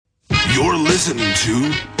You're listening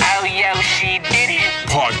to Oh, Yoshi did it.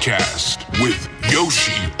 Podcast with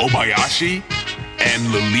Yoshi Obayashi and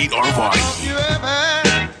Lalit Arvani. You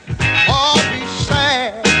ever all be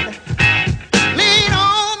sad? Lean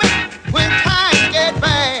on me when times get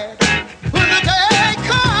bad. When the day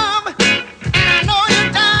come and I know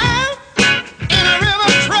you're down in a river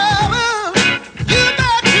of trouble, you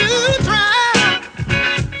got to drown.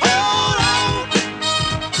 Hold on,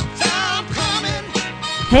 time coming.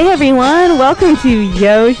 Hey everyone, welcome to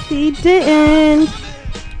Yoshi Didn't.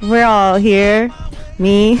 We're all here.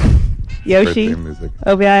 Me, Yoshi, Great theme music.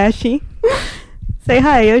 Obayashi. Say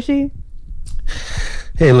hi, Yoshi.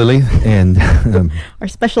 Hey, Lily, and Our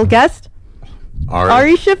special guest, Ari.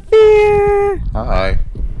 Ari Shafir. Hi.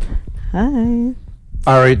 Hi.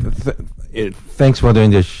 Ari, thanks for doing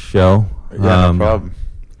this show. Yeah, no problem.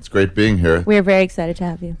 It's great being here. We're very excited to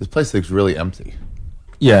have you. This place looks really empty.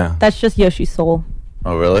 Yeah, That's just Yoshi's soul.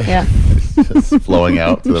 Oh, really? Yeah. It's just flowing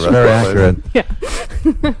out to the rest very of the place. accurate.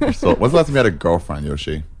 Yeah. So, when's the last time you had a girlfriend,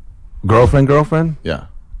 Yoshi? Girlfriend? Yeah.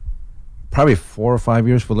 Probably 4 or 5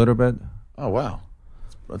 years for a little bit. Oh, wow.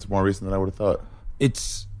 That's more recent than I would have thought.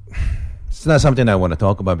 It's not something I want to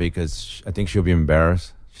talk about because I think she'll be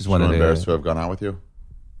embarrassed. She's one You're of embarrassed to the. have gone out with you?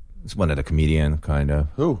 It's one of the comedian kind of.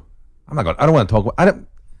 Who? I'm not gonna. I don't want to talk. I don't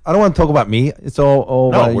want to talk about me. It's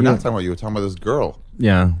all. No, about we're you. not talking about you. We're talking about this girl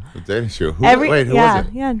Yeah. who dated you. Who, Every, wait, who yeah, was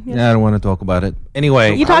it? yeah, Yeah, I don't want to talk about it.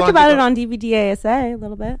 Anyway, You How talked long about ago? it on DVD ASA a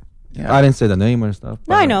little bit. Yeah. I didn't say the name or stuff.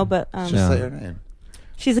 No, I know, but Just Yeah. say her name.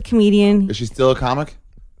 she's a comedian. Is she still a comic?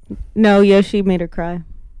 No, Yoshi made her cry.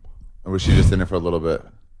 Or was she just in it for a little bit?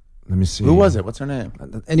 Let me see. Who was it? What's her name?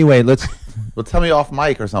 Anyway, let's. Well, tell me off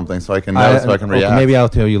mic or something so I can know, so I can okay, react. maybe I'll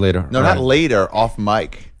tell you later. No, All not right. later, off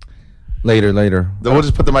mic. Later. Then we'll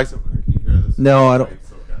just put the mics up. Can you hear this? No, I don't.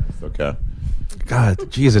 It's okay.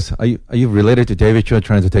 God, Jesus, are you related to David Cho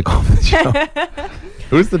trying to take off the show?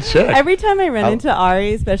 Who's the chick? Every time I run I'll- into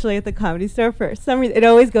Ari, especially at the Comedy Store, for some reason, it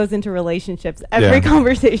always goes into relationships. Every Yeah.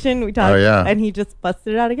 conversation we talk, Oh, yeah. and he just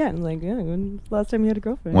busted it out again. I'm like, yeah, when's the last time you had a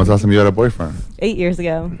girlfriend? When's the last time you had a boyfriend? 8 years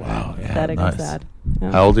ago. Wow, yeah, Pathetic nice. and sad.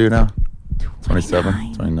 Yeah. How old are you now?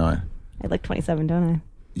 27? 29. I look 27, don't I?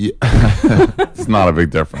 Yeah. It's not a big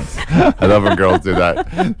difference. I love when girls do that.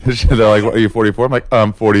 They're like, what, are you 44? I'm like,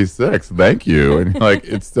 I'm 46. Thank you. And you're like,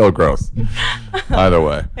 it's still gross. Either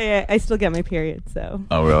way. Hey, I still get my period, so.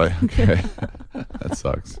 Oh, really? Okay. That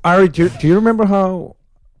sucks. Ari, do you remember how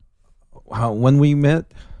when we met?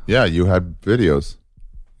 Yeah, you had videos.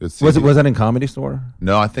 Was that in Comedy Store?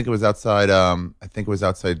 No, I think it was outside.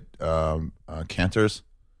 Cantor's.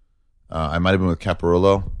 I might have been with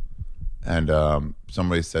Caparulo, and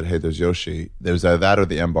somebody said, "Hey, there's Yoshi." There was either that or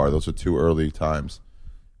the M Bar. Those were two early times,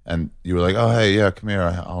 and you were like, "Oh, hey, yeah, come here.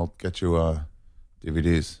 I'll get you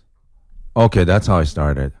DVDs." Okay, that's how I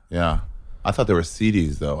started. Yeah, I thought there were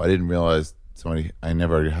CDs though. I didn't realize I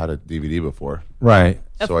never had a DVD before. Right.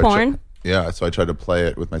 Of So porn? So I tried to play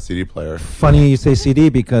it with my CD player. Funny you say CD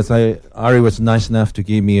because Ari was nice enough to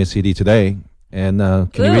give me a CD today, and can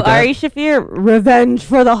you Ooh, read that? Ari Shafir, Revenge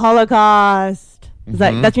for the Holocaust. Is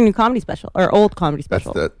that's your new comedy special, or old comedy That's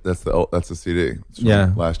special? that's the CD. It's from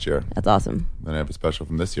Yeah. last year. That's awesome. Then I have a special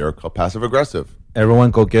from this year called Passive Aggressive.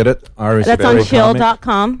 Everyone go get it. Ari's That's on favorite comic.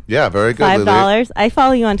 chill.com. Yeah, very good. Lily. $5. I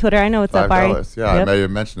follow you on Twitter. I know what's up, Ari. $5. Yeah, I Yep. may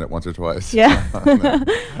have mentioned it once or twice. Yeah.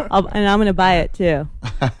 and I'm going to buy it too.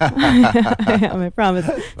 I promise.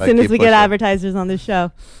 As soon as keep we get pushing. advertisers on this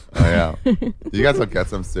show. Oh, yeah. You guys will get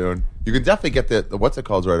some soon. You can definitely get the what's it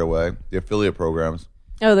called right away? The affiliate programs.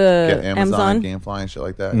 Oh, Get the Amazon, Amazon. Gamefly, and shit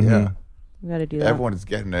like that. Mhm. Yeah. We got to do that. Everyone is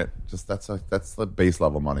getting it. Just that's the base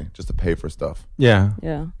level money, just to pay for stuff. Yeah.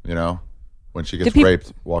 Yeah. You know, when she gets peop-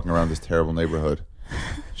 raped walking around this terrible neighborhood,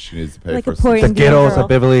 she needs to pay Like for a poor The Indian ghettos girl. of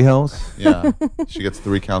Beverly Hills. Yeah, she gets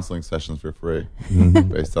 3 counseling sessions for free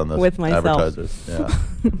based on the With myself. advertisers. Yeah,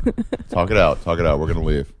 talk it out. We're gonna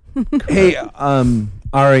leave. Hey,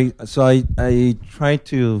 Ari. So I tried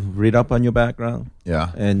to read up on your background,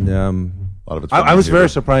 Yeah, and a lot of it's. I was from very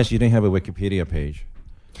YouTube. surprised you didn't have a Wikipedia page.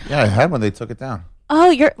 Yeah, I had when they took it down. Oh,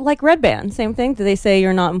 you're like Red Band. Same thing. Did they say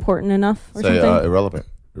you're not important enough or Say something?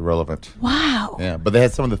 irrelevant. Wow. Yeah, but they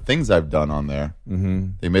had some of the things I've done on there. Mm-hmm.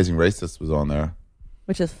 The Amazing Racist was on there.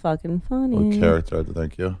 Which is fucking funny. What character? I had to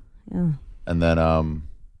thank you. Yeah. And then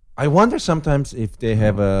I wonder sometimes if they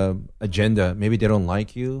have a agenda. Maybe they don't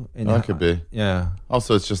like you. And that could be. Yeah.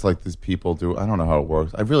 Also, it's just like these people do. I don't know how it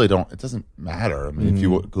works. I really don't. It doesn't matter. I mean, if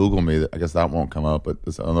you Google me, I guess that won't come up. But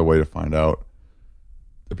there's another way to find out.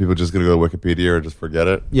 Are people just going to go to Wikipedia or just forget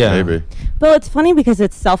it? Yeah. Maybe. Well, it's funny because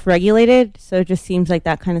it's self-regulated, so it just seems like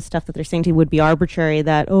that kind of stuff that they're saying to you would be arbitrary.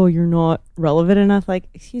 That you're not relevant enough. Like,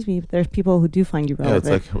 excuse me, but there's people who do find you Yeah,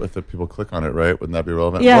 relevant. it's like if the people click on it, right? Wouldn't that be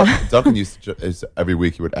relevant? Yeah. Well, Duncan used to every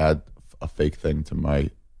week he would add a fake thing to my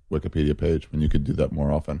Wikipedia page when you could do that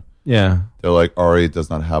more often. Yeah. They're like, Ari does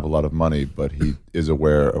not have a lot of money, but he is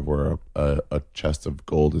aware of where a chest of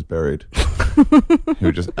gold is buried. He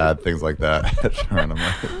would just add things like that. And I'm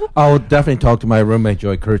like, I'll definitely talk to my roommate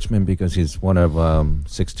Joy Kurtzman because he's one of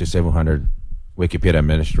 600 to 700 Wikipedia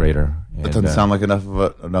administrator. that doesn't sound like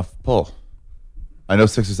enough pull. I know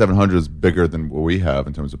 600 or 700 is bigger than what we have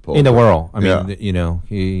in terms of pull. in the world. I mean,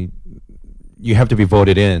 Yeah. You have to be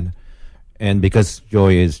voted in, and because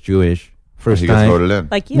Joy is Jewish, first he gets time. voted in.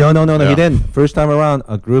 Like you. No, Yeah. he didn't. First time around,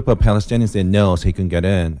 a group of Palestinians said no, so he couldn't get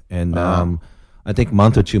in. And I think a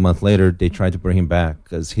month or 2 months later, they tried to bring him back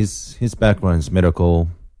because his background is medical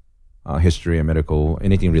history and medical,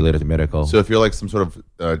 anything related to medical. So if you're like some sort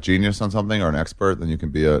of genius on something or an expert, then you can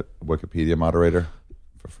be a Wikipedia moderator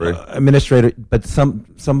for free. Administrator, but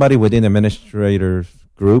somebody within the administrator's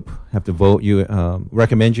group have to vote you,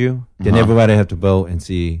 recommend you. Then everybody have to vote and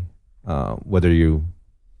see whether you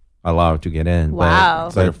allowed to get in. Wow.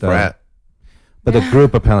 It's like a frat. But the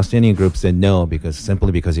group of Palestinian groups said no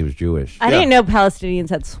simply because he was Jewish. I didn't know Palestinians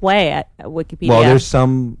had sway at Wikipedia. Well, there's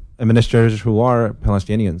some administrators who are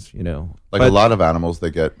Palestinians, Like a lot of animals, they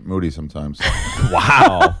get moody sometimes.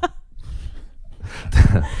 Wow.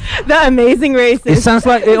 the Amazing Race. It sounds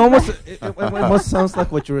like it almost sounds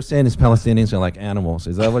like what you were saying is Palestinians are like animals.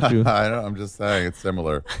 Is that what you? I know. I'm just saying it's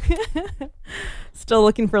similar. Still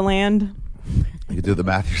looking for land, You can do the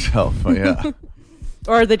math yourself. But yeah,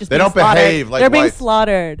 or are they just They being don't slaughtered? behave like they're being whites.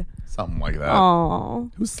 slaughtered. something like that.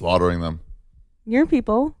 Oh, Who's slaughtering them? your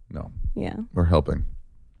people. No, Yeah. we're helping.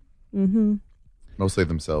 Mostly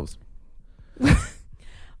themselves. Can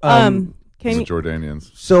These are you,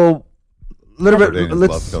 Jordanians. So, little bit. Jordanians love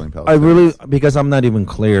Let's. killing I really Palestinians. because I'm not even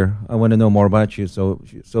clear. I want to know more about you. So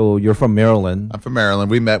you're from Maryland. I'm from Maryland.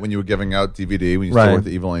 We met when you were giving out DVD when you Right. still worked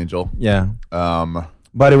at Evil Angel. Yeah. Um,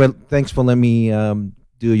 By the way, thanks for letting me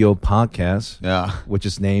do your podcast, yeah. which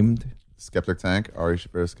is named. Skeptic Tank. Ari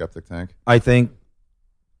Shapiro Skeptic Tank. I think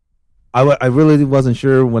I really wasn't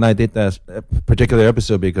sure when I did that particular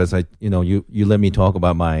episode because you let me talk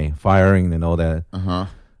about my firing and all that Uh-huh.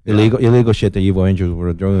 illegal shit that Evil Angels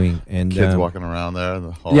were doing and Kids walking around there. In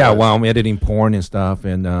the hallways. yeah, while I'm editing porn and stuff,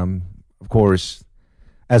 and of course,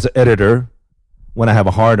 as an editor, when I have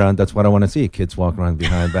a hard on, that's what I want to see: kids walking around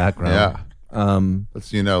behind background. Yeah.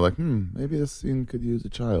 That's maybe this scene could use a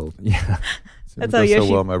child. Yeah. That's It how does so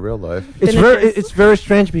Yoshi- well in my real life. Finishes. It's very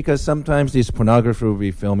strange because sometimes these pornographers will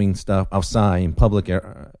be filming stuff outside in public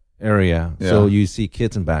area, so Yeah. you see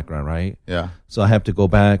kids in background, right? Yeah. So I have to go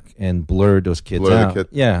back and blur those kids Blur the out. kid-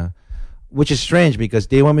 Yeah, which is strange because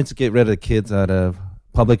they want me to get rid of the kids out of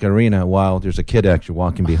public arena while there's a kid actually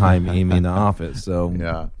walking behind me in the office. So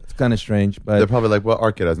Yeah. it's kind of strange, They're but probably like, well,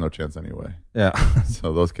 our kid has no chance anyway. yeah.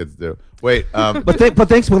 So those kids do. Wait. but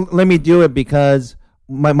thanks for letting me do it because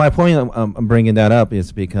my point I'm bringing that up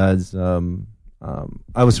is because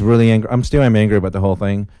I was really angry. I'm angry about the whole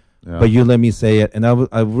thing. Yeah. But you let me say it, and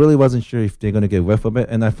I really wasn't sure if they're going to get whiff of it.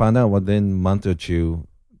 And I found out within a month or two,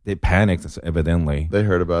 they panicked, evidently. They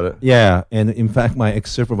heard about it. Yeah, and in fact, my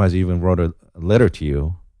ex-supervisor even wrote a letter to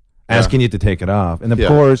you asking you to take it off. And of Yeah.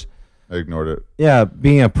 course, I ignored it. yeah,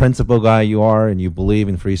 being a principled guy you are, and you believe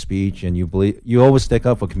in free speech, and you always stick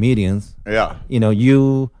up for comedians. Yeah.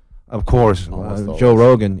 You, of course, Almost Joe always.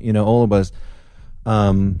 Rogan, all of us.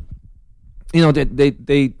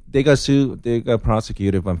 They got sued, they got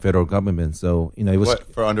prosecuted by federal government. So it was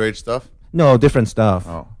What, for underage stuff? no different stuff.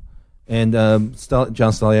 Oh. And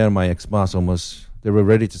John Stalier, my ex-boss, they were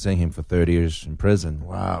ready to send him for 30 years in prison.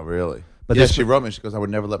 Wow, really? But Yeah, this- she wrote me. She goes, I would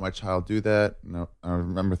never let my child do that. No, I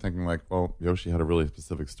remember thinking like, well, Yoshi had a really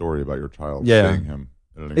specific story about your child Yeah. seeing him.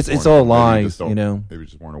 at an It's important- all maybe you lies, just don't- you know. Maybe you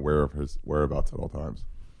just weren't aware of his whereabouts at all times.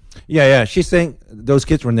 Yeah. She's saying those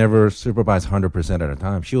kids were never supervised 100% at a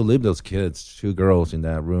time. She'll leave those kids, 2 girls, in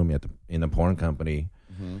that room in the porn company,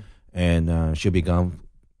 and she'll be gone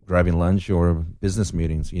grabbing lunch or business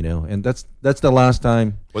meetings, And that's the last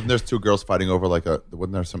time. Wasn't there 2 girls fighting over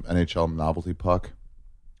wasn't there some NHL novelty puck?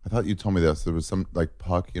 I thought you told me this. There was some like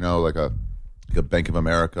puck, like a Bank of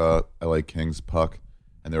America, LA Kings puck,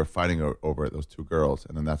 and they were fighting over it, those 2 girls.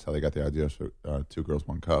 And then that's how they got the idea for 2 girls,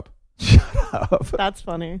 1 cup. That's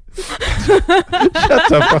funny.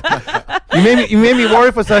 You made me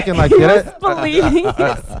worry for a second. Like, He did was believing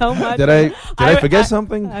it so much. I forget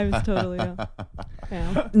something? I was totally.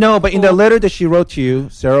 Yeah. No, but in the letter that she wrote to you,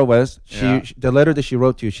 Sarah West, Yeah. the letter that she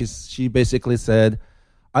wrote to you, she basically said,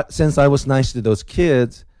 since I was nice to those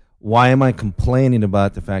kids, why am I complaining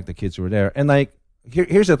about the fact the kids were there? And like,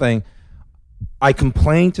 here's the thing. I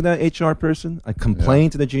complained to the HR person. I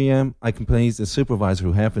complained to the GM. I complained to the supervisor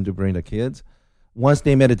who happened to bring the kids. Once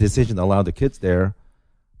they made a decision to allow the kids there,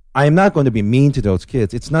 I am not going to be mean to those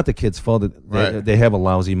kids. It's not the kids' fault that they have a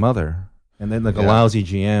lousy mother and then like a lousy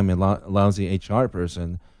GM and a lousy HR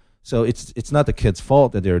person. So it's not the kids'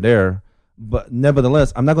 fault that they're there. But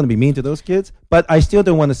nevertheless, I'm not going to be mean to those kids. But I still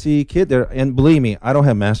don't want to see a kid there. And believe me, I don't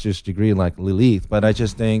have a master's degree like Lilith, but I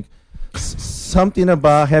just think something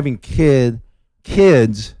about having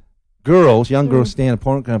young girls stay in a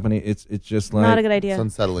porn company, it's just like Not a good idea. It's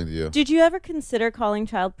unsettling to you. Did you ever consider calling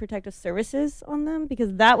Child Protective Services on them?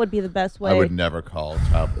 Because that would be the best way. I would never call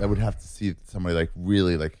child. I would have to see somebody like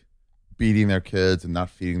really like beating their kids and not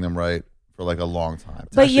feeding them right for like a long time.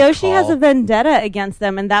 To But actually Yoshi has call- a vendetta against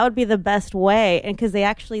them, and that would be the best way. And because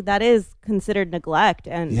that is considered neglect,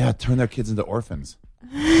 and turn their kids into orphans.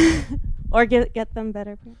 or get them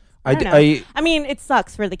better. I don't d- know. I mean, it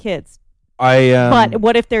sucks for the kids. I But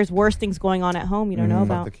what if there's worse things going on at home you don't know Fuck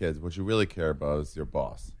about? the kids. What you really care about is your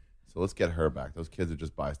boss. So let's get her back. Those kids are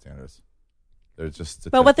just bystanders. They're just.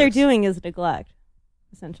 But what they're statistics. doing is neglect,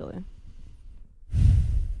 essentially.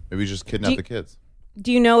 Maybe you just kidnap the kids.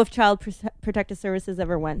 Do you know if Child Protective Services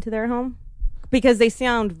ever went to their home? Because they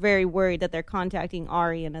sound very worried that they're contacting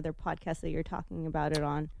Ari and other podcasts that you're talking about it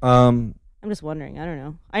on. I'm just wondering. I don't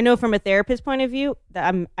know. I know from a therapist point of view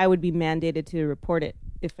that I would be mandated to report it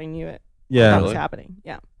if I knew it. Yeah. What was Really? happening.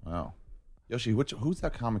 Yeah. Wow. Yoshi, who's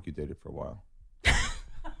that comic you dated for a while?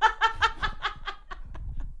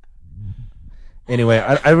 anyway,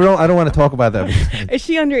 I don't want to talk about that. because- Is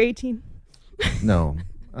she under 18? no.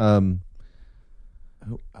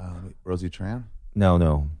 Who? Rosie Tran?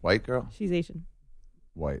 No. White girl? She's Asian.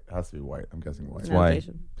 White. Has to be white. I'm guessing white. No, white. it's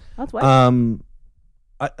Asian. That's white.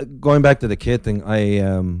 Going back to the kid thing,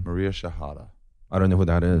 Maria Shahada. I don't know who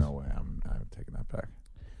that is. No way. I'm taking that back.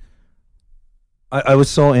 I was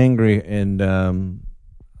so angry, and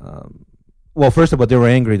well, first of all, they were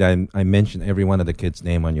angry that I mentioned every one of the kids'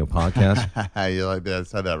 name on your podcast. You like that?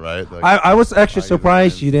 Said that right? Like, I was actually Why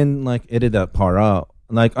surprised names? you didn't like edit that part out.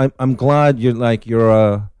 Like I'm glad you're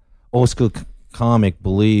a old school comic.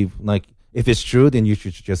 Believe like if it's true, then you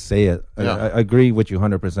should just say it. Yeah. I agree with you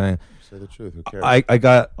 100%. say the truth. Who cares? I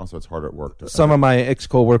got Also, it's hard at work. some of my ex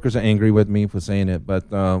coworkers are angry with me for saying it, but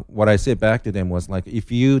what I said back to them was like,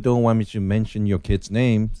 if you don't want me to mention your kids'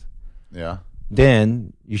 names, Yeah.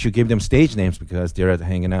 then you should give them stage names because they're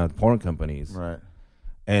hanging out at porn companies. Right.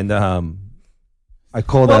 And I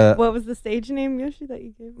called What was the stage name, Yoshi, that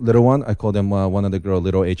you gave? little one. I called them one of the girl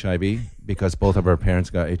Little HIV because both of her parents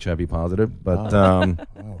got HIV positive. But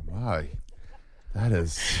Oh my, that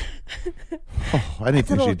is.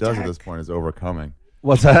 Anything she little does at dark. this point is overcoming.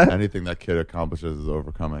 what's that? Anything that kid accomplishes is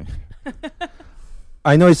overcoming.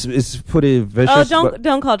 I know it's pretty vicious. Oh, but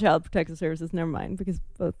don't call Child Protective Services. Never mind, because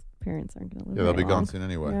both parents aren't going to live. Yeah, they'll be very gone long. soon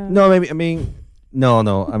anyway. Yeah. no, maybe I mean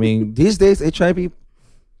no. I mean these days HIV.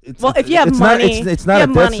 Well, if you have it's money, not, it's if not you a have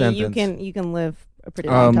death money, sentence. you can live a pretty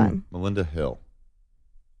long time. Melinda Hill,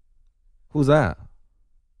 Who's that?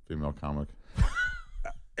 female comic.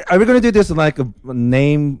 Are we going to do this like a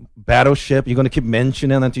name battleship? You're going to keep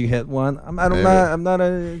mentioning until you hit one? I'm Maybe. not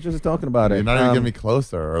just talking about it. You're not even getting me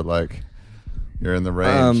closer, or like you're in the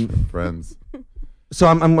range of friends. So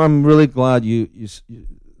I'm really glad you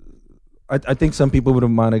I think some people would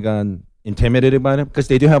have might have gotten intimidated by them because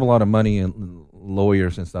they do have a lot of money and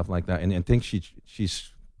lawyers and stuff like that, and I think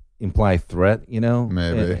she's implied threat, you know.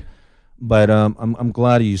 Maybe. But I'm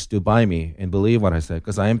glad you stood by me and believe what I said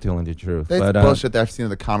because I am telling the truth. That's But bullshit that I've seen in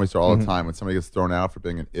the comedy store all the time. When somebody gets thrown out for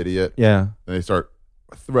being an idiot, yeah, then they start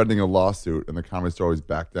threatening a lawsuit, and the comedy store always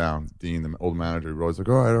back down. Dean, the old manager, was always like,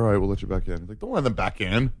 all right, we'll let you back in. He's like, don't let them back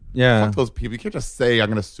in. yeah. Fuck those people. You can't just say, I'm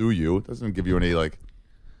going to sue you. It doesn't give you any, like,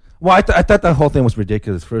 Well, I thought that whole thing was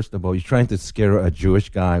ridiculous. First of all, you're trying to scare a Jewish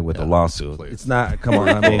guy with a lawsuit. please. It's not. Come on,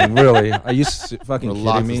 I mean, really? Are you fucking there are kidding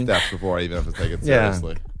lots me? of steps before I even have to take it Yeah.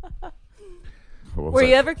 seriously. What was Were that?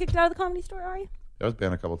 you ever kicked out of the comedy store? Are you? I was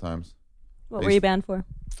banned a couple times. What were you banned for?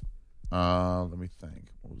 Let me think.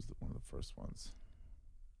 What was one of the first ones?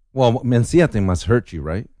 Well, Mencia thing must hurt you,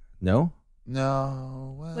 right? No.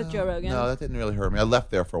 No. Well, With Joe Rogan? No, that didn't really hurt me. I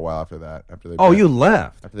left there for a while after that. After they Oh, banned- you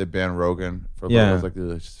left. After they banned Rogan for a Yeah. little, I was like,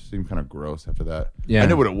 "Ugh, it just seemed kind of gross after that. Yeah. I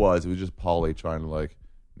knew what it was. It was just Paulie trying to like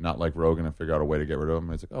not like Rogan and figure out a way to get rid of him.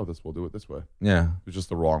 And he's like, oh, we'll do it this way. Yeah. It was just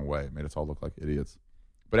the wrong way. It made us all look like idiots.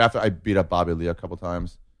 But after I beat up Bobby Lee a couple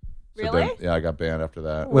times, So Really? then, yeah, I got banned after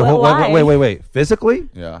that. Wait, Why? wait. Physically?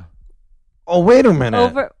 Yeah. Oh, wait a minute.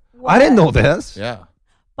 Over. I didn't know what? this. Yeah.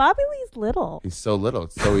 Bobby Lee's little. He's so little.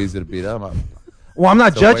 It's so easy to beat him up. Well, I'm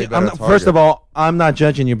not It's a way judging. better First of target. all, I'm not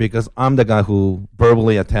judging you because I'm the guy who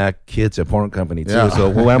verbally attacked kids at porn company too. Yeah.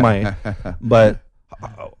 So who am I? But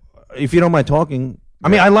if you don't mind talking, I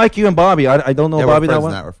mean, I like you and Bobby. I don't know Yeah, Bobby we're that friends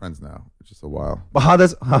well. now. We're friends now. It's just a while. But how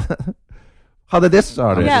did this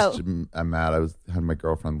start? I'm Yeah. just I'm mad. Had my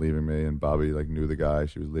girlfriend leaving me, and Bobby like knew the guy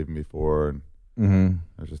she was leaving me for, and Mm-hmm.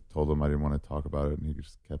 I just told him I didn't want to talk about it, and he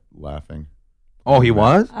just kept laughing. Oh, he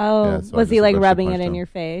was? Oh, Yeah, so I was he just like eventually rubbing it punched in him. your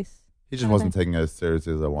face? He just wasn't taking it as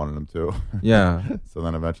seriously as I wanted him to. Yeah. So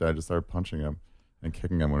then eventually I just started punching him and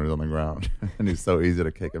kicking him when he was on the ground. And he's so easy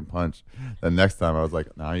to kick and punch. Then next time I was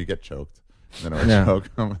like, now you get choked. And then I would Yeah. choke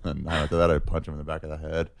him. And then after that I'd punch him in the back of the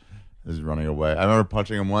head. He's running away. I remember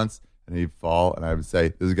punching him once and he'd fall and I would say,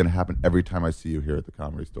 this is going to happen every time I see you here at the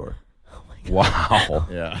Comedy Store. Wow.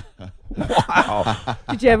 Yeah. Wow.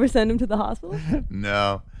 Did you ever send him to the hospital?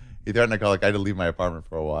 No. He threatened to call, like I had to leave my apartment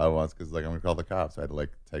for a while once because like I'm going to call the cops. I had to like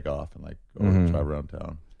take off and like go and drive around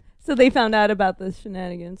town. So they found out about the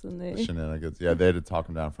shenanigans and they. Shenanigans. Yeah, they had to talk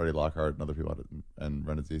him down. Freddie Lockhart and other people had to, and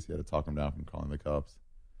Renazizi had to talk him down from calling the cops.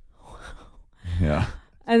 Yeah.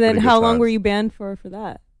 And then Pretty good how long times. were you banned for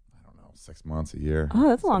that? I don't know, 6 months, a year. Oh,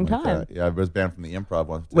 that's a long Something like time. that. Yeah, I was banned from the improv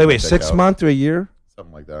once. for Wait, taking a 6 takeout. months to a year?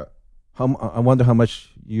 Something like that. I wonder how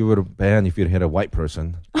much you would have banned if you'd hit a white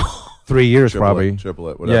person. 3 years, probably. Triple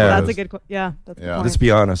it, whatever. Yeah. it That's a is. good. Yeah, that's a good Yeah. point. Let's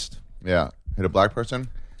be honest. Yeah. Hit a black person,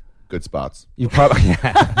 good spots. You probably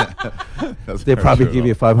That's they very probably true, give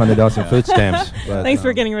you though. $500 in food stamps. But, Thanks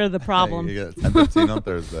for getting rid of the Hey, problem. you get 10-15 on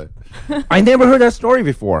Thursday. I never heard that story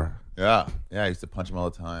before. Yeah. Yeah, I used to punch him all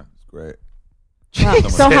the time. It's great. Wow.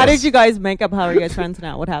 Jesus. So how did you guys make up? How are you guys friends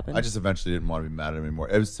now? What happened? I just eventually didn't want to be mad at him anymore.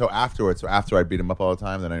 It was so afterwards. So after I beat him up all the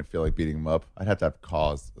time, then I didn't feel like beating him up. I'd have to have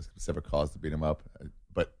cause, a specific cause to beat him up.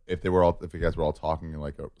 But if you guys were all talking in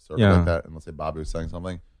like a circle Yeah. like that, and let's say Bobby was saying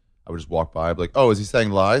something, I would just walk by, I'd be like, "Oh, is he saying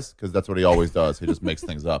lies?" Because that's what he always does. He just makes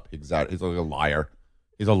things up. He's like a liar.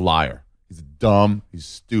 He's a liar. He's dumb. He's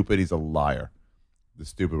stupid. He's a liar. The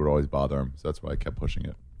stupid would always bother him, so that's why I kept pushing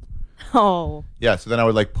it. oh, Yeah. So then I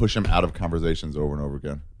would like push him out of conversations over and over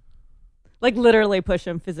again. like literally push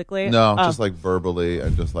him physically? No, Oh. just like verbally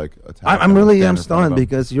and just like attack. I'm him and really stand am in front of stunned him.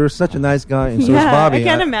 because you're such a nice guy and so yeah, is Bobby. I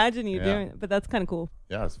can't imagine you Yeah. doing it, but that's kind of cool.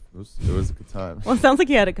 Yeah, it was a good time. Well, it sounds like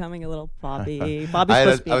you had it coming a little, Bobby. Bobby's I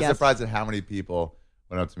supposed to be a was guest. surprised at how many people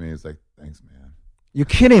went up to me and was like, "Thanks, man." You're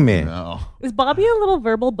kidding me. No, Is Bobby a little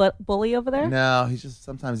verbal bully over there? no, he's just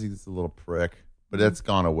sometimes he's a little prick, but that's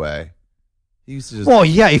gone away. He used to just. Well,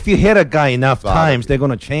 yeah, if you hit a guy enough Bobby. times, they're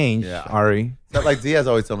going to change, Yeah. Ari. It's not like Diaz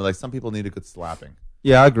always told me, like some people need a good slapping.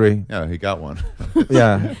 Yeah, I agree. Yeah, he got one.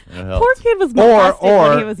 Yeah. And it helped. Poor kid was molested or-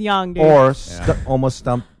 when he was young, dude. Or almost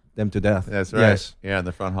stumped them to death. That's right. Yes. Yeah, in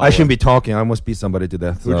the front hall. I shouldn't be talking. I almost beat somebody to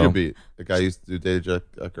death. Who'd so. you beat? The guy used to date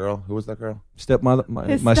a girl. Who was that girl? Stepmother,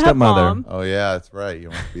 His my stepmother. stepmom. Oh yeah, that's right. You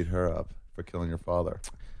almost beat her up for killing your father.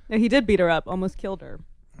 No, he did beat her up, almost killed her.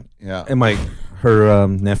 Yeah. And her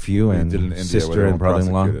nephew He and did in India where sister they and won't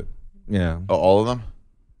brother-in-law. prosecute it. Yeah. Oh, all of them?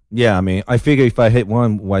 Yeah, I mean, I figure if I hit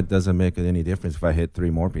one, why doesn't make it any difference if I hit 3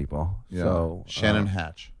 more people? Yeah. So Shannon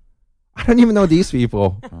Hatch. I don't even know these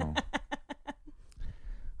people.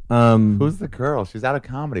 Oh. Who's the girl? She's out of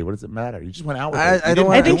comedy. What does it matter? You just went out with her. I You don't didn't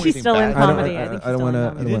wanna- I think do she's anything still in bad. comedy. I I think don't she's still wanna- in I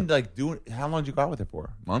You comedy. don't didn't like do it. How long did you go out with her for?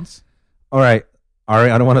 Months? All right.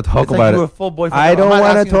 Ari, I don't want to talk It's like about you were it. a full boyfriend. I I'm don't not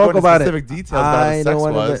want to asking you talk go into about it. specific details about how the sex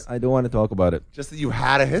was. I don't want to talk about it. Just that you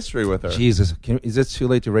had a history with her. Jesus, is it too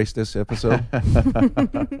late to erase this episode?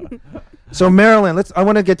 So Marilyn, I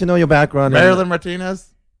want to get to know your background. Marilyn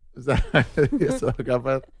Martinez? Is that you still hook up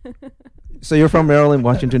with? So you're from Maryland,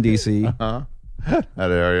 Washington D.C. Huh? That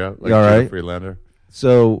area. Like You all right? Freelander.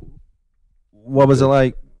 So, what was it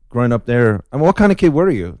like growing up there? I mean, what kind of kid were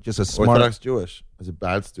you? Just a smart. Orthodox Jewish. I was a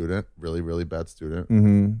bad student. Really, really bad student.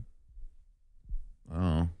 Mm-hmm. I don't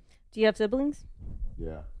know. Do you have siblings?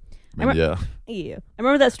 Yeah. I re- Yeah. Yeah. I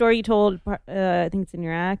remember that story you told. I think it's in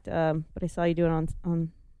your act, but I saw you do it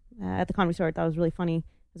on at the Comedy Store. I thought it was really funny. It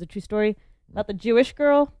was a true story about the Jewish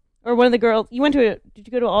girl or one of the girls. You went to did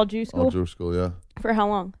you go to all Jew school? All Jewish school, yeah. For how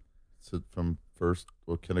long? So from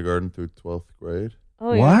kindergarten through 12th grade.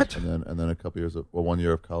 Oh, yeah. What? And then a couple years of 1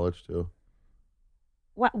 year of college too.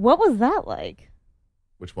 What was that like?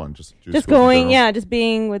 Which one? Just Jewish Just schools in going, general? yeah, just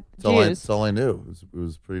being with Jews. That's all I knew. It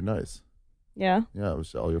was pretty nice. Yeah. Yeah, it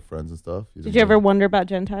was all your friends and stuff. Did you ever wonder about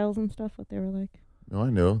Gentiles and stuff? What they were like? No, I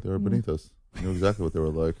knew. They were beneath us. I knew exactly what they were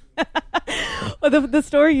like. Well, the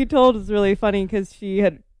story you told is really funny because she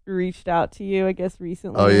had reached out to you, I guess,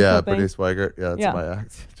 recently. Oh or yeah, something. Brittany Swigert. Yeah, that's Yeah. my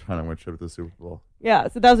act. Trying to win trip to the Super Bowl. Yeah,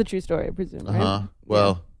 so that was a true story, I presume, Uh right? huh.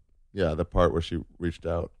 Well, yeah, the part where she reached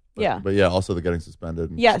out. But, Yeah. But yeah, also the getting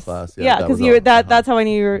suspended in Yes. class. Yeah, that because was you're all- that. uh-huh. That's how I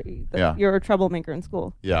knew Yeah. you're a troublemaker in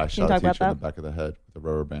school. Yeah, I Can you shot a talk about teacher in the that? back of the head with a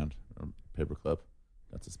rubber band, or paper clip.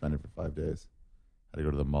 Got suspended for 5 days. Had to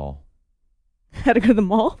go to the mall Had to go to the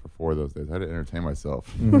mall. for 4 of those days. I had to entertain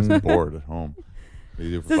myself. I Mhm. was bored at home. What do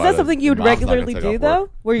you do for So is 5 that days? something you Your would mom's not gonna regularly take do off though,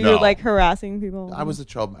 work. where you're No. like harassing people? I was a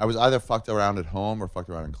trouble. I was either fucked around at home or fucked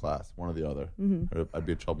around in class. One or the other. Mhm. Or I'd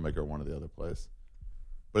be a troublemaker at one or the other place.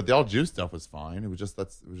 But the all Jew stuff was fine. It was just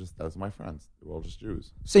that was my friends. They were all just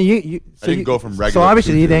Jews. So you I didn't go from regular So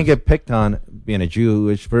obviously to you didn't Jews. get picked on being a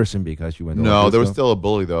Jewish person because you went to No, all there was Jews, still a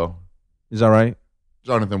bully though. Is that right?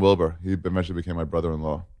 Jonathan Wilbur. He eventually became my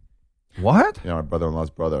brother-in-law. What? Yeah, my brother-in-law's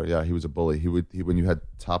brother. Yeah, he was a bully. He when you had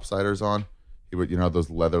topsiders on, he would those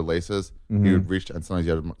leather laces. Mhm. He would reach and sometimes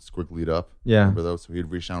you had them squigglied up. Yeah. Remember those? So he'd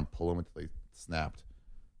reach down and pull them until they snapped.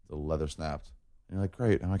 The leather snapped. And you're like,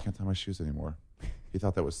 great, now I can't tie my shoes anymore. He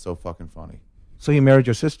thought that was so fucking funny. So you married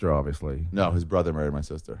your sister, obviously. No, his brother married my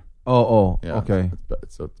sister. Oh, Yeah. okay.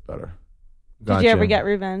 So it's better. Did you ever get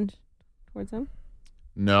revenge towards him?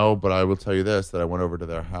 No, but I will tell you this: that I went over to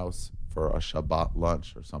their house for a Shabbat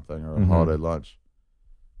lunch or something, or a Mhm. holiday lunch,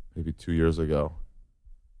 maybe 2 years ago,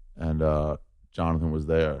 and Jonathan was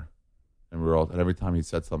there, and we were all. And every time he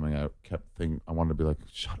said something, I kept thinking, I wanted to be like,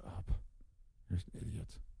 "Shut up, you're an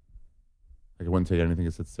idiot." Like I wouldn't take anything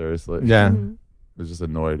he said seriously. Yeah. Mhm. I was just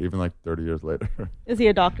annoyed, even like 30 years later. Is he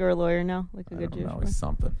a doctor or a lawyer now? Like a I good don't Jewish know. boy? He's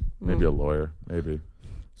something. Maybe a lawyer. Maybe.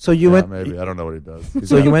 So you Yeah, went. Maybe I don't know what he does. He's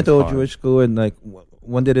So got you it went to for old fun. Jewish school, and like,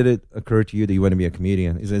 when did it occur to you that you want to be a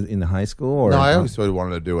comedian? Is it in the high school or? No, I always sort of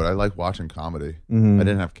wanted to do it. I like watching comedy. Mhm. I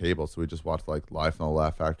didn't have cable, so we just watched like Live from the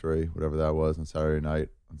Laugh Factory, whatever that was, on Saturday night.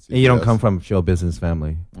 On And you don't CBS. come from show business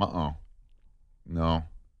family. No,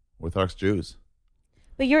 Orthodox Jews.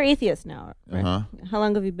 But you're atheist now, right? Uh-huh. How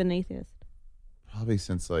long have you been atheist? Probably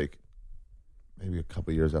since like maybe a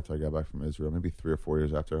couple of years after I got back from Israel, maybe 3 or 4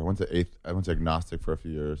 years after. I went to agnostic for a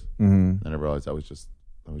few years, Mm-hmm. then I realized I was just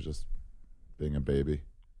being a baby.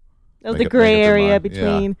 That was Make the up- gray make up your area mind.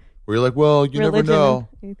 between Where you're like, well, you never religion know.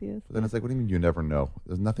 and atheist. But then it's like, what do you mean you never know?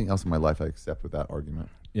 There's nothing else in my life I accept with that argument.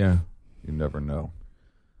 Yeah. You never know.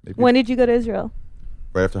 Maybe When did you go to Israel?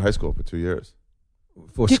 right after high school for 2 years.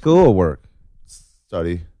 For school or work?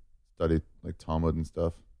 Studied like Talmud and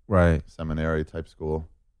stuff, Right. seminary type school.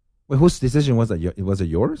 Wait, whose decision was that? Was it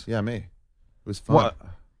yours? Yeah, me. It was fun. What?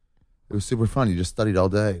 It was super fun. You just studied all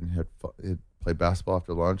day and you'd play basketball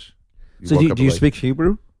after lunch. So woke do up you at, like- speak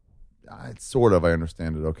Hebrew? It's sort of. I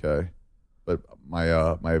understand it okay, but my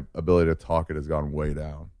ability to talk it has gone way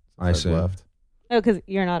down. I since I've see. left. Oh, because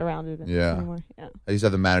you're not around it Yeah. anymore. Yeah. I used to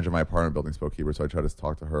have the manager of my apartment building spoke Hebrew, so I tried to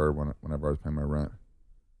talk to her whenever I was paying my rent.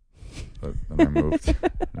 But then I moved,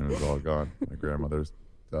 and it was all gone. My grandmother's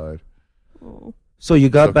died. Oh. So you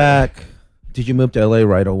got Okay. back. Did you move to LA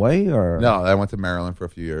right away, or No, I went to Maryland for a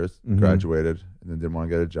few years, Mhm. graduated, and then didn't want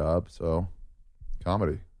to get a job. So,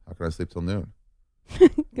 comedy. How can I sleep till noon?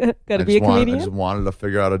 Got I to be a just wanted- comedian. I just wanted to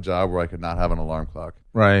figure out a job where I could not have an alarm clock.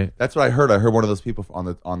 Right. That's what I heard. I heard one of those people on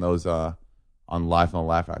Live from the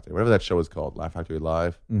Laugh Factory, whatever that show was called, Laugh Factory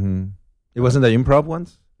Live. Mm-hmm. It wasn't the improv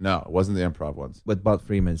ones No, it wasn't the improv ones. with Bob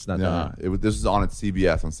Freeman. It's not No, that. this was on at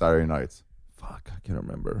CBS on Saturday nights. Fuck, I can't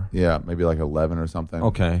remember. Yeah, maybe like 11 or something.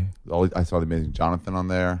 Okay. I saw the amazing Jonathan on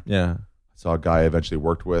there. Yeah. I saw a guy I eventually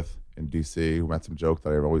worked with in DC who had some joke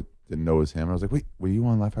that I always didn't know was him. I was like, wait, were you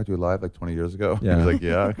on Laugh Factory Live like 20 years ago? Yeah. He was like,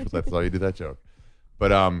 yeah, because I saw you do that joke.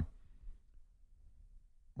 But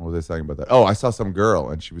what was I saying about that? Oh, I saw some girl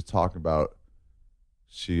and she was talking about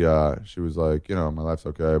she was like, my life's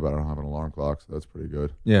okay, but I don't have an alarm clock, so that's pretty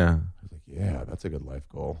good. Yeah. I was like, yeah, that's a good life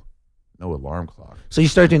goal. No alarm clock. So you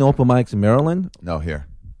started doing open mics in Maryland. No, here.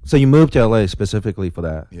 So you moved to LA specifically for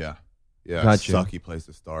that, Yeah. Yeah. Gotcha. Sucky place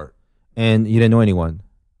to start. and you didn't know anyone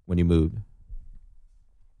when you moved.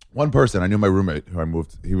 One person, I knew my roommate who I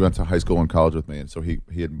moved. He went to high school and college with me, and so he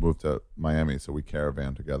had moved to Miami, so we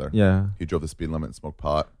caravan together. Yeah. He drove the speed limit and smoked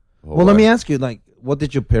pot. the whole Well, let way. me ask you, like, what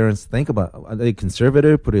did your parents think about? Are they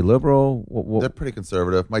conservative, pretty liberal? They're pretty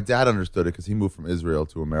conservative. My dad understood it because he moved from Israel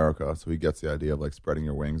to America, so he gets the idea of like spreading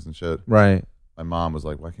your wings and shit. Right. My mom was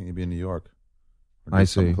like, "Why can't you be in New York? Or do I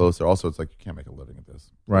something see. closer." Also, it's like you can't make a living at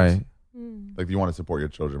this. Right. Hmm. Like you want to support your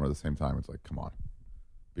children, but at the same time, it's like, come on,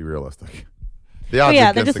 be realistic. The Oh, odds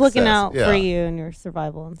yeah, they're against just looking success. out yeah. for you and your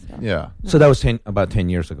survival and stuff. Yeah, So that was about 10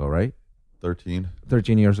 years ago, right? 13.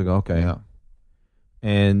 13 years ago. Okay. Yeah.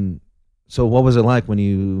 And So what was it like when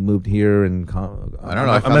you moved here? And I don't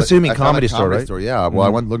know. I'm assuming I found Comedy a Store, right? Yeah. Well, I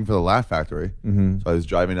went looking for the Laugh Factory. Mm-hmm. So I was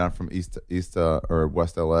driving down from East or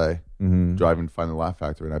West LA, driving to find the Laugh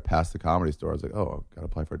Factory, and I passed the Comedy Store. I was like, oh, I've got to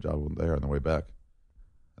apply for a job there on the way back.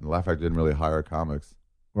 And the Laugh Factory didn't really hire comics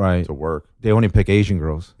Right. to work. They only pick Asian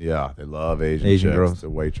girls. Yeah, they love Asian chicks, girls. The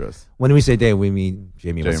waitress. When we say they, we mean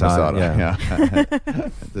Jamie Masada. Yeah.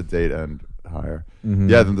 It's a date and hire. Mhm.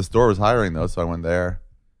 Yeah, then the store was hiring though, so I went there,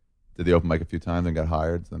 did the open mic a few times, then got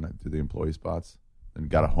hired. So then I did the employee spots, and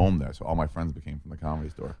got a home there. So all my friends became from the Comedy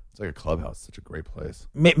Store. It's like a clubhouse. Such a great place.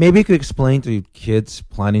 Maybe you could explain to kids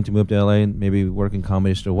planning to move to LA and maybe work in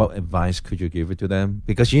Comedy Store. What advice could you give it to them?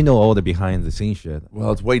 Because you know all the behind the scenes shit.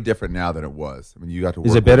 Well, it's way different now than it was. I mean, you got to work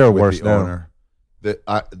Is it better or with worse the now? owner.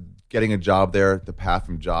 Getting a job there, the path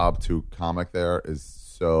from job to comic there is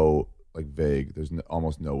so like vague. There's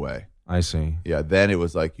almost no way. I see. Yeah, then it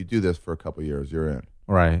was like you do this for a couple of years, you're in.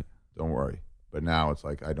 Right. Don't worry. But now it's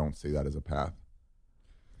like I don't see that as a path.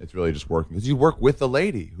 It's really just working because you work with the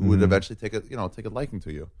lady who would eventually take a liking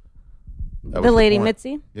to you. That was The lady point.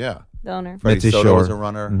 Mitzi, Yeah, the owner. Freddie Mitzi Soto Shore. was a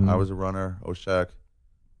runner. Mhm. I was a runner. Oshak.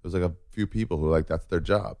 There's like a few people who like that's their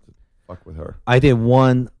job. To fuck with her. I did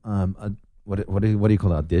one, what do you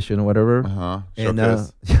call it, audition or whatever. And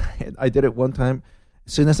Showcase. I did it one time.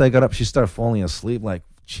 As soon as I got up, she started falling asleep. Like,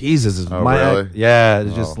 Jesus, is Oh, my really? yeah.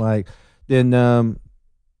 It's just Oh. like then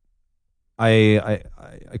I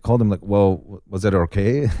called him like, well, was it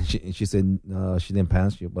okay? She said she didn't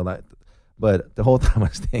pass you, but the whole time I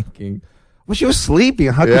was thinking, well, she was sleeping.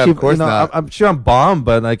 How could Yeah, she? of course not. I'm sure I'm bombed,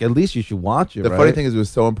 but like at least you should watch it. The right? funny thing is, it was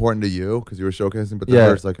so important to you because you were showcasing, but then Yeah.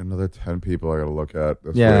 there's like another 10 people I got to look at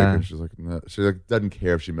this Yeah. week, and she's like, no. She like doesn't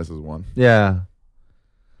care if she misses one. Yeah.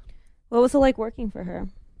 What was it like working for her?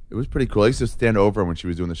 It was pretty cool. I used to stand over when she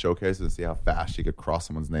was doing the showcases and see how fast she could cross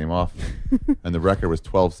someone's name off, and the record was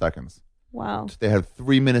 12 seconds. Wow. They had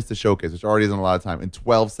 3 minutes to showcase, which already isn't a lot of time. In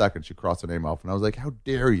 12 seconds, she crossed her name off, and I was like, "How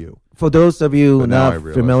dare you!" For those of you But now I not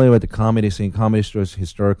realize. familiar with the comedy scene, Comedy Store is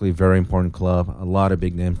historically a very important club. A lot of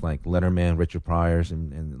big names like Letterman, Richard Pryor's,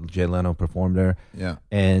 and Jay Leno performed there. Yeah,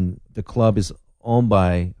 And the club is owned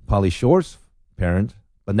by Pauly Shore's parent,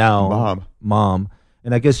 but now mom.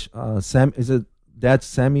 And I guess that's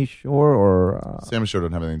Sammy Shore or Sam Shore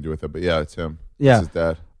doesn't have anything to do with it, but yeah, it's him. Yeah. It's his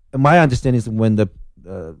dad. my understanding is when the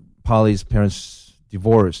Pauly's parents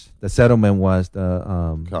divorced, the settlement was the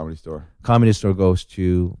Comedy Store. Comedy Store goes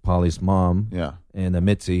to Pauly's mom Yeah. and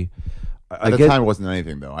Mitzi. At the time, it wasn't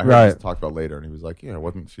anything though. I heard Right. this talked about later, and he was like, "Yeah, it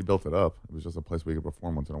wasn't." She built it up. It was just a place we could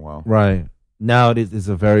perform once in a while. Right. Now it is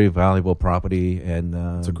a very valuable property, and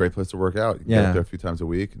It's a great place to work out. You can Yeah. get there a few times a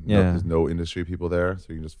week. Yeah. There's no industry people there, so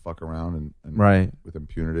you can just fuck around and Right. with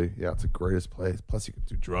impunity. Yeah, it's the greatest place. Plus, you can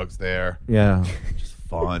do drugs there. Yeah. Just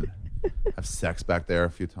fun. Have sex back there a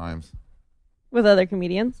few times. With other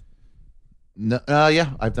comedians? No,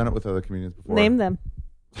 yeah, I've done it with other comedians before. Name them.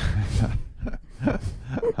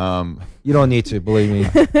 You don't need to, believe me.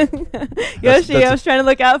 Yoshi, I was trying to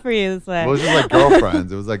look out for you this way. Well, it was just like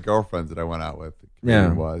girlfriends. It was like girlfriends that I went out with.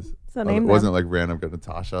 Yeah. Was. So It name wasn't like random. Got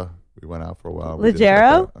Natasha. We went out for a while.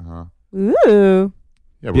 Leggero? Uh-huh. Ooh.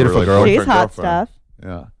 Yeah, Beautiful girl. She's boyfriend, hot girlfriend. stuff.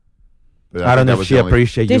 Yeah. But I don't think know that if was she the only-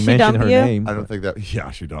 appreciates you Did she mentioning dump her you? name. I don't think that.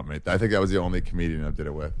 Yeah, she dumped me. I think that was the only comedian I did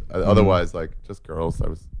it with. Otherwise, like just girls. I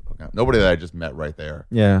was hooking out. Nobody that I just met right there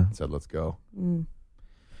Yeah. said, "Let's go."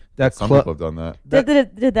 That Some club. people have done that.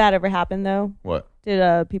 Did that ever happen though? What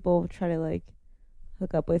Did people try to like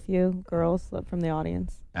hook up with you, girls from the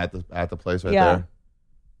audience? at the place right Yeah. there?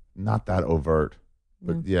 Not that overt,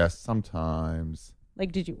 but Mm. yes, sometimes.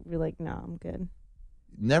 Like, did you? You're like, no, I'm good.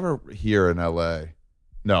 Never here in LA.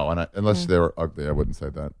 No, and unless they were ugly, I wouldn't say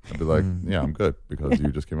that. I'd be like, Mm. "Yeah, I'm good," because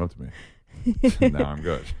you just came up to me. Now I'm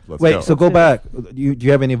good. Let's Wait, go. so go back. Do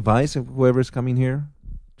you have any advice of whoever's coming here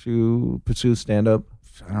to pursue stand up?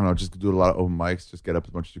 I don't know. Just do a lot of open mics. Just get up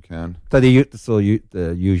as much as you can.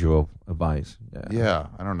 The usual advice. Yeah,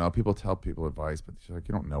 I don't know. People tell people advice, but you're like,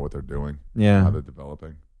 you don't know what they're doing, Yeah. how they're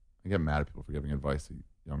developing. I get mad at people for giving advice to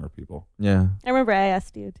younger people. Yeah. I remember I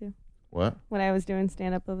asked you too What? when I was doing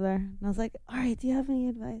stand up over there, and I was like, "All right, do you have any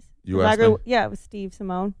advice?" You The asked guy- me? Yeah, it was Steve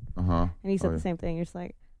Simone, Uh huh. and he said Oh, the yeah. same thing. You're just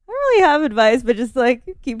like, "I don't really have advice, but just like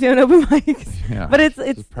keep doing open mics." Yeah. But it's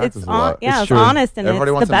Just practice a lot. yeah, It's it's true. honest and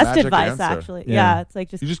Everybody it's wants the a best magic advice answer. actually. Yeah. Yeah, it's like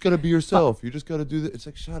just You just got to be yourself. You just got to do that. It's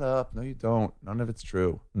like, shut up. No, you don't. None of it's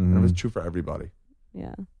true. None of Mhm. it's true for everybody.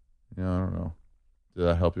 yeah. Yeah, I don't know. Did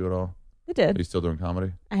that help you at all? It Are did. you still doing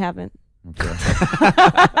comedy? I haven't. Okay.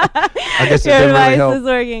 I guess it Your didn't really advice help. is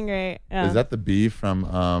working great. Yeah. Is that the bee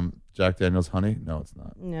from Jack Daniel's Honey? No, it's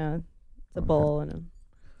not. No, it's a Okay. bowl and a.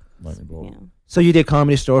 Lightning bolt. Yeah. So you did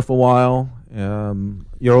Comedy Store for a while.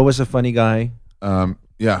 You're always a funny guy,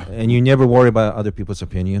 Yeah. and you never worry about other people's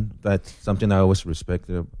opinion. That's something I always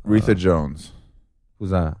respected. Retha Jones,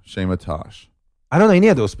 Who's that? Shema Tosh, I don't know any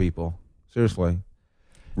of those people. Seriously.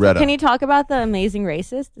 Retta. Can you talk about The Amazing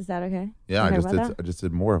Racist? Is that okay? Yeah, Can I you just talk did. about that? I just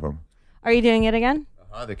did more of them. Are you doing it again?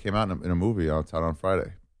 They came out in a movie out on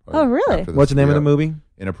Friday. Oh, really? After What's the name of the yeah, movie?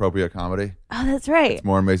 Inappropriate Comedy. Oh, that's right. It's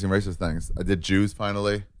more amazing racist things. I did Jews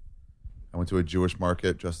finally. I went to a Jewish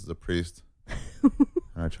market dressed as a priest, and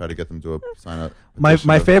I tried to get them to sign up.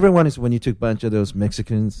 My favorite one is when you took a bunch of those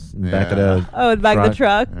Mexicans in the back of the Oh, back of the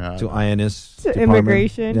truck. Yeah, to INS To department.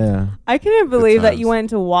 immigration. Yeah. I couldn't believe that times. you went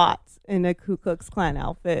to Watts in a Ku Klux Klan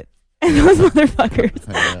outfit. And those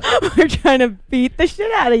motherfuckers were trying to beat the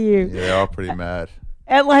shit out of you yeah, they're all pretty mad.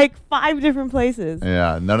 at like 5 different places.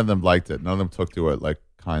 Yeah, none of them liked it. None of them took to it like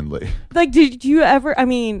kindly. Like, did you ever? I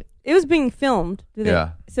mean, it was being filmed. Did they-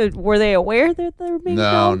 Yeah. So were they aware that they were being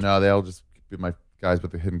filmed? No, they all just my guys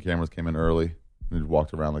with the hidden cameras came in early and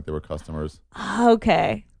walked around like they were customers.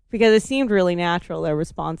 Okay. Because it seemed really natural, their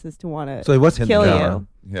responses to want to So it was hidden kill camera.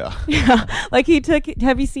 you. Yeah. Yeah. Like he took.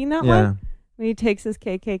 Have you seen that Yeah. one? When he takes his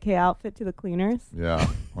KKK outfit to the cleaners. Yeah.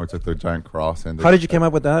 Or took the giant cross and How did you come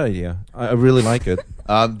up with that idea? I really like it.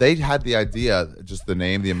 They had the idea, just the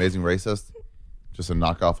name, The Amazing Racist, just a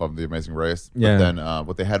knockoff of The Amazing Race. Yeah. But then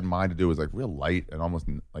what they had in mind to do was like real light and almost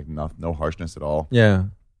like no harshness at all. Yeah.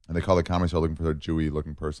 And they called the comedy show looking for a Jewy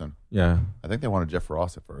looking person. Yeah. I think they wanted Jeff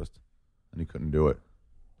Ross at first, and he couldn't do it.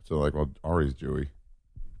 So like, well, Ari's Jewy.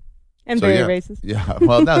 And So, very yeah. racist. Yeah.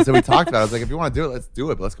 Well, no. So we talked about it. I was like, if you want to do it, let's do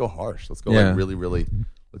it. But let's go harsh. Let's go Yeah. like really, really.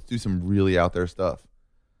 Let's do some really out there stuff.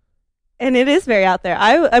 And it is very out there.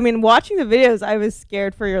 I mean, watching the videos, I was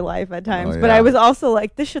scared for your life at times. But yeah. I was also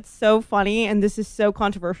like, this shit's so funny and this is so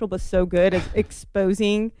controversial, but so good at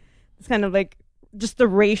exposing this kind of like just the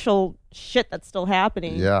racial shit that's still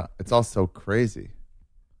happening. Yeah. It's all so crazy.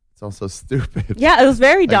 It's all so stupid. Yeah, it was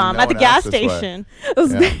very Like, dumb no at the one gas acts this way. station. It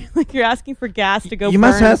was Yeah. very, like you're asking for gas to go. You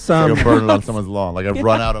must burn. have some. Like a burn it on someone's lawn. Like I've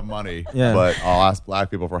run out of money, Yeah. but I'll ask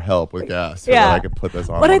black people for help with gas so Yeah. that I can put this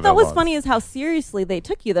on. What one I of their thought was lawns. funny is how seriously they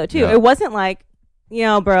took you though too. Yeah. It wasn't like, you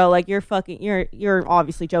know, bro, like you're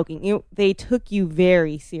obviously joking. They took you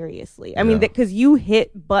very seriously. I mean, Yeah. because you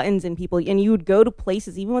hit buttons in people, and you would go to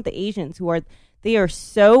places, even with the Asians, they are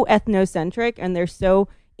so ethnocentric and they're so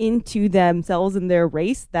into themselves and their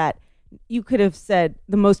race that you could have said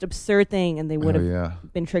the most absurd thing and they would have yeah.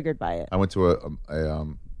 been triggered by it. I went to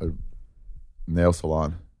a nail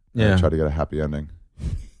salon. And Yeah. I tried to get a happy ending.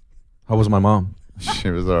 How was my mom? She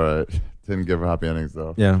was all right. Didn't give her happy endings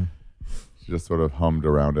though. Yeah. She just sort of hummed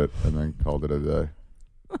around it and then called it a day.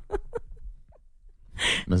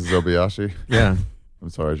 Mrs. Obayashi. Yeah. I'm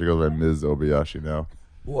sorry, she goes by Ms. Obayashi now.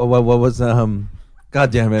 What was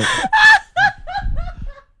God damn it.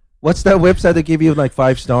 What's that website that give you like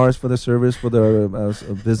 5 stars for the service for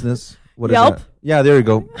the business? What is Yelp? that? Yeah, there you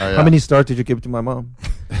go. yeah. How many stars did you give to my mom?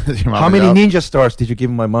 Your mom How many yelled? ninja stars did you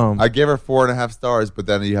give my mom? I gave her 4.5 stars, but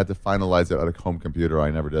then you had to finalize it on a home computer.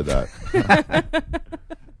 I never did that.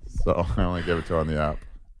 So I only gave it to her on the app.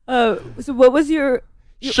 So what was your?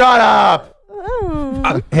 Shut up!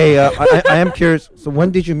 Oh. Hey, I am curious. So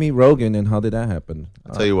when did you meet Rogan and how did that happen?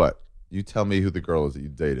 I'll tell you what. You tell me who the girl is that you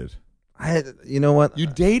dated. You know what? You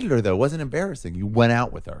dated her though. It wasn't embarrassing. You went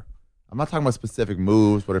out with her. I'm not talking about specific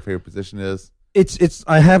moves, what her favorite position is. It's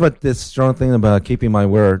I have this strong thing about keeping my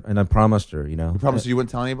word, and I promised her. You know. You promised you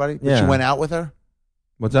wouldn't tell anybody, but Yeah. you went out with her.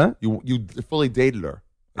 What's that? You fully dated her.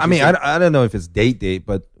 I mean, I don't know if it's date,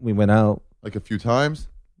 but we went out. like a few times,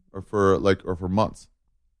 or for months.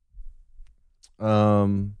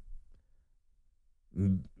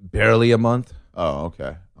 Barely a month. Oh,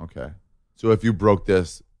 okay. So if you broke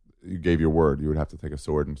this, you gave your word, you would have to take a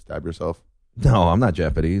sword and stab yourself. No, I'm not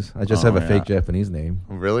Japanese. I just Oh, have a yeah. fake Japanese name.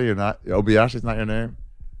 Really? You're not? Obayashi's not your name?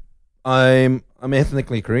 I'm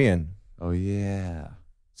ethnically Korean. Oh, yeah.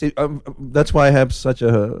 See, that's why I have such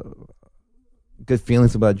a good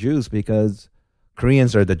feelings about Jews, because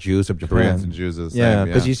Koreans are the Jews of Japan. Koreans and Jews are the same. Yeah,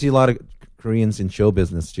 because you see a lot of Koreans in show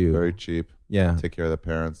business too. Very cheap. Yeah. Take care of the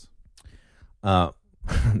parents. And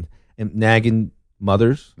nagging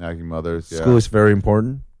mothers. Nagging mothers. Yeah. School is very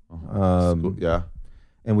important. School, yeah.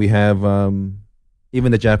 And we have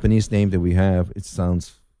even the Japanese name that we have. It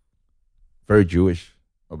sounds very Jewish.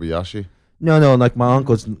 Obayashi? No, like my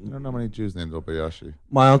uncle's. I don't know many Jews named Obayashi.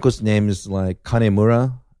 My uncle's name is like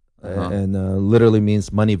Kanemura, and literally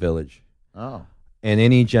means money village. Oh. And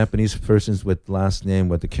any Japanese persons with last name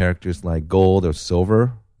with the characters like gold or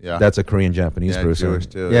silver, Yeah. that's a Korean Japanese Yeah, person. Jewish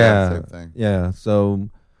too. Yeah, Yeah, same thing. Yeah. So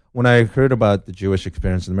when I heard about the Jewish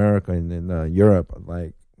experience in America and in Europe, I'm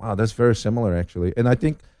like, wow, that's very similar actually. And I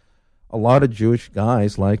think a lot of Jewish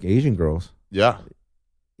guys like Asian girls. Yeah.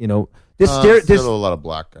 You know, this still a lot of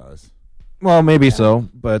black guys. well, maybe so,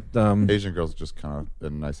 but Asian girls just kind of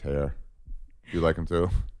been nice hair. You like them too?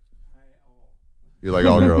 You like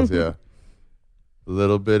all girls, yeah. A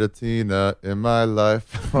little bit of Tina in my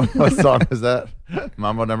life. What song is that?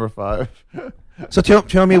 Mambo number 5. so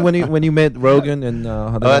tell me when you met Rogan and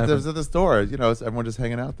how that It was at the store. You know, it's everyone just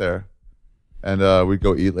hanging out there, and we'd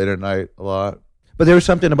go eat late at night a lot. But there was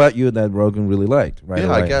something about you that Rogan really liked, right?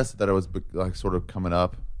 Yeah, I away. guess that it was like sort of coming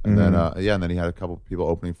up, and then and then he had a couple people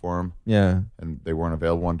opening for him, Yeah, and they weren't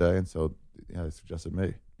available one day, and so they suggested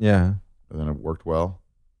me, yeah, and then it worked well.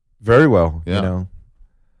 very well. Yeah. You know,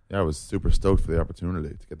 Yeah, I was super stoked for the opportunity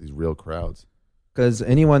to get these real crowds. because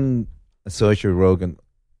anyone associated with Rogan,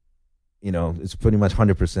 you know, it's pretty much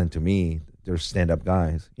 100% to me. They're stand-up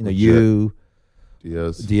guys. You know, Legit. you,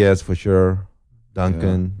 Diaz, for sure,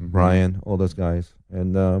 Duncan, Yeah. Mhm. Brian, all those guys.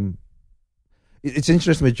 And it's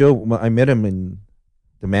interesting with Joe. I met him in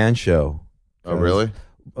the Man Show. oh really?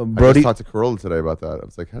 I Brody. just talked to Corolla today about that. I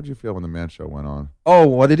was like, "How'd you feel when the Man Show went on?" Oh,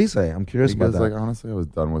 what did he say? I'm curious He about goes that. like, "Honestly, I was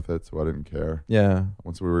done with it, so I didn't care." Yeah,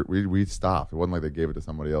 Once we stopped. It wasn't like they gave it to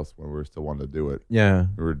somebody else when we were still wanting to do it. yeah.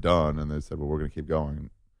 We were done, and they said, "Well, we're going to keep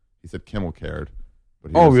going." He said Kimmel cared,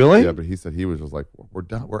 but he Oh, was- really? Yeah, but he said he was just like, "We're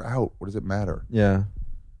done. We're out. What does it matter?" Yeah,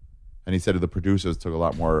 And he said the producers took a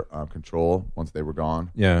lot more control once they were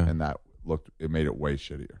gone. yeah. and that it made it way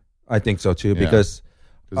shittier. I think so too, Yeah. because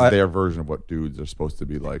Because it's their version of what dudes are supposed to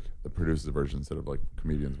be like, the producer's version instead of like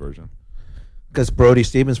comedian's version. Brody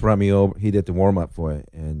Stevens brought me over. He did the warm up for it,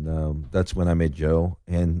 and that's when I met Joe.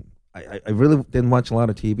 And I really didn't watch a lot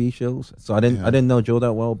of TV shows, so I didn't know Joe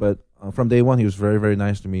that well. But from day one, he was very, very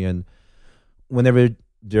nice to me. And whenever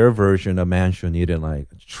their version of Man Show needed like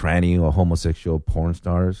tranny or homosexual porn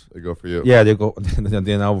stars, They go for you. yeah, they go.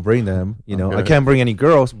 Then I'll bring them. You know, I Okay. can't bring any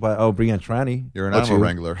girls, but I'll bring a tranny. You're an or animal two.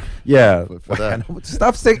 wrangler. Yeah, For that.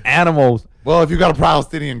 Stop saying animals. Well, if you got a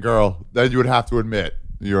Palestinian girl, then you would have to admit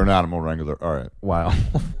you're an animal wrangler. All right. Wow,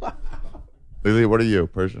 Lily, what are you?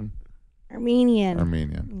 Persian? Armenian.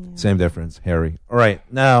 Armenian. same difference, Harry. All right,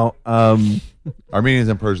 now. Armenians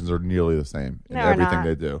and Persians are nearly the same in No, we're everything not.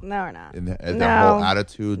 they do. No, we're not. In their No. whole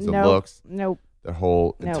attitudes and Nope. looks, Nope. their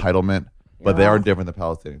whole Nope. entitlement. You're But they are wrong. different than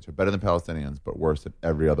Palestinians. They're better than Palestinians, but worse than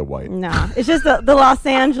every other white. No, it's just the Los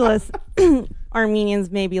Angeles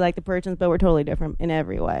Armenians may be like the Persians, but we're totally different in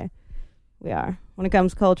every way. We are when it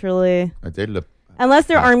comes culturally, I dated a unless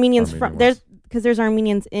they're Armenians Armenian from once. there's because there's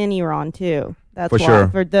Armenians in Iran too. That's For why. sure.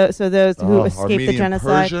 For those who escaped Armenian the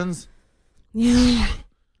genocide. Persians.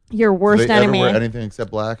 Your Do worst they ever enemy. wear anything except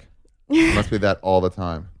black? It must be that all the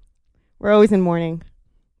time. We're always in mourning.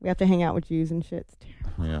 We have to hang out with Jews and shit. It's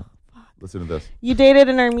terrible. Yeah. Listen to this. You dated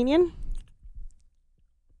an Armenian?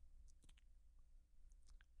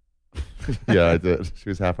 Yeah, I did. She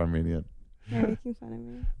was half Armenian. You're making fun of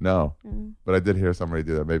me. No, No. but I did hear somebody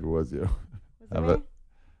do that. Maybe it was you. Was it Have me? it.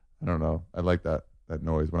 I don't know. I like that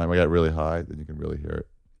noise. When I get really high, then you can really hear it.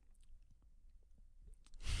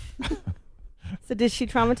 So did she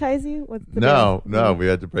traumatize you? What's the No, deal? no. We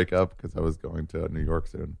had to break up because I was going to New York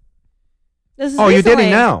soon. This is Oh, you're dating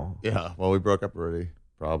recently. now? Yeah. Well, we broke up already.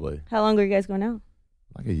 Probably How long were you guys going out?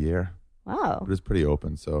 like a year. Wow. But it was pretty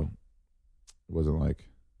open, so it wasn't like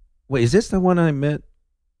Wait, is this the one I met?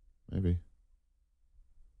 maybe.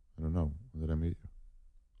 I don't know. When did I meet you?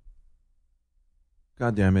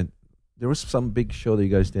 God damn it! There was some big show that you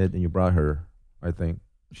guys did, and you brought her. I think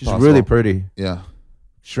she's Possible. really pretty, Yeah.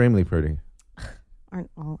 extremely pretty. Aren't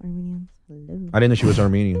all Armenians? Hello. I didn't know she was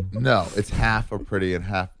Armenian. No, it's half are pretty and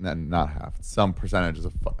half not half. Some percentages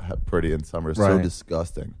of pretty and some are so Right.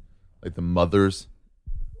 disgusting. Like the mothers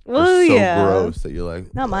are Oh so yeah. gross that you're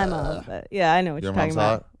like. Not my "Ugh." mom, but yeah, I know what Your you're talking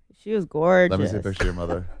mom's about. She was gorgeous. Let me see a picture of your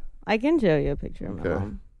mother. I can show you a picture of my Okay.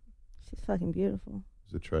 mom. She's fucking beautiful.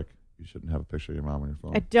 It's a trick. You shouldn't have a picture of your mom on your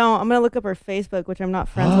phone. I don't. I'm gonna look up her Facebook, which I'm not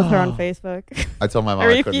friends with her on Facebook. I told my mom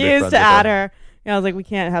I I couldn't be refused friends to with add her. Yeah, I was like, we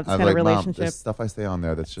can't have this I'm kind like, of Mom, relationship. there's stuff I say on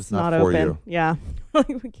there that's just It's not, not for open. you. Yeah,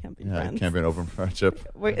 we can't be Yeah, it friends. can't be an open friendship.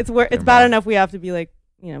 It's Your bad mom. enough we have to be like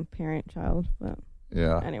parent child. But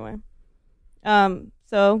Yeah. anyway,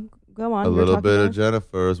 so go on. A You were little talking bit of about-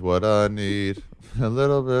 Jennifer is what I need. A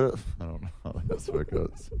little bit of, I don't know. That's what it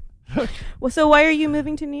goes. Well, so why are you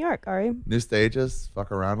moving to New York, Ari? New stages,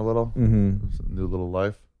 fuck around a little. Mm-hmm. New little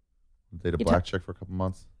life. Date a You black chick for a couple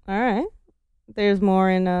months. All right. There's more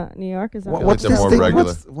in New York. Is that What- right? What's they're this more thing?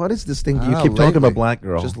 regular. What is this thing? I You don't keep know, talking about lately. black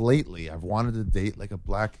girl. Just lately, I've wanted to date like a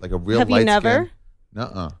black, like a real Have you light never? skin.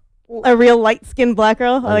 Nuh-uh. A real light skinned black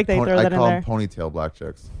girl? I like that you throw I that in call there. them ponytail black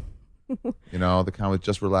chicks. You know, the kind with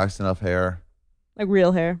just relaxed enough hair, Like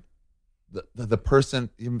real hair. The person,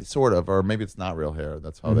 sort of, or maybe it's not real hair.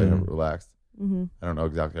 That's how they relaxed. Mm-hmm. I don't know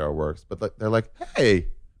exactly how it works, but like, they're like, hey, you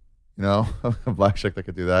know, a black chick that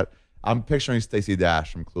could do that. I'm picturing Stacey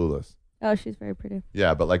Dash from Clueless. Oh, she's very pretty.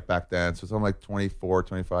 Yeah, but like back then, so some like 24,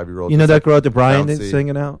 25-year-old. You know that girl at the Bryant bouncy. is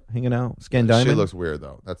hanging out, Scan Diamond. She looks weird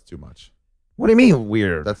though. That's too much. What do you mean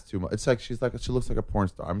weird? That's too much. It's like she looks like a porn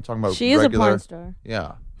star. I'm talking about She is regular, a porn star.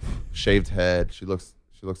 Yeah, shaved head. She looks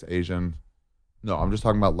Asian. No, I'm just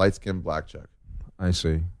talking about light skinned black chick. I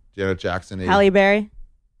see. Janet Jackson. Halle Berry.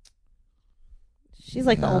 She's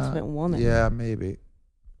like the ultimate woman. Yeah, maybe.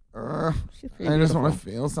 She's pretty I just beautiful. want to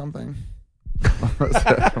feel something.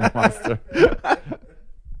 Monster.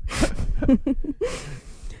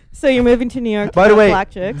 So you're moving to New York to By the fuck way,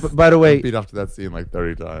 black chicks? by the way, Beat off to that scene like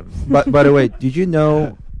 30 times. by the way, did you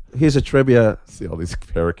know? Here's a trivia. See all these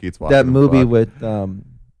parakeets walking. That movie fuck. with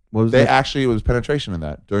what was They it? actually, it was penetration in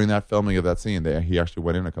that. During that filming of that scene, he actually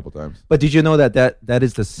went in a couple times. But did you know that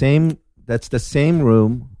is the same? That's the same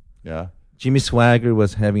room. Yeah. Jimmy Swagger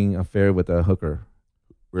was having an affair with a hooker.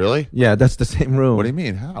 Really? Yeah, that's the same room. What do you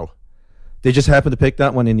mean? How? They just happened to pick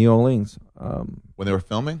that one in New Orleans. When they were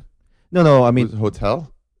filming? No, I It mean was a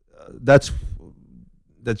hotel? that's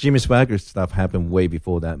that Jimmy Swagger stuff happened way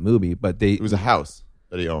before that movie. But It was a house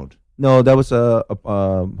that he owned. no, that was a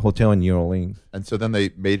hotel in New Orleans. And so then they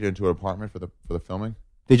made it into an apartment for the filming?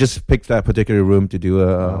 They just picked that particular room to do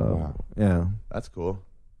wow. yeah. That's cool.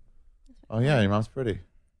 Oh, yeah, your mom's pretty.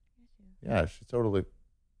 Yeah, she's totally,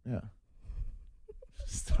 yeah.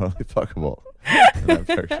 She's totally fuckable in that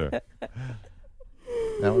picture.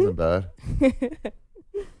 That wasn't bad.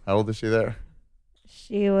 How old is she there?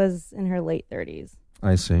 She was in her late 30s.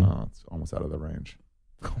 I see. Oh, it's almost out of the range.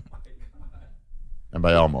 Oh, my God. And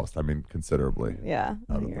by almost, I mean considerably Yeah.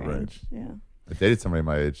 out of your the range. Yeah. I dated somebody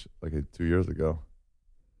my age like 2 years ago.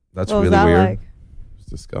 That's What was really that weird. like? It was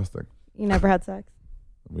disgusting. You never had sex?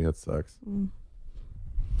 We had sex. Mm.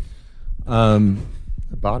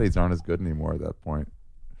 The bodies aren't as good anymore at that point.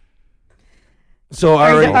 So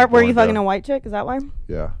I Were already, you Going fucking down. a white chick? Is that why?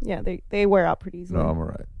 Yeah. Yeah, they wear out pretty easily. No, I'm all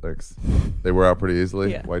right. Thanks. They wear out pretty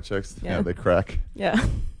easily. Yeah. White chicks. Yeah. Yeah, they crack. Yeah.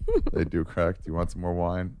 They do crack. Do you want some more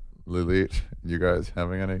wine, Lily? You guys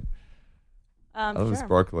having any? I love the Sure.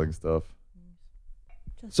 sparkling stuff.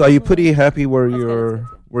 Just so are you a little- pretty happy where Let's get you're into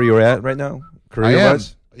it. where you're at right now? I Career am.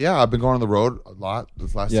 wise? Yeah, I've been going on the road a lot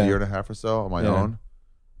this last Yeah. year and a half or so on my Yeah. own.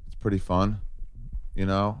 It's pretty fun. You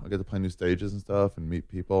know, I get to play new stages and stuff and meet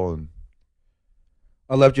people. And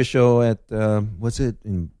I loved your show at what's it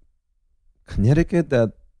in Connecticut,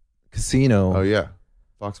 that casino. oh yeah,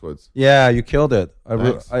 Foxwoods. Yeah, you killed it.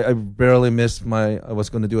 Thanks. I barely missed I was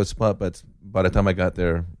going to do a spot, but by the time I got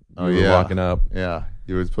there, Oh, you were yeah. walking up. Yeah,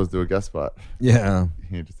 you were supposed to do a guest spot. Yeah,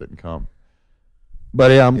 You just didn't come.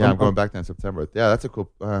 but yeah, I'm going back there in September. Yeah, that's a cool.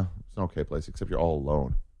 It's an okay place, except you're all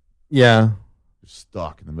alone. Yeah, You're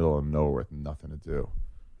stuck in the middle of nowhere with nothing to do.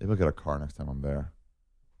 Maybe I'll get a car next time I'm there.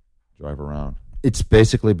 Drive around. it's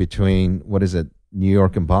basically between what is it, New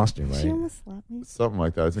York and Boston, Did she right? almost slap me? Something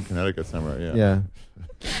like that. It's in Connecticut somewhere. Yeah.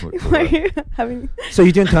 Yeah. Why are you having? So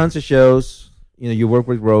you're doing tons of shows. You know, you work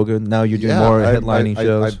with Rogan. Now you're doing more headlining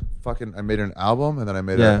shows. I made an album and then I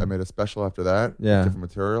made Yeah. I made a special after that. Yeah. Different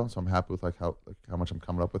material. So I'm happy with how much I'm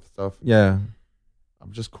coming up with stuff. Yeah.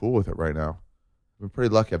 I'm just cool with it right now. I've been pretty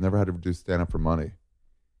lucky. I've never had to do stand up for money.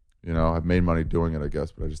 You know, I've made money doing it, I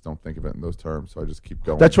guess, but I just don't think of it in those terms. So I just keep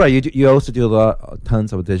going. That's right. You also do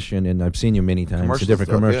tons of audition, and I've seen you many times. Commercial Different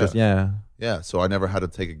stuff, commercials. Yeah. Yeah. So I never had to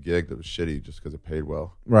take a gig that was shitty just because it paid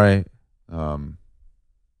well. Right.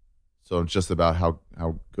 So it's just about how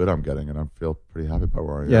good I'm getting, and I feel pretty happy about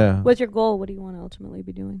where I am. Yeah. What's your goal? What do you want to ultimately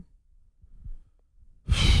be doing?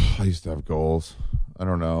 I used to have goals. I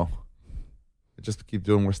don't know. I just keep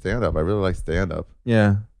doing more stand up. I really like stand up.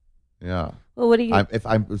 Yeah. Yeah. Well, what do you? If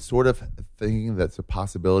I'm sort of thinking that's a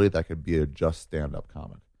possibility that could be a just stand up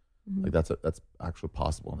comic. Mhm. Like that's actually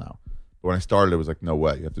possible now. But when I started, it was like no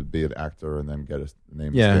way. You have to be an actor and then get a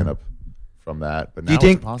name Yeah. stand up from that. But now Do you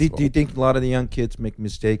think? it's possible. Do you think a lot of the young kids make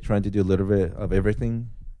mistake trying to do a little bit of everything,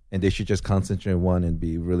 and they should just concentrate on one and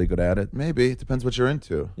be really good at it? Maybe it depends what you're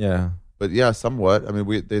into. Yeah. But yeah, somewhat. I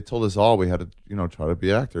mean, they told us all we had to try to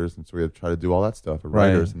be actors, and so we had to try to do all that stuff, and Right.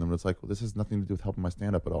 writers, and then it's like, well, this has nothing to do with helping my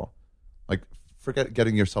stand up at all. Like, forget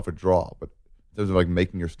getting yourself a draw, but in terms of like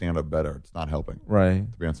making your stand up better, it's not helping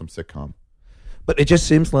Right. to be on some sitcom. But it just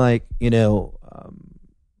seems like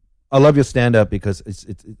I love your stand up because it's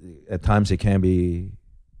at times it can be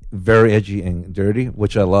very edgy and dirty,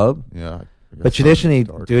 which I love. Yeah. I guess But some traditionally,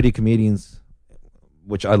 dark. dirty comedians,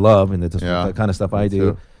 which I love, and that's Yeah, the kind of stuff me I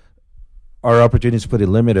do, too. our opportunities are pretty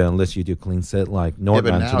limited unless you do clean set like Yeah, Norton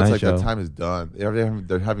but on now Tonight it's like Show. that time is done.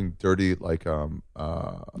 They're having dirty like You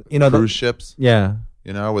know, cruise ships. Yeah,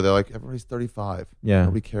 You know, where they're like everybody's 35. Yeah.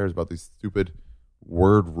 Nobody cares about these stupid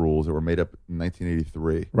word rules that were made up in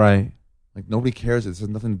 1983. right. Like nobody cares. It has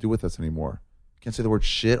nothing to do with us anymore. Can't say the word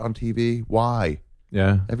shit on TV. Why?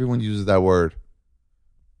 Yeah, Everyone uses that word.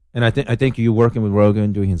 and I think you working with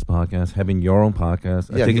Rogan, doing his podcast, having your own podcast.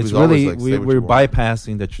 Yeah, I think he it's was always really like, say what we're you want.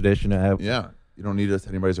 bypassing the tradition of Yeah, you don't need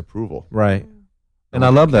anybody's approval. right. And No I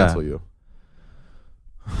one love can that. cancel you.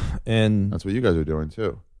 And That's what you guys are doing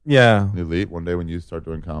too. yeah, Elite. One day when you start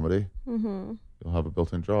doing comedy, Mm-hmm. you'll have a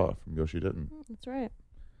built-in draw from Yoshi didn't. That's right.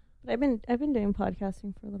 But I've been doing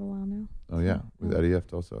podcasting for a little while now. Oh yeah, with Eddie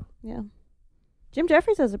F. also. Yeah. Jim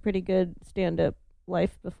Jeffries has a pretty good stand-up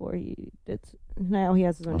life before he did. Now he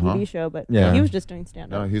has his own Uh-huh. TV show, but Yeah. he was just doing No,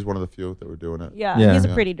 stand-up. he's one of the few that were doing it. Yeah, Yeah. he's a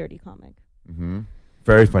Yeah. pretty dirty comic. Mm-hmm.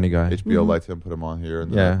 very funny guy. HBO Mhm. liked him, put him on here,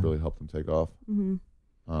 and then Yeah. that really helped him take off. Mm-hmm.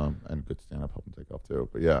 And good stand-up helped him take off too.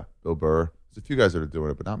 But yeah, Bill Burr. There's a few guys that are doing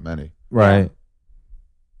it, but not many. Right.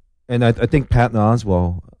 And I think Patton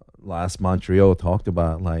Oswalt last Montreal talked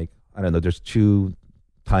about, like, I don't know, there's two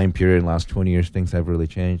time period in the last 20 years things have really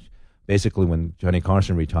changed. Basically, when Johnny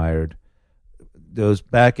Carson retired, those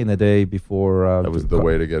back in the day before That was the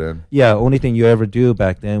way to get in. Yeah, only thing you ever do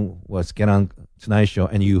back then was get on Tonight Show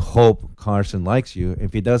and you hope Carson likes you.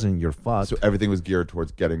 If he doesn't, you're fucked. So everything was geared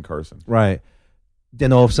towards getting Carson. Right.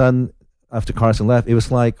 Then all of a sudden, after Carson left, it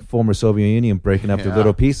was like former Soviet Union breaking up to Yeah.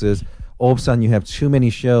 little pieces. All of a sudden, you have too many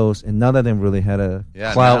shows, and none of them really had a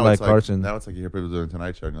Yeah, clout now like it's Carson. Now it's like you hear people doing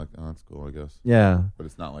Tonight Show, and you're like, oh, that's cool, I guess. Yeah, But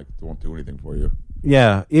it's not like they won't do anything for you.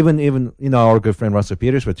 yeah. Even you know, our good friend Russell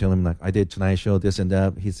Peters would tell him, like, I did Tonight Show, this and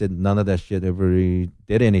that. He said none of that shit ever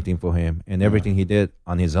did anything for him, and everything he did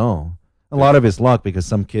on his own. A lot of his luck because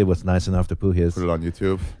some kid was nice enough to put his Put it on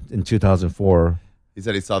YouTube. in 2004. He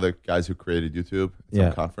said he saw the guys who created YouTube at Yeah.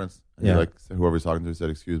 some conference. And Yeah. he, like, whoever he's talking to said,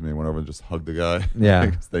 excuse me, and went over and just hugged the guy. Yeah.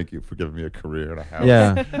 He goes, thank you for giving me a career and a house.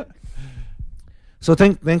 Yeah. So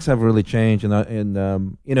things have really changed,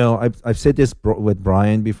 and you know, I've said this with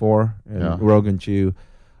Brian before, and Yeah. Rogan too.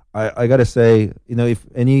 I gotta say, you know, if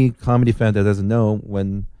any comedy fan that doesn't know,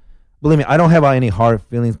 believe me, I don't have any hard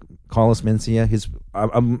feelings. Carlos Mencia,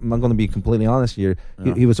 I'm going to be completely honest here.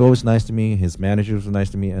 Yeah. He was always nice to me. His managers were nice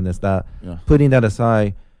to me, and it's that. Yeah. Putting that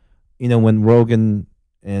aside, you know, when Rogan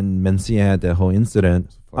and Mencia had that whole incident,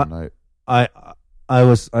 It's a fun night. I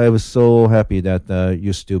was so happy that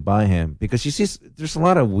you stood by him because you see there's a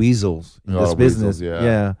lot of weasels in A lot this of business. weasels,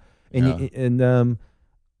 yeah. And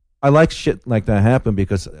I like shit like that happen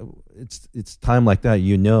because it's time like that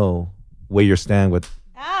you know where you stand with.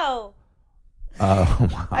 Ow!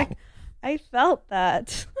 Wow. I felt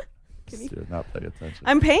that. You're not paying attention.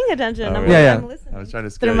 I'm paying attention. Oh, I'm, really? Yeah, I'm yeah. listening. I was trying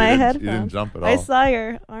to scare through you. my You didn't- headphones. You didn't jump at all. I saw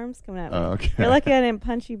your arms coming at me. Oh, okay. You're lucky I didn't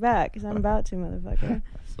punch you back because I'm about to, motherfucker.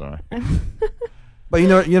 Sorry. But you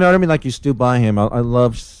know what I mean. Like you stood by him. I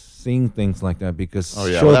love seeing things like that because Oh,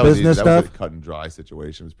 yeah. show Well, that was business easy. That was stuff. a cut and dry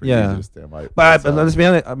situation. It was pretty Yeah. easy to stand by. But myself. let's be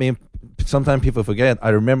honest. I mean, sometimes people forget. I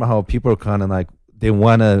remember how people are kind of like they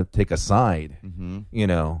want to take a side. Mhm. You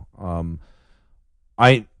know,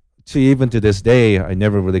 even to this day, I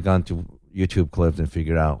never really gone to YouTube clips and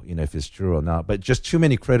figured out, you know, if it's true or not. But just too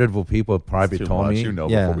many credible people probably It's too told much, me. you know,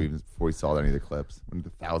 yeah, before we saw any of the clips. When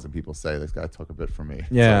 1,000 people say this guy took a bit from me. It's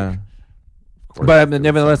yeah. like, of course But it was-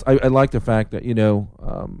 nevertheless, I like the fact that, you know,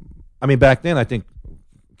 I mean, back then, I think,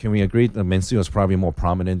 can we agree that Mencia was probably more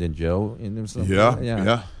prominent than Joe in himself?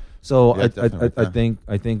 Yeah. So Yeah, definitely.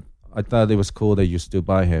 I thought it was cool that you stood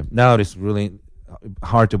by him. Now it's really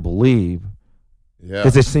hard to believe Yeah.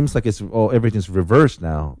 because it seems like everything's reversed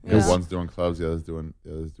now. Yeah. One's doing clubs, the other's doing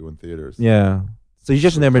theaters. Yeah. So you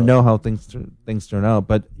just So never tough. know how things turn out,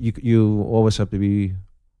 but you always have to be.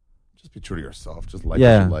 Just be true to yourself. Just like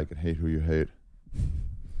Yeah. what you like and hate who you hate. Do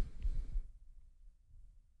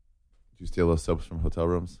you steal those soaps from hotel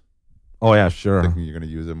rooms? Oh yeah, sure. Thinking you're going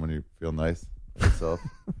to use them when you feel nice with yourself?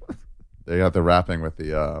 They got the wrapping with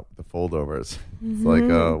the foldovers. It's like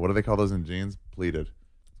what do they call those in jeans? Pleated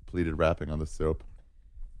wrapping on the soap.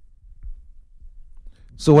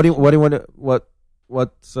 So what do you want? What's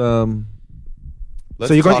Let's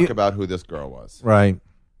So you're talk going- about who this girl was. right?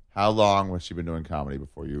 How long was she been doing comedy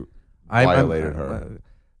before you I'm- violated her?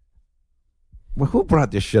 Well, who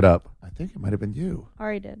brought this shit up? I think it might have been you.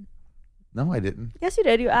 Ari did. No, I didn't. Yes, you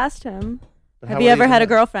did. You asked him, But have how you would ever he had a know?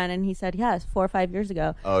 girlfriend? And he said, yes, 4 or 5 years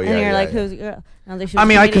ago. Oh, And yeah, you're yeah, like, yeah. who's your girl? And I was like, she I was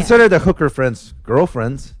mean, a I comedian. consider the hooker friends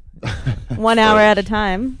girlfriends. 1 hour at a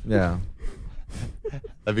time. Yeah.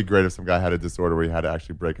 That'd be great if some guy had a disorder where he had to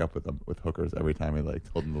actually break up with them with hookers every time he like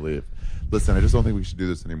told them to leave. Listen, I just don't think we should do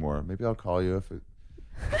this anymore. Maybe I'll call you if it.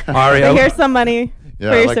 Ari, Here's some money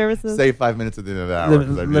for your services. Save 5 minutes at the end of the hour.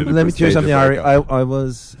 let me tell you something, Ari. I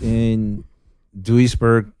was in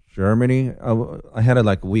Duisburg, Germany. I had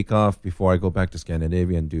a week off before I go back to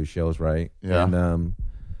Scandinavia and do shows, right? Yeah. And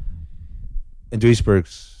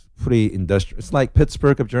Duisburg's pretty industrial. It's like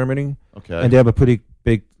Pittsburgh of Germany. Okay. And they have a pretty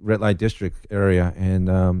big red light district area. And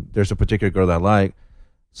there's a particular girl that I like.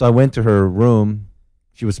 So I went to her room.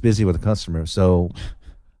 She was busy with a customer. So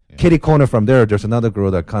kitty corner from there's another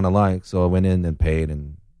girl that I kind of like. So I went in and paid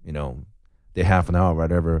and, did half an hour,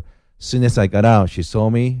 whatever. As soon as I got out, she saw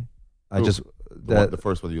me. The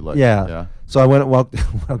first one you liked. Yeah. So I went and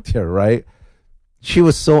walked there, right? She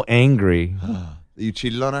was so angry. You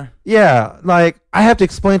cheated on her? Yeah. I have to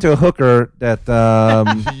explain to a hooker that...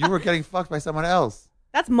 You were getting fucked by someone else.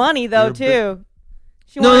 That's money, though, You're too.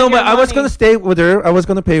 No, but I was going to stay with her. I was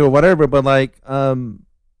going to pay her whatever, but I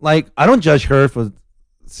don't judge her for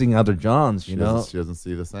seeing other Johns, She doesn't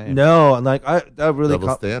see the same. No, that really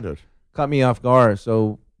Double standard. caught me off guard.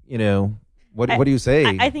 So, what do you say?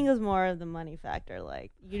 I think it was more of the money factor.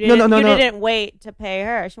 You didn't wait to pay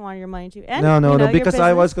her. She wanted your money too. And, no, because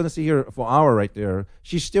I was going to see her for an hour right there.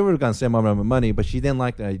 She still was going to send my money, but she didn't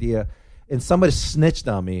like the idea. And somebody snitched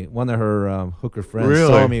on me. One of her hooker friends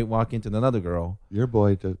saw me walk into another girl. Your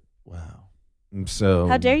boy did. Wow. So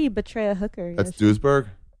how dare you betray a hooker? That's Duisburg?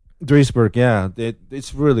 Duisburg, yeah.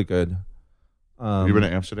 It's really good. Have you been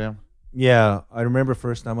to Amsterdam? Yeah. I remember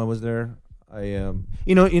first time I was there.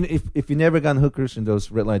 If you never got hookers in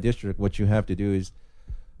those red light district, what you have to do is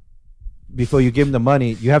before you give them the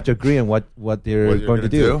money, you have to agree on what they're going to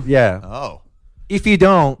do. Yeah. Oh. If you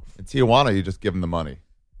don't, in Tijuana, you just give them the money.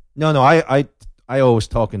 No. I always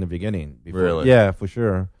talk in the beginning. Before. Really? Yeah, for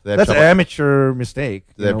sure. That's an amateur mistake.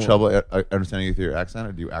 Do they have trouble understanding you through your accent,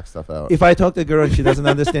 or do you act stuff out? If I talk to a girl and she doesn't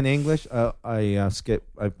understand English, I skip.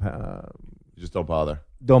 You just don't bother.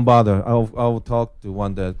 Don't bother. I'll talk to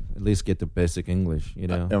one that at least get the basic English.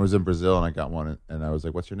 I was in Brazil and I got one, and I was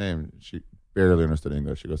like, "What's your name?" She barely understood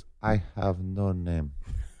English. She goes, "I have no name."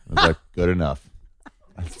 I was like, "Good enough."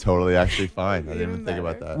 That's totally actually fine. I didn't even think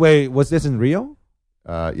about that. Wait, was this in Rio?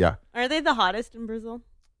 Yeah. Are they the hottest in Brazil?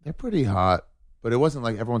 They're pretty hot, but it wasn't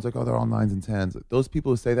like everyone's like, "Oh, they're all 9s and 10s." Those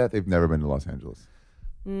people who say that, they've never been to Los Angeles.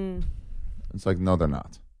 It's like, no, they're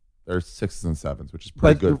not. They're 6s and 7s, which is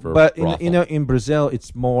pretty good for. But in Brazil,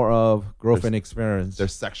 it's more of girlfriend experience. They're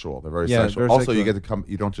sexual. They're very sexual. Also, sexual. You get to come.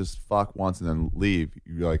 You don't just fuck once and then leave.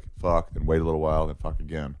 You fuck and wait a little while and fuck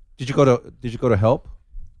again. Did you go to Help?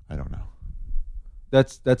 I don't know.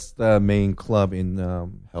 That's the main club in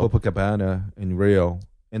Copacabana in Rio,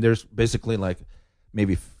 and there's basically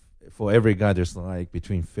maybe for every guy there's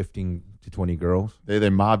between 15 to 20 girls. They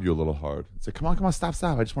mob you a little hard. It's like, come on, stop.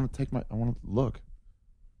 I just want to I want to look.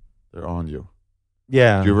 They're on you.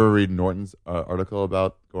 Yeah. Did you ever read Norton's article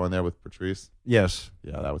about going there with Patrice? Yes.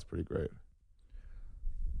 Yeah, that was pretty great.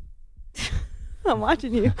 I'm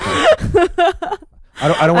watching you.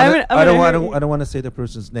 I don't want to say the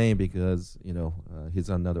person's name because he's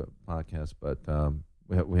on another podcast, but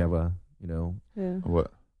we have a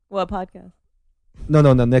What podcast? No,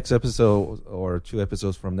 the next episode or 2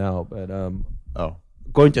 episodes from now. But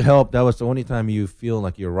Going to Help. That was the only time you feel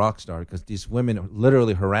like you're a rock star because these women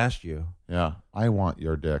literally harassed you. Yeah, I want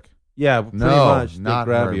your dick. Yeah, pretty much. Not they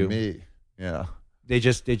grab her, you. Me. Yeah. They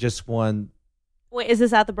just want. Wait, is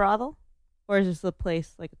this at the brothel? Or is this a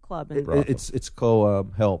place like a club? It's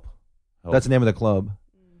called Help. That's the name of the club.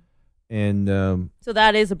 And so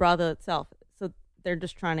that is a brothel itself. So they're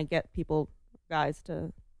just trying to get guys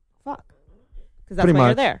to fuck. Because that's why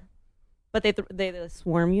you're there. But they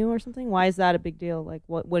swarm you or something? Why is that a big deal?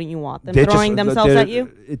 Wouldn't you want them throwing themselves at you?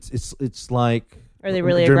 It's like... Are they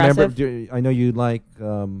really aggressive? I know you like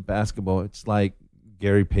basketball. It's like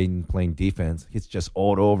Gary Payton playing defense. He's just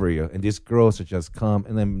all over you. And these girls are just come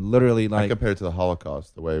and then literally I compare it to the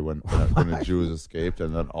Holocaust, the way when the Jews escaped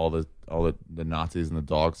and then all the Nazis and the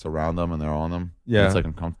dogs surround them and they're on them. Yeah. It's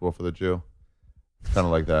uncomfortable for the Jew. It's kind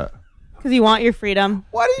of like that. Because you want your freedom.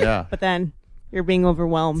 What are you? Yeah. But then you're being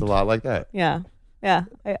overwhelmed. It's a lot like that. Yeah. Yeah.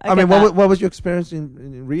 I mean, what was your experience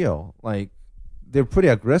in Rio? They're pretty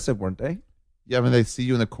aggressive, weren't they? Yeah, I mean, they see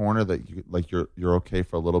you in the corner that you're okay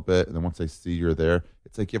for a little bit, and then once they see you're there,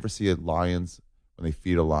 it's like you ever see lions when they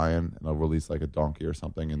feed a lion and they'll release a donkey or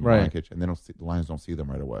something in the lion cage, and the lions don't see them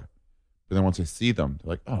right away. But then once they see them,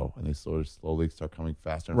 they're like, oh, and they slowly start coming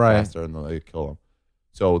faster and faster, and then they kill them.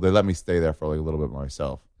 So they let me stay there for a little bit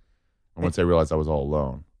myself. And once they realized I was all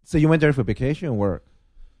alone. So you went there for vacation or work?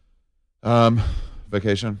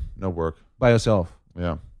 Vacation, no work. By yourself?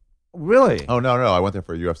 Yeah. Really? Oh no, I went there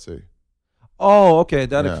for UFC. Oh, okay.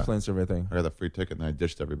 That Yeah. explains everything. I got the free ticket and I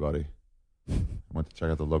ditched everybody. I went to check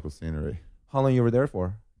out the local scenery. How long you were there for?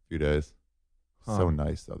 A few days. Huh. So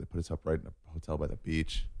nice though. They put us up right in a hotel by the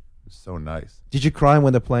beach. It was so nice. Did you cry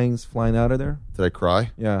when the plane's flying out of there? Did I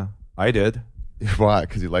cry? Yeah, I did. Why?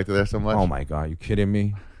 Because you liked it there so much? Oh my god, you kidding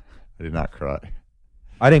me? I did not cry.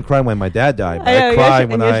 I didn't cry when my dad died. But I know, I cried Yoshi-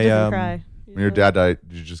 when and Yoshi I doesn't cry. When your dad died,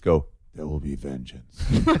 did you just go, there will be vengeance?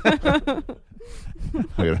 I'm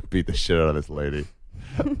going to beat the shit out of this lady.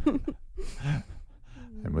 I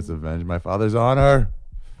must avenge my father's honor.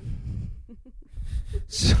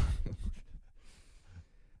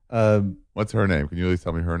 What's her name? Can you at least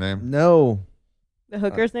tell me her name? No. The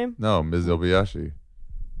hooker's name? No, Ms. Obayashi.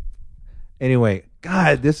 Anyway,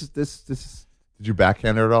 God, this is. Did you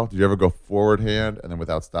backhand her at all? Did you ever go forward hand and then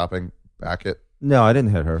without stopping, back it? No, I didn't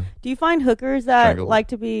hit her. Do you find hookers that Strangled. like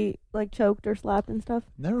to be like choked or slapped and stuff?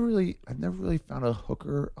 I've never really found a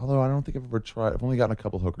hooker, although I don't think I've ever tried. I've only gotten a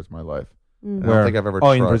couple hookers in my life. I don't think I've ever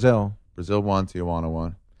tried. In Brazil. Brazil won, Tijuana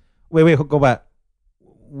won. Wait, go back.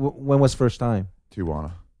 When was first time?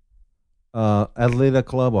 Tijuana. Atleta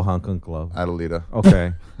Club or Hong Kong Club? Adelita.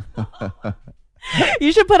 Okay.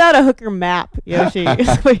 You should put out a hooker map, Yoshi.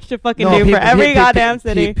 That's what you should fucking do people- for every pe- pe- goddamn pe-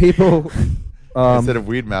 city. People. Instead of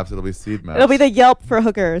weed maps, it'll be seed maps. It'll be the Yelp for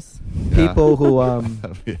hookers. Yeah. people who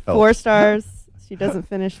That'll be help. 4 stars. She doesn't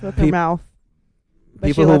finish with her Peop- mouth. But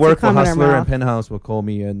people she who lets it work for come in her Hustler and mouth. Penthouse will call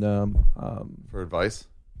me and For advice,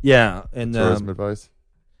 yeah, and tourism advice.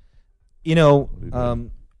 you know, do you do?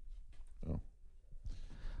 Oh.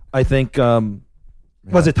 I think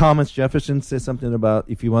was it Thomas Jefferson said something about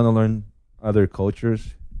if you want to learn other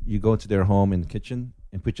cultures, you go to their home and kitchen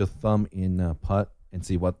and put your thumb in a pot and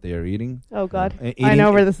see what they are eating. Oh, God. And I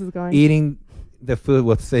know where this is going. Eating the food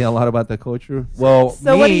will say a lot about the culture. Well,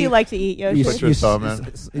 So what do me, you like to eat, Yoshi? You, Put your thumb in.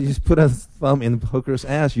 you just put a thumb in hooker's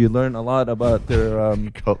ass. You learn a lot about their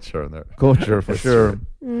Culture in there. culture for That's sure.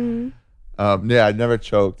 Mm. Yeah, I never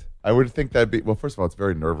choked. I would think that'd be, well, first of all, it's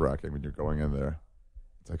very nerve wracking when you're going in there.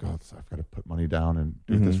 It's like, oh, I've got to put money down and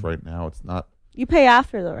do this right now. It's not. You pay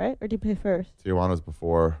after, though, right? Or do you pay first? Tijuana's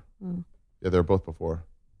before. Oh, Yeah, they're both before.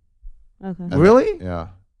 okay. And Really? Yeah.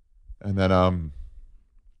 And then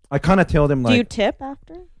I kind of tell them Do you like tip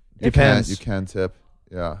after? depends. You can tip.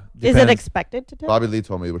 Yeah. Is it Depends. expected to tip? Bobby Lee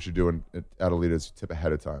told me what you do at Adelita is you tip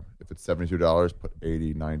ahead of time. If it's $72, put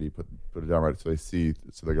 80, 90, put it down right so they see,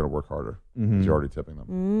 so they're going to work harder. 'Cause you're already tipping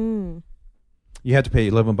them. Mm. You had to pay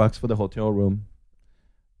 $11 for the hotel room,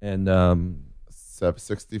 and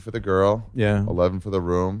 60 for the girl, yeah, 11 for the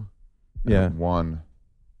room, and Yeah.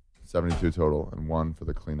 72 total, and 1 for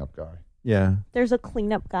the cleanup guy. yeah. There's a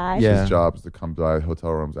cleanup guy. Yeah. His job is to come by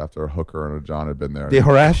hotel rooms after a hooker and a John had been there. They and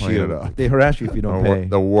harass clean it you. up. They harass you if you don't pay.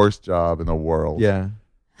 The worst job in the world. Yeah.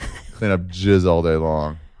 Clean up jizz all day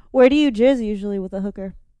long. Where do you jizz usually with a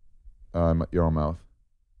hooker? Your own mouth.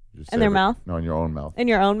 You just In their save it. mouth? No, in your own mouth. In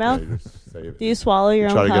your own Yeah, mouth? you just save it. Do you swallow your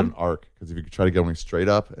You try own to get cum? an arc, because if you try to get something straight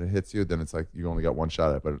up and it hits you, then it's like you only got one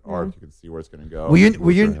shot at it. But an arc, you can see where it's going to go. Were you It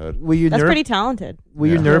moves your head. were you That's ner- pretty talented. were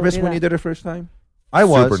you Yeah. nervous Do when that. you did it first time? I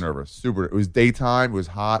was super nervous. Super. It was daytime. It was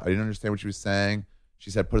hot. I didn't understand what she was saying. She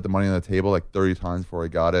said, "Put the money on the table" like 30 times before I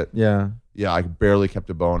got it. Yeah. Yeah, I barely kept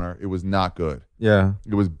a boner. It was not good. Yeah.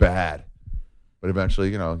 It was bad. But eventually,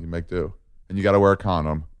 you make do, and you got to wear a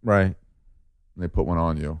condom. Right. And they put one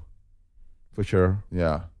on you. For sure.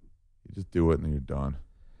 Yeah, you just do it and then you're done.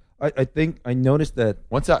 I think I noticed that.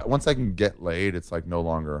 Once I can get laid, it's like no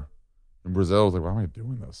longer. In Brazil, I was like, why am I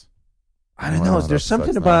doing this? I don't Wow, know. that's There's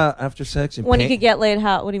something sex now. about after sex and When you pain- could get laid,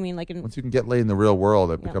 how? What do you mean? Like in? Once you can get laid in the real world,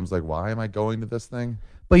 it Yeah. becomes like, why am I going to this thing?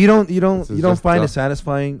 But you don't This is you don't just find it dumb.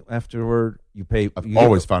 satisfying afterward. You pay. I've you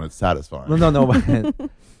always found it satisfying. No. But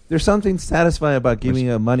there's something satisfying about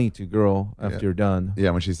giving money to girl after Yeah. you're done. Yeah,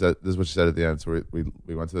 when she said, this is what she said at the end. So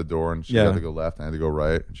we went to the door and she Yeah. had to go left and I had to go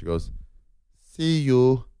right. And she goes, see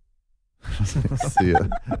you. See you.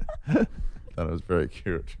 Thought it was very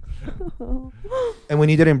cute. And when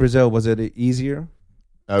you did it in Brazil, was it easier?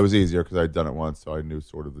 It was easier because I'd done it once, so I knew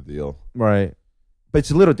sort of the deal. Right. But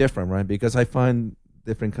it's a little different, right? Because I find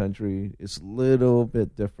different country is a little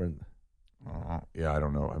bit different. Yeah, I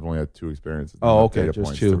don't know. I've only had 2 experiences. Oh, Enough okay, data just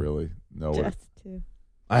points 2. to really know it. Just two.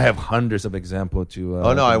 I have hundreds of examples to.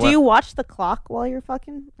 Oh, no, I Do went. you watch the clock while you're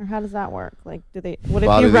fucking, or how does that work? Like, do they? What if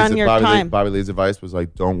Bobby you run Lee's- your Bobby Lee- time? Bobby Lee's advice was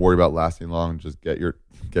like, don't worry about lasting long. Just get your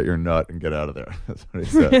nut and get out of there. That's what he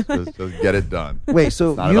said. just get it done. Wait,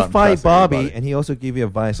 so It's not you about fight impressing Bobby, anybody. and he also give you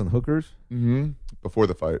advice on hookers? Mm-hmm. Before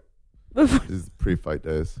the fight. This is pre-fight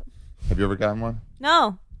days. Have you ever gotten one?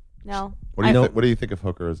 No. What do you know- What do you think of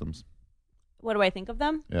hookerisms? What do I think of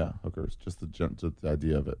them? Yeah, hookers. Just the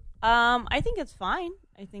idea of it. I think it's fine.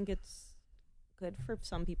 I think it's good for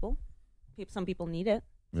some people. Some people need it,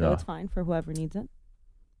 so Yeah. it's fine for whoever needs it.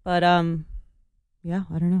 But yeah,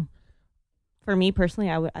 I don't know. For me personally,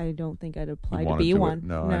 I don't think I'd apply You to wanna be do it? one.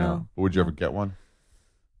 No, I know. But would you ever get one?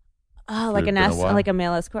 Like Been a while? like a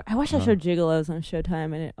male escort. I watched that Uh-huh. show Gigolos on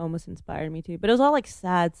Showtime, and it almost inspired me to. But it was all like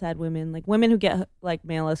sad women. Like women who get like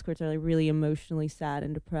male escorts are like really emotionally sad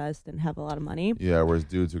and depressed and have a lot of money. Yeah, whereas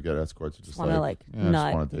dudes who get escorts are just wanna, like, like, yeah, I nut.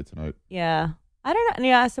 just want to date tonight. Yeah, I don't know.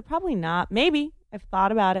 Yeah, so probably not. Maybe I've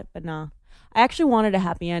thought about it, but no. I actually wanted a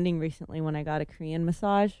happy ending recently when I got a Korean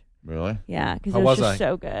massage. Really? Yeah, because How it was was just I?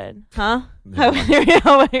 so good, huh?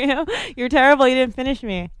 Yeah. You're terrible. You didn't finish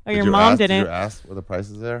me, or Did your you mom ask, didn't. Did you ask what the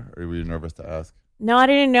price is there, or were you nervous to ask? No, I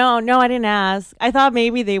didn't know. No, I didn't ask. I thought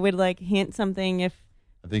maybe they would like hint something if.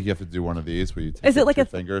 I think you have to do one of these where you take Is it like your a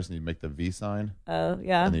fingers and you make the V sign, Oh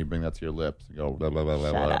yeah. and then you bring that to your lips and go blah blah blah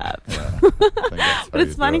blah. Shut blah. up. Yeah. I think that's how But it's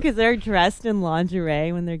you funny do it. because they're dressed in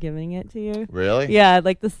lingerie when they're giving it to you. Really? Yeah,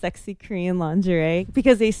 like the sexy Korean lingerie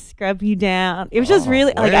because they scrub you down. It was just Oh,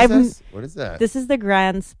 really where like is this? What is that? This is the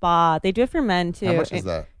Grand Spa. They do it for men too. How much is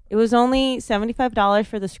that? It was only $75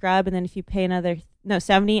 for the scrub, and then if you pay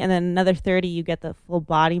 $70, and then another $30, you get the full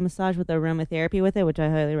body massage with aromatherapy with it, which I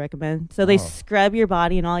highly recommend. So they scrub your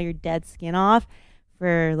body and all your dead skin off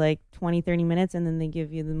for like 20-30 minutes, and then they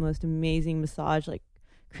give you the most amazing massage, like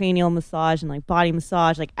cranial massage and like body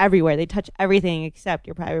massage, like everywhere. They touch everything except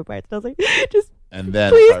your private parts. So I was like, just And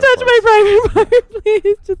then please private touch parts. my private part,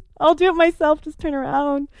 please. Just I'll do it myself. Just turn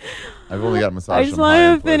around. I've only got massage. I just from want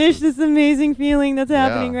high-end to finish places. this amazing feeling that's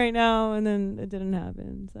happening Yeah. right now, and then it didn't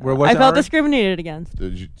happen. So Where was I it, felt Ari? discriminated against.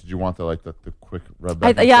 Did you want the quick rub?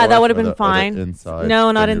 Yeah, back and that forth, would have or been the- or the fine. inside.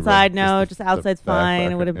 No, not Then you inside. rub No, the- just the outside's back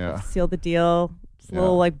fine. It would have yeah. sealed the deal. Just a little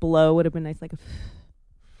Yeah. like blow would have been nice. Like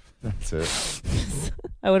That's it.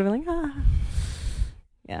 I would have been like, ah,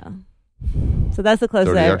 yeah. So that's the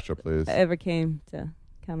closest 30 I extra, please. ever came to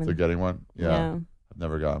coming. To getting one? Yeah. I've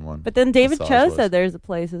never gotten one. But then David Massage Cho was. said there's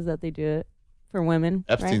places that they do it for women.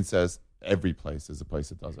 Epstein right? says every place is a place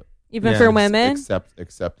that does it. Even Yeah. for women.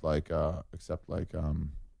 Except like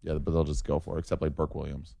yeah, but they'll just go for it. Except like Burke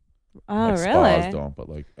Williams. Oh, Like really? Spas don't, but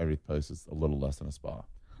like every place is a little less than a spa.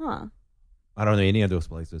 Huh. I don't know any of those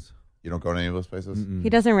places. You don't go to any of those places? Mm-mm. He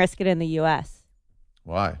doesn't risk it in the U.S.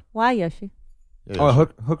 Why? Why, Yoshi? Yeah, Oh,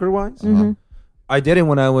 yeah. hooker wise? Uh-huh. Mhm. I did it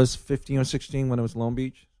when I was 15 or 16 when I was Long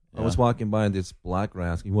Beach. I was Yeah. walking by this black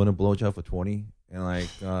ass. You want a blowjob for 20? And like,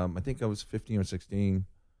 I think I was 15 or 16.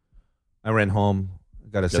 I ran home,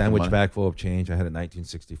 got a the sandwich money? bag full of change. I had a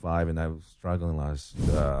 1965, and I was struggling last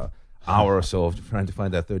hour or so of trying to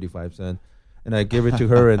find that 35 cent. And I gave it to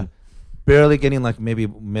her, and barely getting like maybe a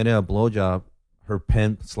minute of blowjob, her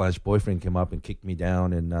pimp/boyfriend came up and kicked me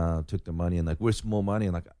down and took the money and like, where's more money?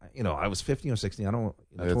 And like, I was 15 or 16. I don't.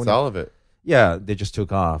 It's 20. all of it. Yeah, they just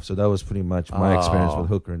took off. So that was pretty much my experience with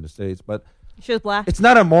hooker in the States. But She was black. it's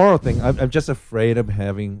not a moral thing. I'm just afraid of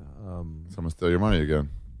having. Someone steal your money again.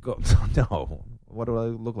 No, what do I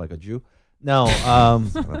look like, a Jew? No, Son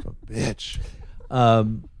of a bitch.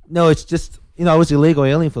 no. It's just I was illegal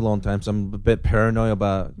alien for a long time, so I'm a bit paranoid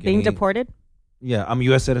about Being getting deported? Yeah, I'm a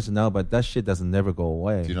U.S. citizen now, but that shit doesn't never go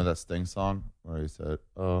away. Do you know that Sting song where he said,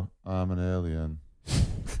 "Oh, I'm an alien,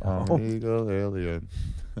 I'm Oh. an illegal alien"?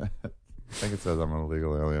 I think it says I'm an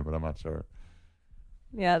illegal alien, but I'm not sure.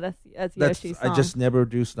 Yeah, that's That's Yoshi's song. I just never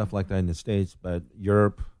do stuff like that in the States, but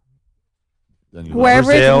Europe, Then you Wherever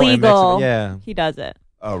Brazil, it's and Mexico, legal, yeah. he does it.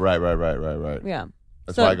 Oh, right. Yeah.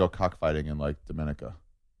 That's So- why I go cockfighting in like Dominica,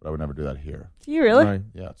 but I would never do that here. Do you really? Right.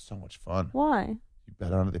 Yeah, it's so much fun. Why? You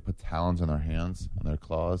bet on it. They put talons on their hands, on their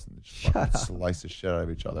claws, and they just fucking slice the shit out of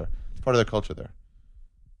each other. It's part of their culture there.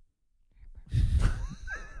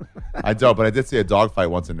 I don't, but I did see a dog fight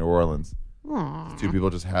once in New Orleans. Two people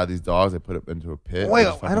just had these dogs. They put it into a pit. Wait, They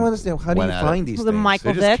just I fucking don't understand. How do you went at it. find these Was it things?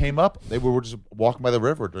 Michael They just Vick? came up. They were just walking by the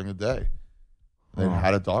river during the day. They Oh.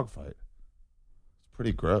 had a dog fight. It's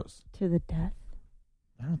pretty gross. To the death.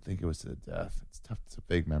 I don't think it was to the death. It's tough. It's a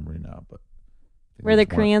vague memory now, but I think Were they the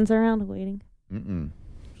just wanted- Koreans around waiting?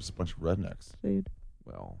 Just a bunch of rednecks. Food.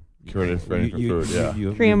 Well, Curated for food, yeah.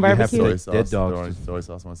 Korean you have barbecue? to Soy make sauce, dead dogs. soy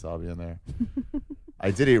sauce wasabi in there.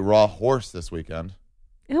 I did eat raw horse this weekend.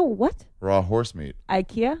 Ew, what? Raw horse meat.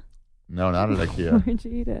 IKEA? No, not at IKEA. Where'd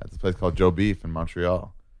you eat it? At this place called Joe Beef in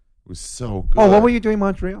Montreal. It was so good. Oh, what were you doing in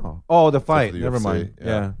Montreal? Oh, the fight. the Never UFC, mind. yeah.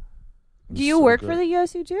 Yeah. It was Do you so work good. for the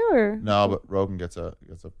UFC too, or? No, but Rogan gets a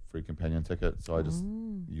free companion ticket, so I just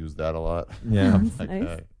use that a lot. Yeah. I'm like, Nice.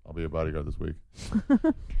 hey, I'll be your bodyguard this week.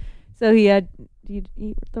 So he had. Do you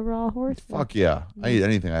eat the raw horse? Fuck yeah. I eat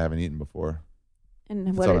anything I haven't eaten before. And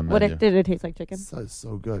It's what on it, a what menu. it did it taste like chicken? It's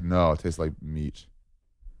so good. No, it tastes like meat.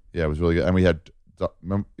 Yeah, it was really good. And we had,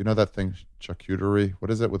 you know that thing, charcuterie? What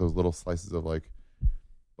is it with those little slices of like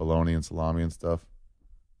bologna and salami and stuff?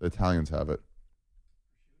 The Italians have it.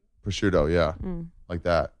 Prosciutto, yeah. Like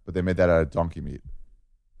that. But they made that out of donkey meat.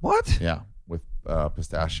 What? Yeah, with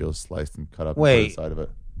pistachios sliced and cut up and Wait. put inside of it.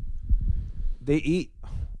 They eat.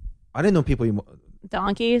 I didn't know people eat.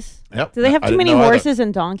 Donkeys? Yep. Do they have I too didn't many know either. horses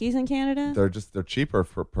and donkeys in Canada? They're cheaper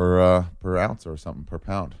per ounce or something, per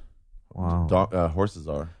pound. Wow. Horses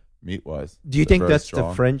are meat wise. Do you think that's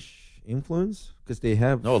the French influence? Because they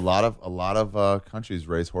have No, a lot of countries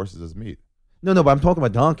raise horses as meat. no, but I'm talking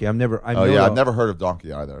about donkey. I've never. Oh yeah, I've never heard of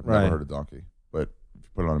donkey either. I've Right. never heard of donkey, but if you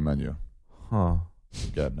put it on a menu, Huh.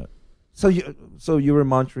 you're getting it. So you were in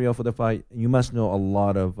Montreal for the fight. You must know a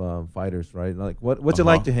lot of fighters, right? Like what's it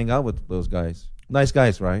like to hang out with those guys? Nice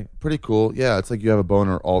guys, right? Pretty cool. Yeah, it's like you have a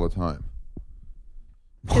boner all the time.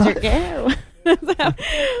 'Cause you're gay.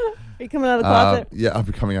 Are you coming out of the closet? Yeah, I'll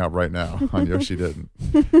be coming out right now on Yoshi Didn't.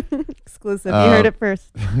 Exclusive. You heard it first.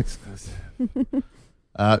 Exclusive.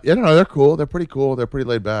 Yeah, no, they're cool. They're pretty cool. They're pretty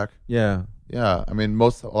laid back. Yeah. Yeah, I mean, a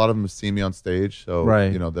lot of them have seen me on stage, so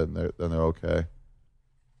Right. you know, then they're okay.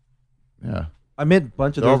 Yeah, I met a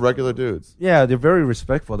bunch of they're all those. regular dudes. Yeah, they're very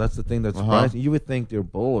respectful. That's the thing that's Uh-huh. surprising. You would think they're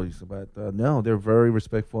bullies, but no, they're very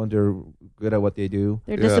respectful and they're good at what they do.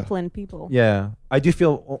 They're Yeah. disciplined people. Yeah, I do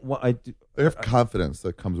feel They have confidence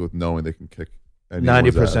that comes with knowing they can kick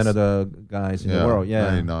 90% of the guys in the world.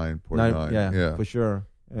 Yeah, 99.9. yeah, for sure.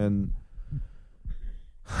 And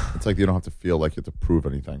It's like you don't have to feel like you have to prove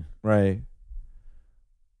anything. right,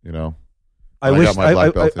 You know. I When I wish got my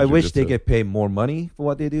black belt in I wish they jiu-jitsu. get paid more money for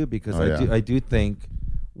what they do because Oh, yeah. I do think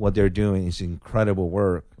what they're doing is incredible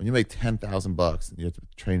work. When you make $10,000 and you have to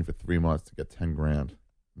train for 3 months to get $10,000,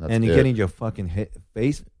 And you're getting your fucking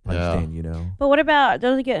face punched Yeah. in, you know. But what about,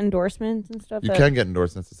 don't they get endorsements and stuff? You that- can get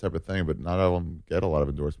endorsements, it's a separate thing, but not all of them get a lot of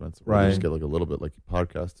endorsements. Or Right. You just get like a little bit, like your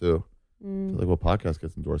podcast too. Mm, Like, well, podcast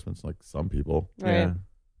gets endorsements, like some people. right. Yeah.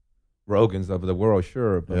 Rogan's of the world,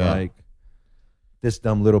 sure, but Yeah. like this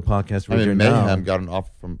dumb little podcast I we're mean, doing Mayhem now. got an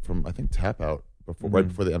offer from I think Tap Out right Mhm.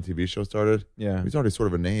 before the MTV show started. Yeah. He's already sort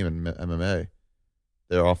of a name in MMA.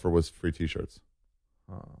 Their offer was free T-shirts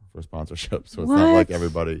for sponsorship, so it's not What? like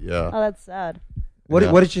everybody. Yeah, Oh, that's sad. What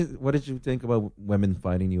Yeah. what did you think about women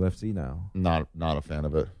fighting UFC now? not a fan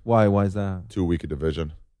of it. Why is that? Too weak a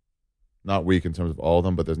division. Not weak in terms of all of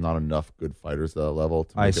them, but there's not enough good fighters at that level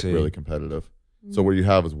to I make it see. really competitive. So what you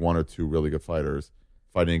have is one or two really good fighters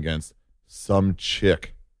fighting against some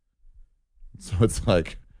chick. So it's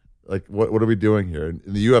like what are we doing here? In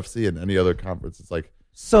the UFC and any other conference, it's like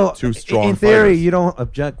So Two strong in theory, fighters. you don't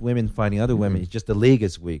object women fighting other women. It's just the league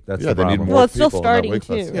is weak. That's yeah, the they need problem. more Well, it's still people in that starting weight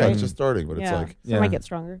class. too, Yeah, right? it's just starting, but Yeah. it's like Some Yeah. might get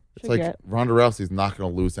stronger. it's Should like get. Ronda Rousey's not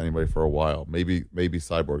going to lose to anybody for a while. Maybe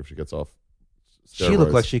Cyborg if she gets off. She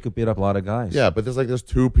looked steroids. like she could beat up a lot of guys. Yeah, but there's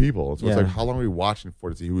two people. So Yeah. it's like, how long are we watching for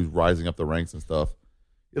to see who's rising up the ranks and stuff?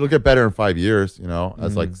 It'll get better in 5 years, you know,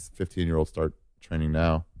 as like 15-year-olds start training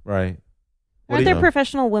now. Right. What Aren't do there you-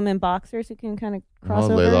 professional women boxers who can kind of cross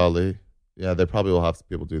over? Layla Ali. Yeah, they probably will have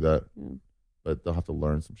people do that, Yeah. but they'll have to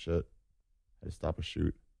learn some shit. How to stop a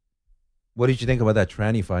shoot. What did you think about that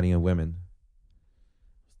tranny fighting of women?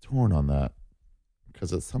 Torn on that,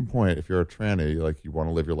 because at some point, if you're a tranny, like you want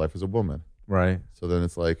to live your life as a woman. Right. So then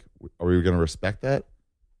it's like, are we going to respect that?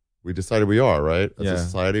 We decided we are, right? As Yeah. a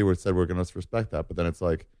society, we said we're going to respect that. But then it's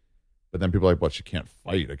like, but then people are like, well, she can't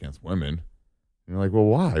fight against women. And you're like, well,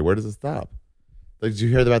 why? Where does it stop? Like, did you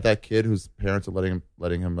hear about that kid whose parents are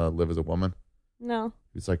letting him live as a woman? No.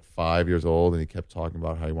 He's like 5 years old, and he kept talking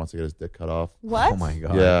about how he wants to get his dick cut off. What? Oh my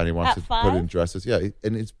god. Yeah, and he wants At to put 5? it in dresses. Yeah,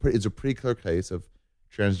 and it's a pretty clear case of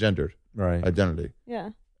transgendered Right. identity. Yeah.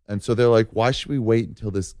 And so they're like, why should we wait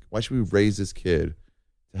until this? Why should we raise this kid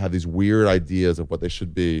to have these weird ideas of what they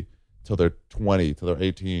should be till they're 20, till they're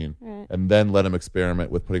 18, Right. and then let him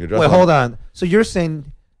experiment with putting a dress Wait, on? hold on. So you're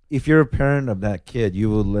saying if you're a parent of that kid, you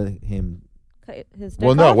will let him? Cut his dick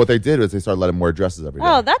Well, no, off? what they did was they started letting him wear dresses every day.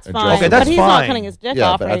 Oh, that's and fine. dresses. Okay, that's but he's not fine. cutting his dick yeah,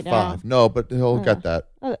 off but right at now. 5. No, but he'll Yeah. get that.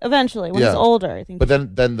 Eventually, when Yeah. he's older, I think. But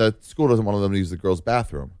then the school doesn't want them to use the girls'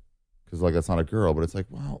 bathroom because like that's not a girl. But it's like,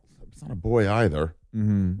 well, it's not a boy either.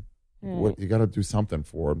 Mm-hmm. Right. What you got to do something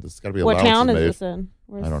for him. There's got to be What allowances town is made. this in?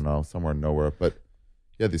 Where's- I don't know, somewhere nowhere. But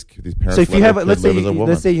yeah, these parents. So if you let have, their let's kid live as a say, woman.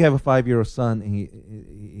 let's say you have a 5-year-old son, and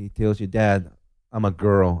he tells you, "Dad, I'm a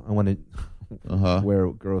girl. I want to Uh-huh. wear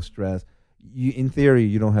a girl's dress." You, in theory,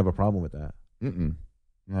 you don't have a problem with that.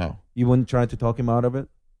 No. You wouldn't try to talk him out of it.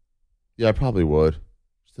 Yeah, I probably would.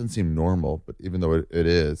 It doesn't seem normal, but even though it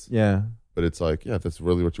is, Yeah. but it's like, yeah, if that's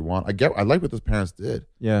really what you want. I like what those parents did.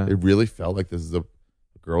 Yeah. They really felt like this is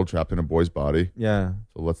girl trapped in a boy's body. Yeah.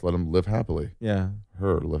 So let's let him live happily. Yeah.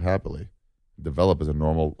 Her live happily, develop as a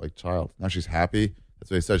normal like child. Now she's happy. That's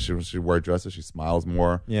what they said. She wear dresses. She smiles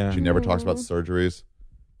more. Yeah. She never talks about surgeries.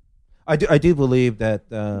 I do believe that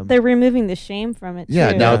They're removing the shame from it.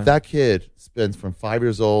 Yeah. too. Now Yeah. if that kid spends from 5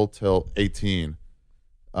 years old till 18,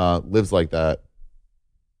 lives like that,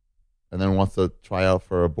 and then wants to try out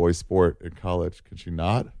for a boys' sport in college, can she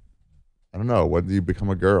not? I don't know. When do you become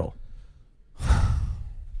a girl?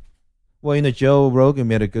 well, Joe Rogan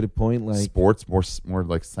made a good point. Like, Sports more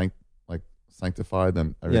like sanctified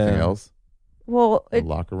than everything Yeah. else. Well, The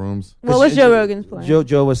locker rooms. what was Joe Rogan's plan?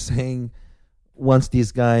 Joe was saying once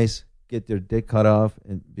these guys get their dick cut off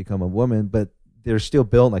and become a woman, but they're still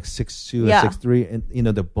built like 6'2" Yeah. and 6'3",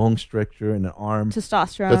 and the bone structure and the arm.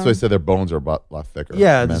 Testosterone. That's why I said their bones are a lot thicker.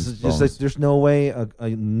 Yeah, men's this is bones. just like there's no way a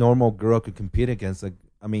normal girl could compete against. Like,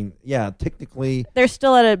 I mean, yeah, technically, They're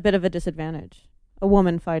still at a bit of a disadvantage. A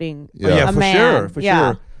woman fighting Yeah. a for man. sure, for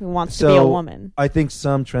yeah, sure. who wants to be a So, woman. I think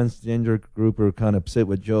some transgender group are kind of upset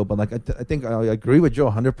with Joe, but like I think I agree with Joe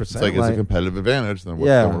 100%. It's like it's a competitive advantage. Then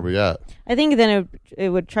Yeah. where are we at? I think then it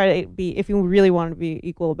would try to be, if you really want to be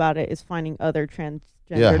equal about it, is finding other transgender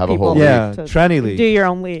Yeah, have a people. whole yeah, to tranny league. do your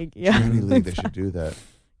own league. Yeah, Any league they should do that.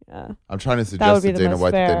 yeah. I'm trying to would suggest be to the Dana most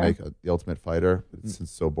White that fair. they make the Ultimate Fighter.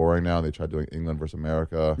 It's so boring now. They tried doing England versus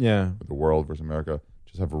America, Yeah, the world versus America.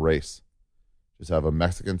 Just have a race. Just have a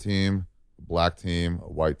Mexican team, a black team,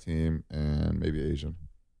 a white team, and maybe Asian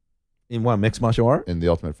in what, mixed martial art? in the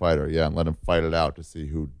Ultimate Fighter. Yeah, and let them fight it out to see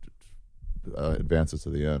who advances to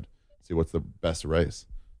the end. See what's the best race,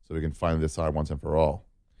 so we can finally decide once and for all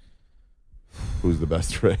who's the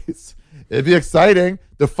best race. It'd be exciting.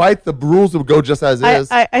 The fight, the rules would go just as is.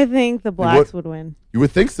 I think the blacks would win. You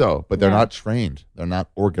would think so, but they're Yeah. not trained. They're not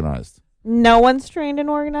organized. No one's trained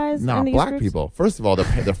and organized. No, in these black groups? people. First of all, their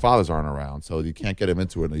fathers aren't around, so you can't get them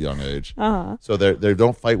into it at a young age. Uh-huh. So they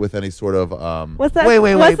don't fight with any sort of What's that? Wait,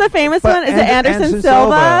 What's wait. the famous But one? Is it Anderson Anderson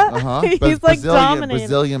Silva? uh-huh. He's But like Brazilian, dominating.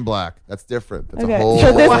 Brazilian black. That's different. That's Okay. a whole.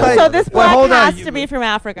 So this, Why- so this Well, black hold on. has to be from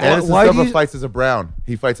Africa Anderson Why do Silva you- fights as a brown.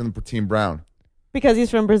 He fights in the team brown because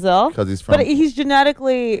he's from Brazil. because he's from. But he's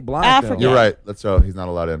genetically Black, though. African. You're right. Let's go. He's not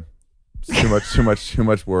allowed in. Too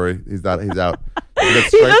much worry. He's not. He's out. You get He's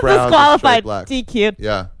straight just browns and disqualified. straight blacks. DQ'd.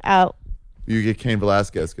 Yeah. Out. You get Cain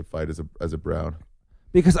Velasquez could fight as a brown.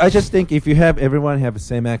 Because I just think if you have everyone have the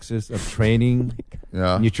same access of training,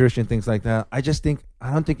 Yeah. nutrition, things like that, I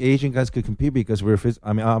don't think Asian guys could compete because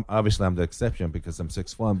I mean, obviously I'm the exception because I'm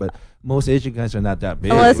 6'1", but most Asian guys are not that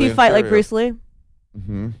big. Unless you Really fight like inferior. Bruce Lee.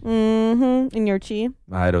 Mm-hmm. Mm-hmm. In your chi.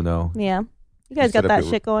 I don't know. Yeah. You guys set got up that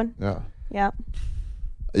your- shit going. Yeah. Yeah.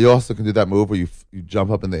 You also can do that move where you jump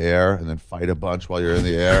up in the air and then fight a bunch while you're in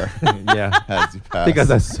the air Yeah, as you pass. because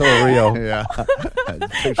that's so real. yeah. Oh,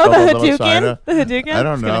 Shovel the Little Hadouken? China. The Hadouken? I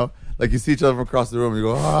don't know. Like you see each other from across the room, you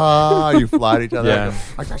go you fly at each other, Yeah.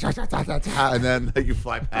 and then like, you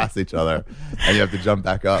fly past each other, and you have to jump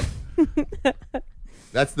back up.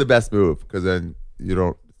 That's the best move because then you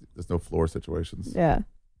don't. There's no floor situations. Yeah.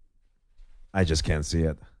 I just can't see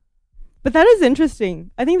it. But that is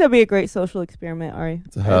interesting. I think that'd be a great social experiment, Ari.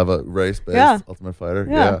 To have a race-based Yeah. Ultimate Fighter,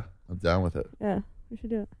 Yeah. I'm down with it. Yeah. We should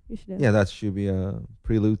do it. You should do it. Yeah, that should be a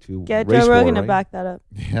prelude to Get race Joe Rogan war, to right? back that up.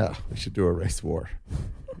 Yeah, we should do a race war,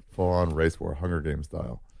 full-on race war, Hunger Games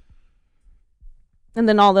style. And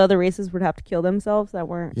then all the other races would have to kill themselves that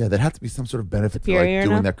weren't. Yeah, there'd have to be some sort of benefit to Superior like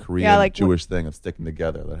doing enough? that Korean Yeah, like Jewish thing of sticking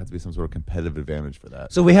together. There'd have to be some sort of competitive advantage for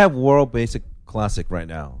that. So we have World Basic Classic right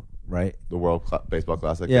now, right? The World Baseball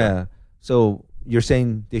Classic. Yeah. So you're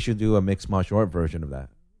saying they should do a mixed martial art version of that,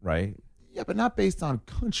 right? Yeah, but not based on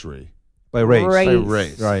country. By race. Race. By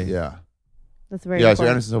race. Right. Yeah. That's very Yeah, so important.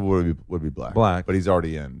 Anderson Silva would be black. Black. But he's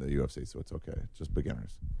already in the UFC, so it's okay. It's just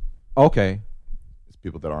beginners. Okay. It's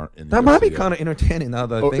people that aren't in the That UFC might be yet. kind of entertaining now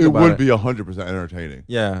that I Oh, think it about would it. be 100% entertaining.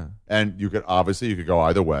 Yeah. And you could go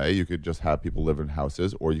either way. You could just have people live in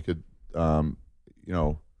houses, or you could,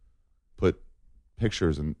 put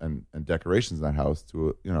pictures and decorations in that house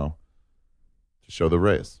to to show the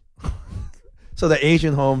race. So the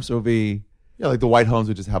Asian homes will be Yeah, like the white homes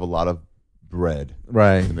would just have a lot of bread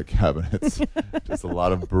right. in the cabinets, just a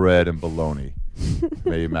lot of bread and bologna,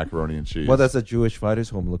 maybe macaroni and cheese. What does a Jewish fighter's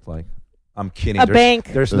home look like? I'm kidding. A bank.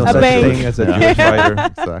 There's no A such bank. thing as a Yeah. Jewish fighter.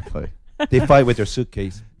 Exactly. They fight with their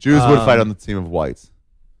suitcase. Jews would Um, fight on the team of whites.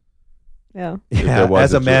 Yeah. there Yeah, was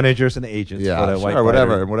as a a Jew- managers and agents Yeah, for the sure, white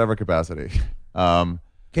whatever, fighter. in whatever capacity. Can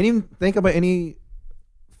you think about any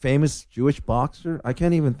famous Jewish boxer? I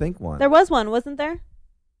can't even think one. There was one, wasn't there?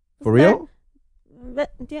 For Wasn't real? there?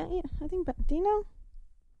 Yeah, I think. Do you know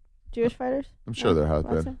Jewish fighters? I'm sure there has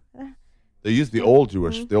been. Boxer? They used the old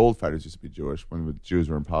Jewish. The old fighters used to be Jewish when the Jews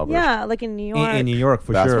were impoverished. Yeah, like in New York. In New York,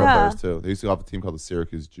 for Basketball sure. Yeah. players too. They used to have a team called the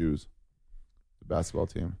Syracuse Jews, the basketball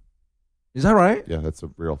team. Is that right? Yeah, that's a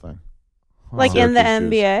real thing. Like in the Syracuse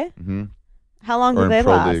Jews. NBA. Mm-hmm. How long Or did in they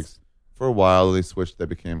pro last? leagues. For a while, they switched. They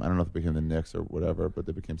became. I don't know if they became the Knicks or whatever, but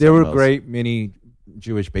they became. There were something else. great many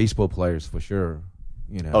Jewish baseball players for sure.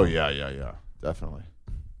 You know. Oh yeah, definitely.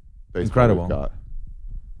 Baseball Incredible. we've got.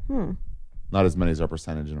 Hmm. Not as many as our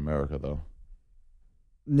percentage in America, though.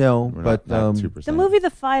 No, We're but not 2%. The movie The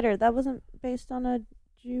Fighter, that wasn't based on a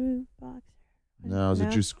Jew boxer? No, I was a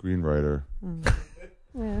Jew screenwriter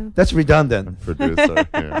Yeah. that's redundant. and producer.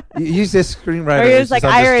 Yeah. You use this screenwriter. Or he was like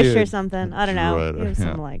it's not just Irish Jew. or something. I don't know. Jew writer, He was yeah.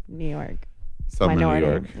 some like New York. Some in New Minority,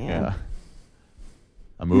 York. yeah. Yeah.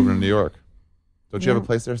 I'm moving to New York. Don't you have Yeah. a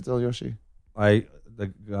place there still, Yoshi? The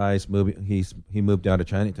guy's moving. He moved out of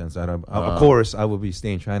Chinatown. So of course, I will be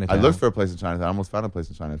staying in Chinatown. I looked for a place in Chinatown. I almost found a place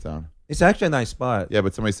in Chinatown. It's actually a nice spot. Yeah,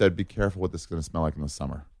 but somebody said, be careful what this is going to smell like in the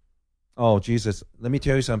summer. Oh Jesus! Let me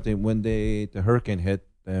tell you something. When the hurricane hit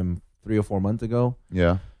them 3 or 4 months ago,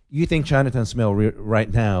 Yeah. you think Chinatown smell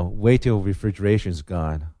right now? Wait till refrigeration's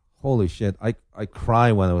gone. Holy shit! I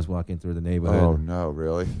cry when I was walking through the neighborhood. Oh, no,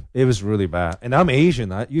 really? It was really bad. And I'm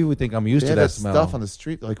Asian. You would think I'm used They to had that that smell. stuff on the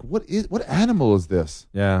street. Like, what animal is this?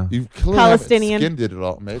 Yeah. You clearly Palestinian. Skin did it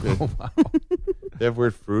all, maybe. Oh, wow. They have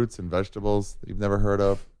weird fruits and vegetables that you've never heard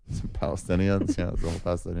of. Some Palestinians, the whole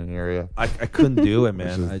Palestinian area. I couldn't do it, Which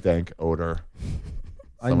man. is dank odor.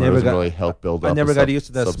 I Someone never doesn't got. really help build up. I never the got used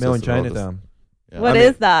to that smell in subsistence of all Chinatown. this. Yeah. What I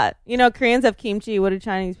is mean- that? You know, Koreans have kimchi. What do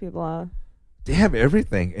Chinese people have? They have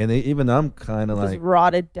everything, and even I'm kind of Just like,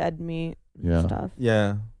 rotted dead meat Yeah. stuff.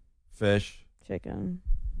 yeah, fish, Chicken.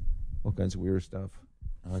 all kinds of weird stuff.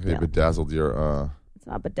 I like how you Yeah. bedazzled your, It's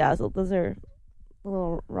not bedazzled. Those are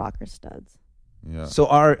little rocker studs. yeah. So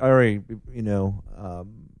Ari,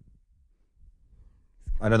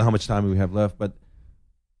 I don't know how much time we have left, but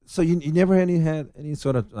so you never had any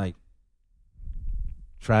sort of like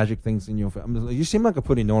tragic things in your family. You seem like a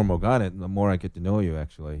pretty normal guy. The more I get to know you,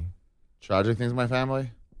 actually. Tragic things in my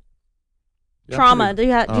family? Yeah, Trauma.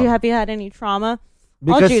 pretty- Have you had any trauma?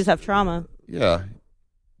 All Because- Jews have trauma. Yeah.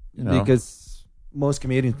 You know. Because most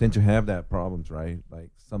comedians tend to have that problems, right?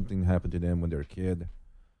 Like something happened to them when they were a kid.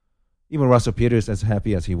 Even Russell Peters, as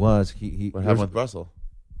happy as he was, he what happened with Russell?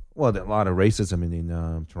 well, a lot of racism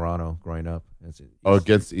in Toronto growing up. Oh,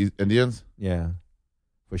 against Indians? Yeah,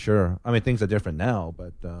 for sure. I mean, things are different now,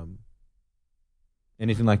 but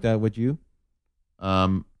anything like that with you?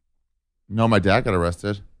 No, my dad got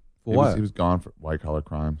arrested. For he what? He was gone for white collar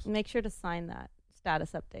crimes. Make sure to sign that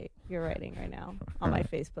status update you're writing right now on my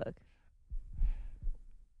Facebook.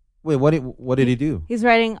 Wait, what did he do? He's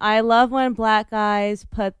writing, I love when black guys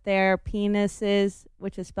put their penises,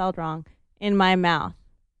 which is spelled wrong, in my mouth.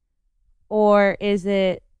 Or is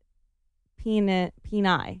it peni?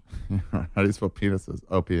 How do you spell penises?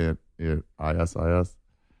 O P N I S I S.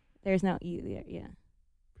 There's no E there, yeah.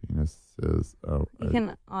 Penises. Oh, You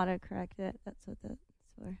can autocorrect it. That's what that's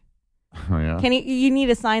for. oh yeah. Can you need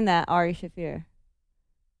to sign that, Ari Shafir.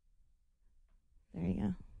 There you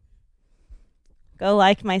go. Go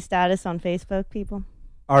like my status on Facebook, people.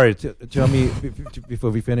 All right, tell me before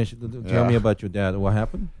we finish. Tell Yeah. me about your dad. What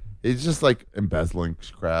happened? He's just like embezzling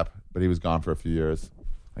crap, but he was gone for a few years.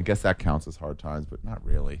 I guess that counts as hard times, but not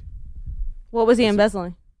really. What was he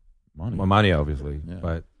embezzling? Money. Well, money, obviously, Yeah.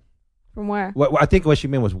 but From where? what I think what she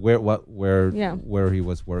meant was where Yeah. where he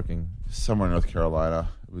was working. Somewhere in North Carolina.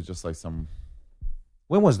 It was just like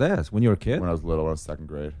When was that? When you were a kid? when I was little, when I was second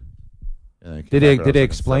grade. And then he came Did back when I they was, did they like, in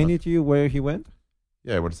explain seventh. it to you where he went?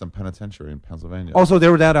 Yeah, I went to some penitentiary in Pennsylvania. Also, they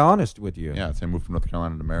were that honest with you. Yeah, so I moved from North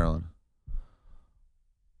Carolina to Maryland.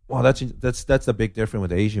 Well, that's the big difference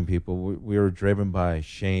with Asian people. We were driven by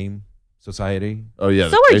shame, society. Oh yeah.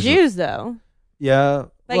 So were Asian- Jews, though. Yeah,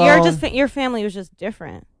 But well, your family was just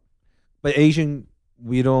different. But Asian,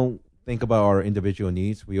 we don't think about our individual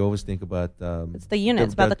needs. We always think about It's the unit.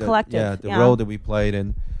 It's about the collective. Yeah, the role that we played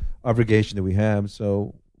and obligation that we have.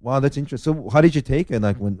 So, wow, that's interesting. So, how did you take it?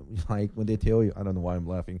 Like when they tell you, I don't know why I'm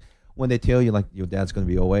laughing. When they tell you like your dad's going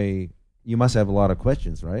to be away, you must have a lot of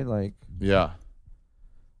questions, right? Like, Yeah.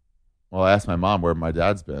 Well, I asked my mom where my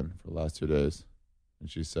dad's been for the last 2 days, and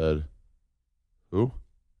she said, "Who?"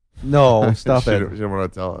 no, stop she it. Didn't, she didn't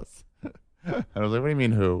want to tell us. I was like, "What do you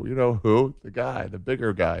mean who? You know who? The guy, the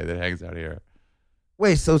bigger guy that hangs out here."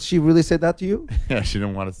 Wait, so she really said that to you? Yeah, she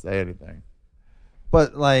didn't want to say anything.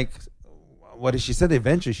 But like, what did she said?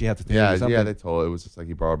 Eventually, she had to tell Yeah, you something. yeah. They told it was just like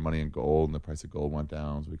he borrowed money in gold, and the price of gold went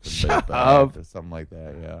down, so we couldn't pay Shut it back up. or something like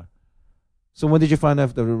that. Yeah, So when did you find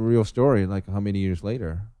out the real story? Like how many years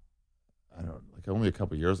later? I don't like only a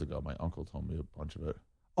couple years ago. My uncle told me a bunch of it.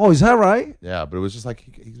 Oh, is that right? Yeah, but it was just like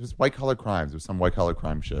he was white collar crimes. It was some white collar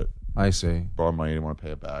crime shit. I see. Borrowed money, didn't want to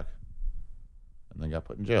pay it back, and then got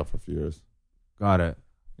put in jail for a few years. Got it.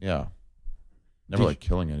 Yeah, never Did like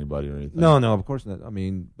killing anybody or anything. No, of course not. I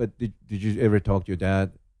mean, but did you ever talk to your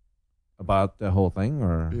dad about the whole thing,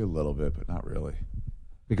 or Maybe a little bit, but not really.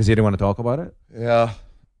 because he didn't want to talk about it? Yeah,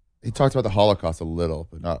 he talked about the Holocaust a little,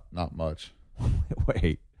 but not much.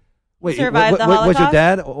 Wait. Survived the Was your Holocaust?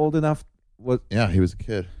 dad old enough? Yeah, he was a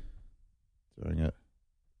kid doing it.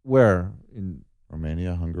 Where in?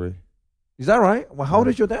 Romania, Hungary, Is that right? Well, how old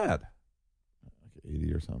is your dad? like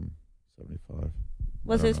 80 or something, 75.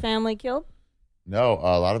 Was I don't his know. family killed? No,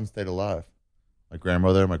 a lot of them stayed alive. My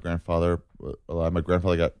grandmother, my grandfather, alive. My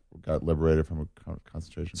grandfather got liberated from a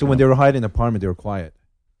concentration So camp. when they were hiding in the apartment, they were quiet.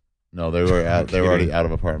 No, they were kidding. already out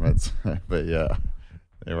of apartments. But yeah,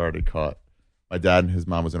 they were already caught. My dad and his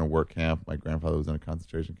mom was in a work camp. My grandfather was in a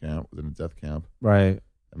concentration camp, was in a death camp. Right.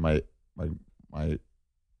 And my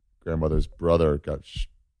grandmother's brother got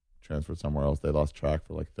transferred somewhere else. They lost track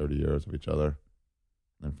for like 30 years of each other,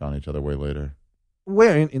 and then found each other way later.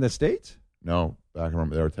 Where in the States? No, back when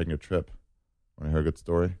they were taking a trip. Want to hear a good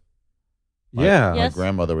story? Yeah. My Yes.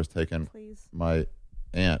 grandmother was taking Please. my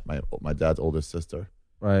aunt, my dad's oldest sister,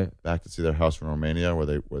 Right. back to see their house in Romania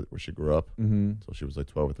where she grew up. Mm-hmm. So she was like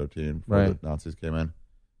 12 or 13 before Right. the Nazis came in.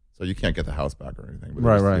 So you can't get the house back or anything. But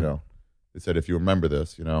Right, they right. You know, they said, if you remember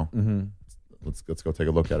this, you know, Mm-hmm. let's go take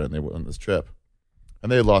a look at it. And they went on this trip.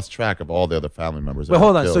 And they lost track of all the other family members. that But were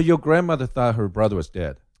hold on. So killed. your grandmother thought her brother was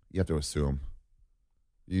dead. You have to assume.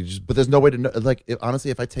 But there's no way to know. Like, honestly,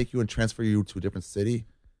 if I take you and transfer you to a different city,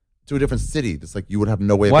 it's like you would have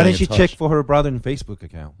no way of Why getting didn't she in touch. check for her brother in Facebook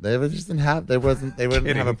account? They just didn't have. They wouldn't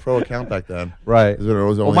have a pro account back then. Right. It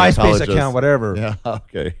was Or only MySpace apologists. account, whatever. Yeah.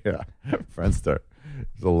 Okay. Yeah. Friendster. It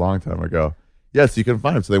was a long time ago. Yes, you can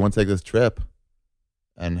find him. So they went to take this trip,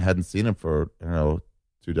 and hadn't seen him for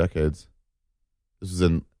 2 decades. This was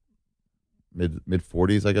in mid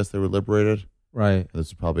 40s, I guess they were liberated. Right. And this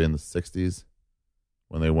was probably in the 60s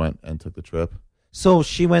when they went and took the trip. So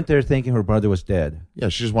she went there thinking her brother was dead. Yeah,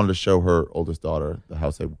 she just wanted to show her oldest daughter the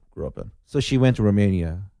house they grew up in. So she went to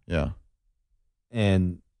Romania. Yeah.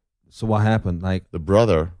 And so what happened? Like, The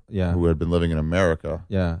brother, yeah. who had been living in America,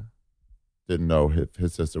 Yeah. didn't know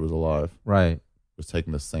his sister was alive, Right. was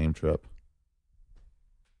taking the same trip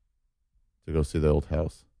to go see the old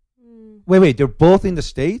house. Wait. They're both in the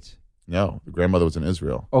States? No, the grandmother was in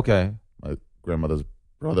Israel. Okay. My grandmother's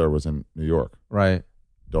brother was in New York. Right.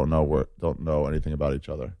 Don't know anything about each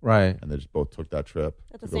other. Right. And they just both took that trip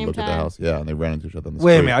At the to go same look at the time? house. Yeah, and they ran into each other on the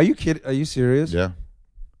Wait a street. minute. Are you kidding? Are you serious? Yeah.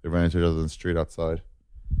 They ran into each other in the street outside.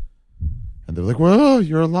 And they were like, "Whoa,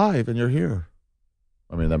 you're alive and you're here."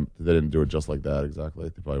 I mean, they didn't do it just like that exactly.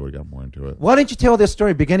 They probably would have got more into it. Why didn't you tell this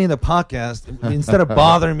story beginning of the podcast instead of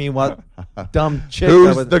bothering me what dumb chick? Who's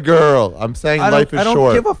that was- the girl? I'm saying life is I don't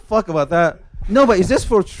short. give a fuck about that. No, but is this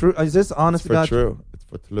for true? Is this honest It's to for God? true. It's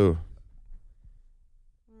for true.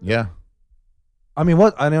 Yeah. I mean,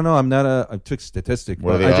 what? I don't know. I took statistic,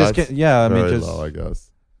 What are but the I just odds? can't. Yeah, I mean, Very just low, I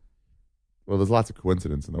guess. Well, there's lots of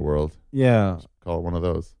coincidence in the world. yeah. Call it one of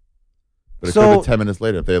those. But it So- could have been 10 minutes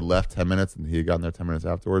later. If they had left 10 minutes and he had gotten there 10 minutes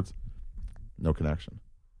afterwards, no connection.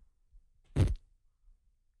 Wow,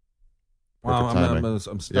 Perfect timing. I'm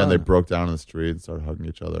Yeah, and stunned. they broke down in the street and started hugging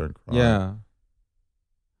each other and crying. Yeah,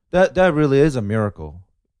 that really is a miracle,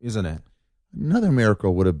 isn't it? Another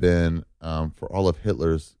miracle would have been for all of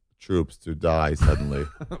Hitler's troops to die suddenly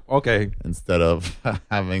Okay. instead of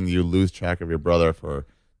having you lose track of your brother for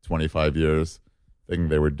 25 years, thinking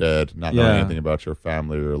they were dead, not knowing Yeah. anything about your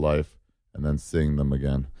family or your life, and then seeing them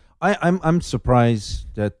again. I'm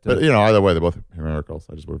surprised that. But, either way, they're both miracles.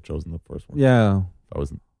 I just would have chosen the first one. yeah. If I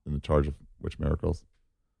was in the charge of which miracles.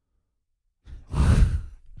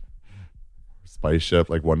 Spice ship,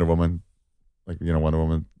 like Wonder Woman. Like, Wonder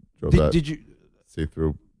Woman drove that Did you?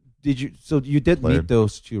 see-through. Did you? So you did Plane. meet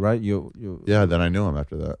those two, right? You. Yeah, then I knew him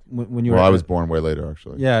after that. When you were. Well, I at- was born way later,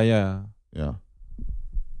 actually. Yeah, yeah. Yeah.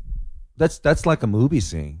 That's like a movie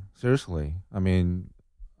scene. Seriously, I mean,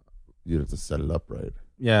 You'd have to set it up right.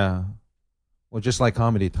 yeah. Well, just like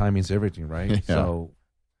comedy, timing's everything, right? Yeah. So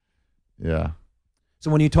Yeah.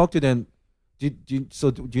 when you talk to them, do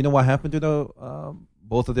you know what happened to the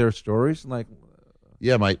both of their stories? Like,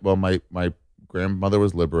 Yeah, my grandmother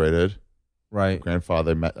was liberated. right,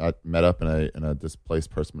 Grandfather met up in a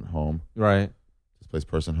displaced person home. right, Displaced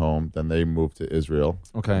person home. Then they moved to Israel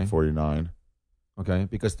okay, in 49. okay,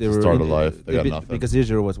 because they To were start a life. They got be- nothing. Because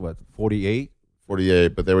Israel was what 48.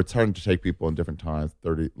 48, but they were starting to take people in different times.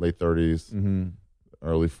 Late 30s, Mm-hmm.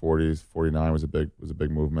 early 40s. 49 was a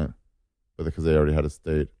big movement. but because they already had a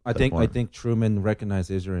state. I think Truman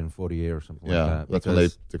recognized Israel in 48 or something like that. That's when they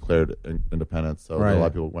declared independence. So Right. a lot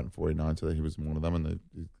of people went in 49, so that he was one of them, and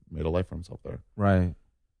he made a life for himself there. Right.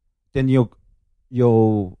 Then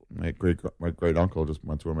you'll My great uncle just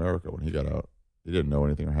went to America when he got out. He didn't know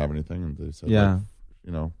anything or have anything, and they said, Yeah. like,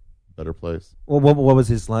 you know, better place. well, what was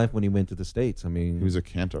his life when he went to the States? I mean, He was a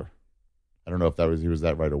cantor. I don't know if he was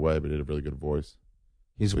that right away, but he had a really good voice.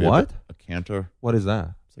 he's So he had what? a cantor. What is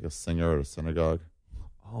that? It's like a singer at a synagogue.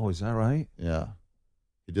 Oh, is that right? Yeah.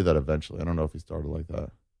 He did that eventually. I don't know if he started like that.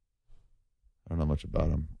 I don't know much about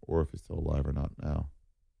him or if he's still alive or not now.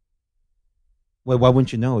 Well, why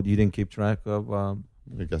wouldn't you know? You didn't keep track of.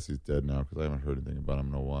 I guess he's dead now because I haven't heard anything about him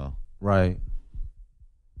in a while. Right.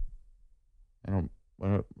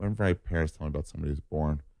 Whenever my parents tell me about somebody who's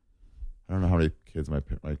born, I don't know how many kids my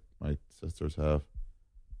sisters have.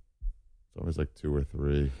 It's always like 2 or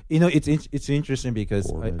 3. You know, it's interesting because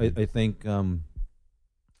Four, I maybe. think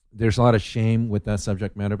there's a lot of shame with that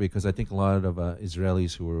subject matter because I think a lot of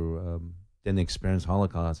Israelis who were didn't experience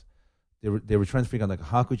Holocaust, they were trying to figure out like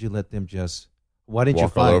how could you let them just why didn't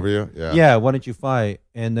Walk you all fight? over you? Yeah. Yeah, why didn't you fight?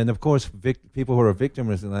 And then of course people who are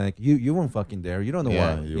victims are like you weren't fucking there. You don't know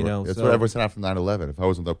Yeah, why. you You were- know, That's so- what everyone said after 9/11. If I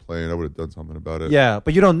wasn't on the plane, I would have done something about it. Yeah,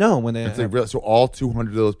 but you don't know when they. It's like, so all 200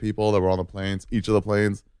 of those people that were on the planes, each of the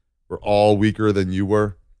planes, were all weaker than you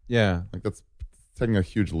were. Yeah, Like that's taking a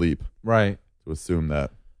huge leap right. to assume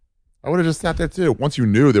that. I would have just sat there too. Once you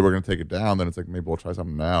knew they were going to take it down, then it's like maybe we'll try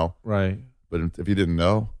something now. Right. But if you didn't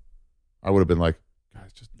know, I would have been like,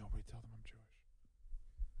 guys, just nobody tell them I'm Jewish.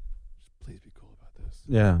 Just please be cool about this.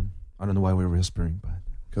 Yeah, I don't know why we were whispering, but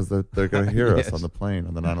Because they're going to hear Yes. us on the plane,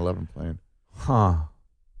 on the 9/11 plane. huh.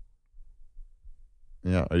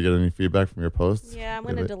 Yeah. Are you getting any feedback from your posts? Yeah, I'm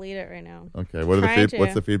gonna delete it right now. Okay. Trying to.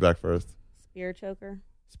 What's the feedback first? Spear choker.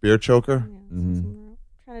 Spear choker? Yeah, Mhm.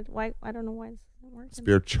 trying to. Why? I don't know why it's not working.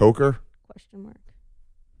 Spear choker? Question mark.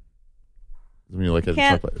 Is when you like it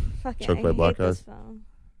Can't- choked by, Fucking. choked I by hate black this guys? phone.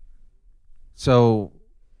 So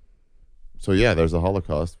So yeah, there's a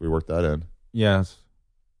Holocaust. We worked that in. yes.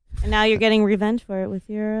 And now you're getting revenge for it with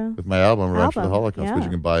your With my album, Revenge for the Album, Holocaust, which yeah.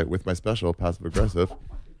 you can buy it with my special, Passive Aggressive,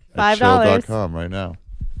 $5. at chill.com right now.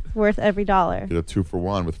 worth every dollar. Get a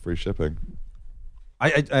 2-for-1 with free shipping.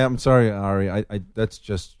 I'm sorry, Ari. I that's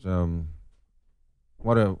just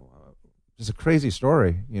what a just a crazy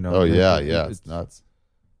story. You know. Oh, yeah, It's- it's nuts.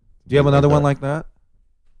 Do you have another one like that?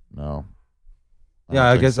 No. Yeah,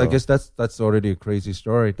 I guess that's already a crazy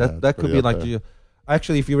story. Yeah, That it's that could pretty be up like there. you.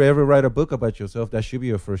 Actually, if you ever write a book about yourself, that should be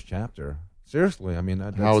your first chapter. Seriously, I mean,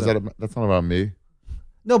 How is that? That's not about me.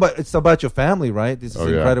 No, but it's about your family, right? This is Oh,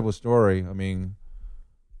 an yeah. incredible story. I mean,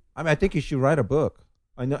 I think you should write a book.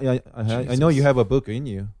 I know, I know you have a book in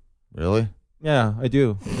you. Really? Yeah, I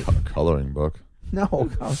do. A coloring book. No,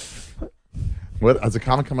 God. What? Has a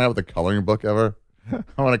comic come out with a coloring book ever?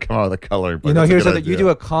 I want to come out with a coloring book. You know, That's a here's good the thing. You idea. do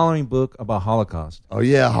a coloring book about Holocaust. Oh,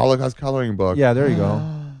 yeah, Holocaust coloring book. Yeah, there you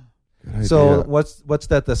go. Good So idea. what's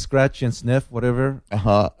that? The scratch and sniff, whatever.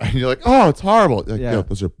 And you're like, oh, it's horrible. You're like, Yeah. yeah,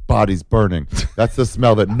 those are bodies burning. That's the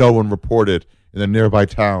smell that no one reported in the nearby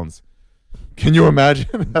towns. Can you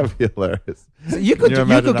imagine? That'd be hilarious. So you could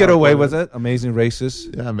imagine get how away funny? with it. Amazing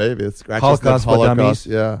racist. Yeah, maybe it's scratches. Holocaust for dummies.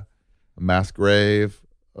 Yeah, a mass grave,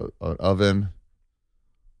 an oven,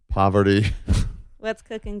 poverty. What's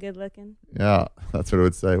cooking good looking? Yeah, that's what it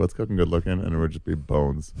would say. What's cooking good looking, and it would just be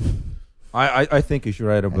bones. I think you should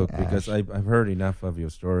write a book ash. because I've heard enough of your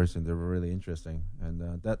stories and they're really interesting.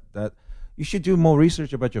 And that you should do more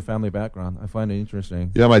research about your family background. I find it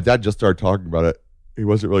interesting. Yeah, my dad just started talking about it. He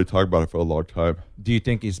wasn't really talking about it for a long time. Do you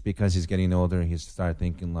think it's because he's getting older? He started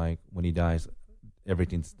thinking like when he dies,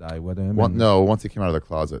 everything's died with him. and- No, once he came out of the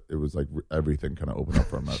closet, it was like everything kind of opened up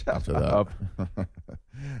for him after that.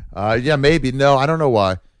 Yeah, maybe. No, I don't know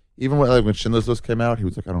why. Even when Schindler's List came out, he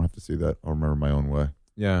was like, I don't have to see that. I'll remember my own way.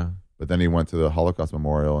 Yeah. But then he went to the Holocaust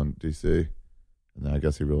Memorial in D.C., and then I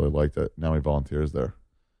guess he really liked it. Now he volunteers there.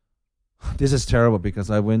 This is terrible because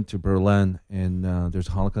I went to Berlin and there's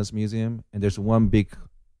a Holocaust museum and there's one big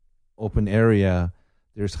open area.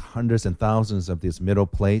 There's hundreds and thousands of these metal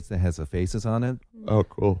plates that has the faces on it. Oh,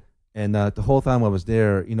 cool. And the whole time I was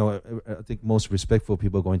there, you know, I think most respectful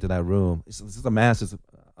people go into that room. This is a massive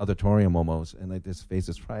auditorium almost, and like this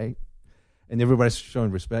faces right, and everybody's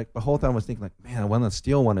showing respect. The whole time I was thinking, like, man, I want to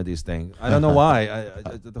steal one of these things. I don't know why.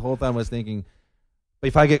 The whole time I was thinking, but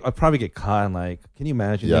if I'd probably get caught. And like, can you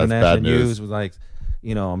imagine Yeah, the it's bad international news. news was like,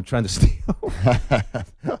 I'm trying to steal.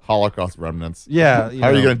 Holocaust remnants. Yeah. How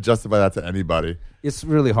are you going to justify that to anybody? It's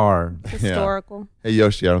really hard. It's historical. Hey,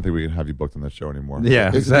 Yoshi, I don't think we can have you booked on that show anymore. Yeah,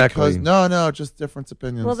 Is it exactly. because, no, just different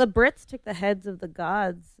opinions. Well, the Brits took the heads of the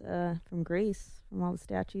gods from Greece, from all the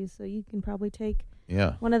statues, so you can probably take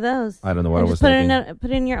one of those. I don't know what and I was just thinking.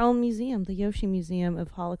 put it in your own museum, the Yoshi Museum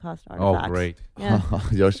of Holocaust Artifacts. Oh, great. Yeah.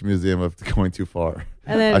 Yoshi Museum of going too far.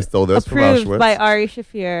 And then I stole this from approved Auschwitz. by Ari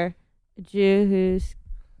Shafir, a Jew whose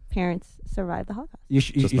parents survived the Holocaust. You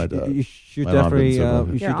Just my dad. should My mom definitely didn't survive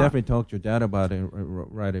it. you should Your aunt. definitely talk to your dad about it,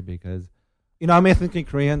 write it, because I'm ethnically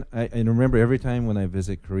Korean. I remember every time when I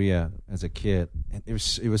visit Korea as a kid, and it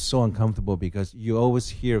was so uncomfortable because you always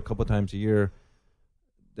hear a couple times a year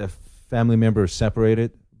the family members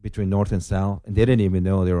separated between North and South, and they didn't even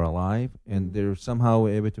know they were alive, and they're somehow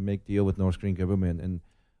able to make deal with North Korean government, and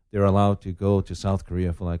they're allowed to go to South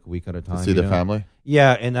Korea for like a week at a time. To see the family?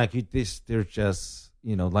 Yeah, and like they're just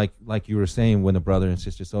like you were saying, when a brother and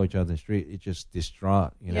sister saw each other in the street, it just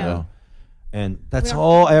distraught, Yeah. And that's We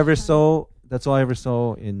all all- I ever saw. That's all I ever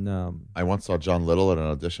saw in. I once saw John Little at an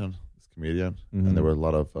audition, this comedian, Mhm. and there were a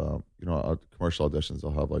lot of commercial auditions.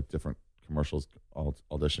 They'll have like different commercials all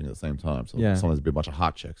auditioning at the same time. So Yeah. sometimes there'd be a bunch of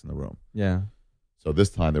hot chicks in the room. Yeah, So this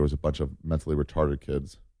time there was a bunch of mentally retarded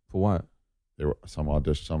kids. for what? There were some I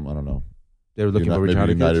don't know. They were looking for Maybe retarded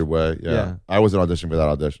United kids. Way. Yeah. Yeah. I wasn't auditioning for that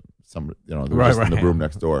audition. They were Right, just in the right. room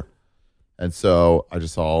next door. And so I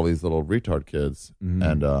just saw all these little retard kids,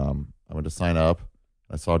 Mhm. and I went to sign up.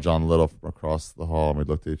 I saw John Little from across the hall, and we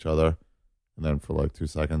looked at each other, and then for like 2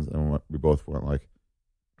 seconds, and we both went like,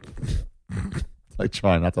 like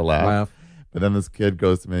trying not to laugh. Laugh. But then this kid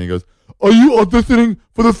goes to me and he goes, "Are you auditioning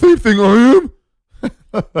for the same thing I am?"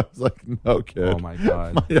 I was like, "No, kid. Oh my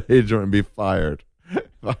god. My agent would be fired if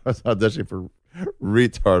I was auditioning for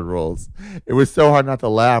retard roles." It was so hard not to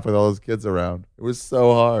laugh with all those kids around. It was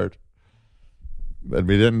so hard. But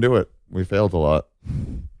we didn't do it. We failed a lot.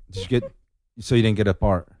 Did you get? So you didn't get a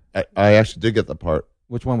part. I actually did get the part.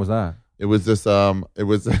 Which one was that? It was this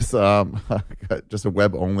just a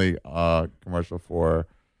web only commercial for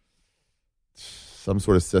some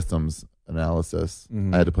sort of systems analysis.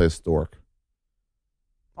 Mhm. I had to play a stork.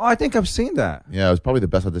 Oh, I think I've seen that. Yeah, it was probably the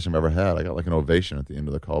best audition I've ever had. I got like an ovation at the end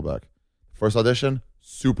of the callback. First audition,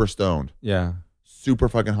 super stoned, Yeah. super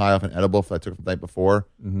fucking high off an edible that I took the night before.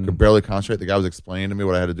 Mhm. Could barely concentrate. The guy was explaining to me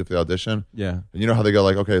what I had to do for the audition. Yeah. And you know how they go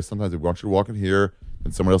like, okay, sometimes they want you to walk in here,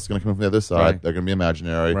 and someone else is going to come in from the other side. Right. They're going to be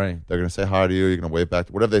imaginary. Right. They're going to say hi to you. You're going to wave back.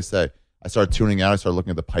 Whatever they say. I started tuning out. I started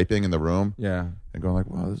looking at the piping in the room Yeah. and going like,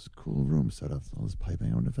 wow, this is a cool room set up. All this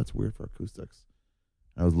piping. I wonder if that's weird for acoustics.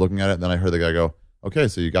 And I was looking at it, and then I heard the guy go, "Okay,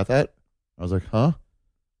 so you got that?" I was like, "Huh?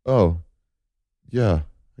 Oh, yeah,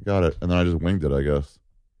 I got it." And then I just winged it, I guess.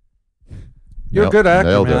 You're a good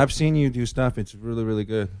actor, nailed man. it. I've seen you do stuff. It's really, really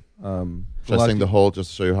good. Should I sing the whole,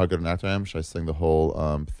 just to show you how good an actor I am, should I sing the whole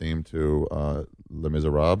theme to Les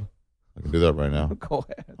Miserables? I can do that right now. Go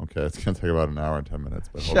ahead. Okay, it's going to take about an hour and 10 minutes.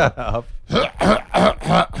 But hold Shut up.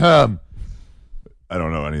 on. I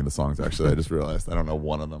don't know any of the songs, actually. I just realized I don't know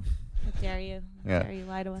one of them. How dare you? How Yeah. dare you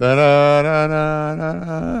lie to us? I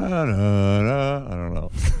don't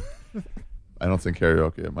know. I don't sing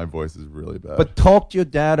karaoke. My voice is really bad. But talk to your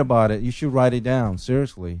dad about it. You should write it down.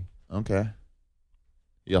 Seriously. Okay.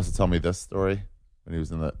 He also told me this story when he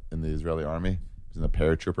was in the Israeli army. He was in the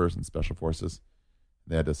paratroopers and special forces.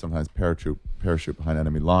 They had to sometimes parachute behind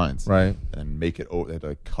enemy lines, Right. and make it. They had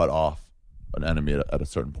to cut off an enemy at a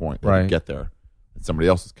certain point. They Right. had to get there, and somebody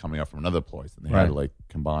else was coming up from another place, and they had to Right. like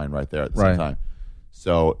combine right there at the Right. same time.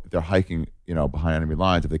 So if they're hiking, behind enemy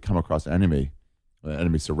lines. If they come across an enemy, the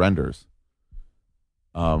enemy surrenders.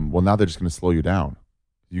 Well, now they're just going to slow you down.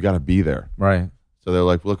 You got to be there. Right. So they're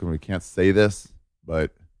like, "Look, we can't say this,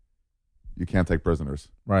 but you can't take prisoners."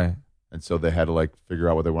 Right. And so they had to like figure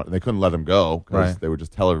out what they want. They couldn't let them go because Right. they would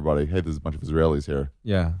just tell everybody, "Hey, there's a bunch of Israelis here."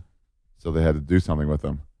 Yeah. So they had to do something with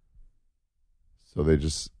them. So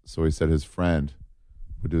he said his friend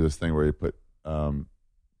would do this thing where he put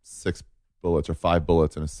 6 bullets or 5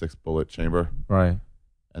 bullets in a 6-bullet chamber Right.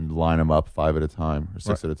 and line them up 5 at a time or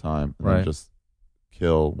 6 Right. at a time, and Right. then just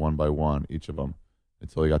kill one by one each of them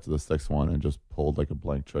until he got to the 6th one and just pulled like a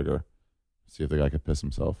blank trigger, see if the guy could piss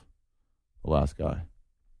himself. The last guy.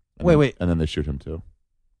 And Wait, then, wait. And then they shoot him too.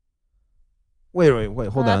 Wait. Hold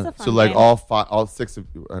Well, on. that's a fun So like game. all 6 of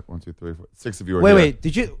you, 1, 2, 3, 4, 6 of you are Wait.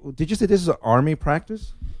 here. Did you say this is an army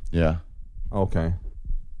practice? Yeah, Okay.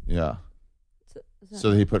 yeah.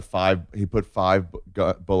 So he put 5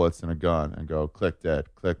 bullets in a gun and go click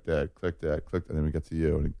dead, click dead, click dead, click, and then we get to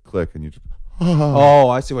you and click and you just Oh,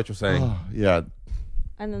 I see what you're saying. yeah.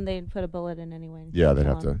 And then they'd put a bullet in anyway. and Yeah, they'd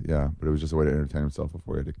kill have to. him. Yeah, but it was just a way to entertain himself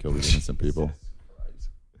before he had to kill these innocent people.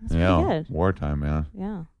 That's Yeah, pretty good. wartime, man.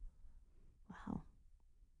 Yeah. Wow.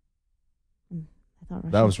 I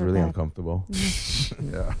thought That was Russians were really bad. uncomfortable.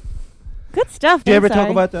 Yeah. Good stuff. Did you ever I'm talk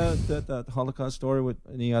sorry. about the Holocaust story with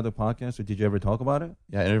any other podcast, or did you ever talk about it?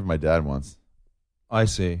 Yeah, I interviewed my dad once. I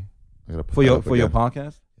see. I gotta put For that your up for your again.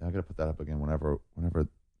 podcast. Yeah, I gotta put that up again whenever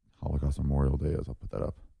Holocaust Memorial Day is. I'll put that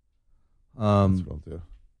up. That's what I'll do.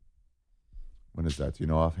 When is that? Do you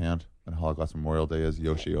know offhand? When Holocaust Memorial Day is?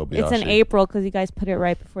 Yoshi Obayashi. It's in April because you guys put it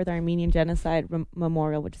right before the Armenian Genocide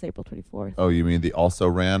Memorial, which is April 24th. Oh, you mean the Also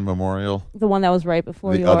Ran Memorial? The one that was right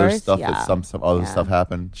before The yours. other stuff yeah. that some other Yeah. stuff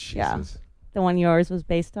happened. Yeah. Jesus. The one yours was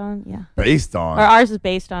based on. Yeah. Based on. Or ours was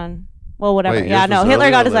based on. Well, whatever. Wait, yeah, yours no. was Hitler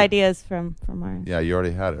earlier, got his like- ideas from ours. Yeah, you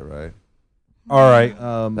already had it, right? All right.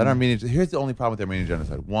 That Armenian. Here's the only problem with the Armenian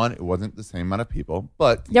genocide. One, it wasn't the same amount of people,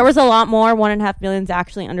 but There was a lot more. 1.5 million is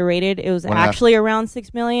actually underrated. It was 1.5 actually around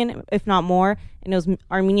 6 million, if not more. And it was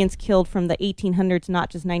Armenians killed from the 1800s, not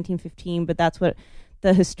just 1915. But that's what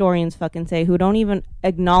the historians fucking say, who don't even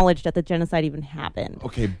acknowledge that the genocide even happened.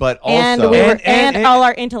 okay, but also And we were, And- and all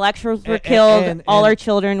our intellectuals were killed. and- all and- our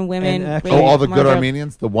children, women. and actually- oh, all the good murdered.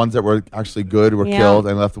 Armenians, the ones that were actually good, were Yeah. killed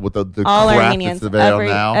and left with the All crap Armenians. that's available Every,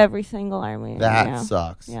 now. every single Armenian. That yeah.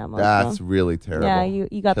 sucks. Yeah, most of That's them. really terrible. Yeah, you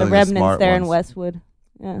got the Killing the remnants smart there in ones. Westwood.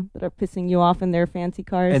 Yeah, that are pissing you off in their fancy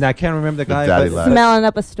cars. And I can't remember the The guy, daddy but, lad. Smelling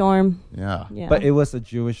up a storm. Yeah. Yeah. but it was a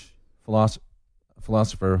Jewish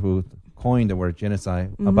philosopher who coined the word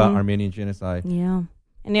genocide Mm-hmm. about Armenian genocide. Yeah.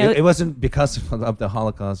 And It wasn't because of the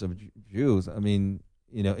Holocaust of Jews. I mean,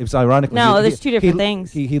 it was ironic. No, there's two different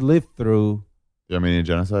things. He lived through. The Armenian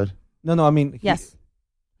genocide? No. I mean, yes.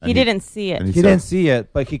 And He didn't see it. and He said- didn't see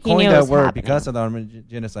it, but he knew coined it that was word happening. because of the Armenian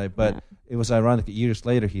genocide. But Yeah. it was ironic that years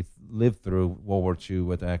later he lived through World War II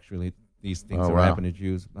with actually these things Oh, that were wow. happening to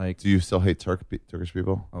Jews. Like, Do you still hate Turkish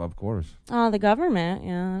people? of course. Oh, the government,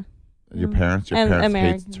 yeah. Your parents And hate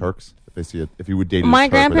American. Turks? If they see it, if you would date My a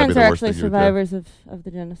Turk, would that be grandparents the are worst actually thing you would do? survivors of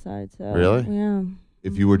the genocide. So Really? Yeah.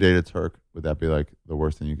 If you were dated Turk, would that be like the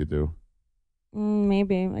worst thing you could do?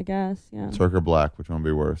 Maybe, I guess. Yeah. Turk or black? Which one would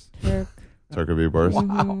be worse? Turk. Turk would be worse.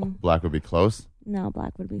 Mhm. Black would be close. No,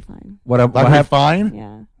 black would be fine. What Black would be have fine.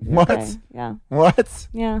 Yeah. What? Okay. Yeah. What?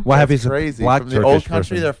 Yeah. what have That's is a crazy. black From the Turkish old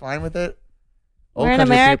country, person? they're fine with it. Old We're in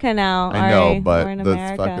country America now. I know, Ari. but We're in the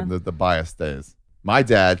America. fucking the bias stays. My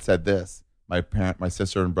dad said this. My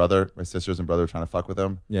sisters and brother were trying to fuck with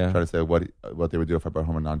him. Yeah. Trying to say what they would do if I brought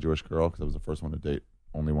home a non-Jewish girl, because I was the first one to date,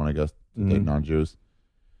 only one I guess to date Mhm. non-Jews.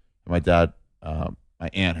 And my dad, my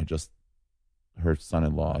aunt had just, her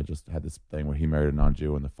son-in-law just had this thing where he married a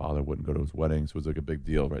non-Jew and the father wouldn't go to his wedding, so it was like a big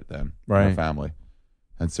deal right then in Right. our family.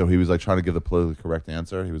 And so he was like trying to give the politically correct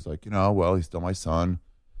answer. He was like, well, he's still my son.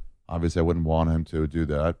 Obviously, I wouldn't want him to do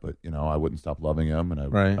that, but I wouldn't stop loving him,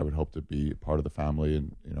 and Right. I would hope to be part of the family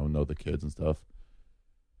and know the kids and stuff.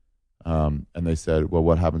 And they said, well,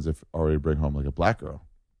 what happens if Ari bring home like a black girl?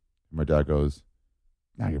 And my dad goes,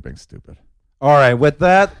 now you're being stupid. All right. With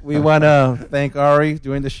that, we want to thank Ari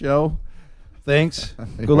doing the show. Thanks.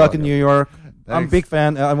 Good luck in New York. I'm a Thanks. big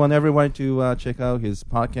fan. I want everyone to check out his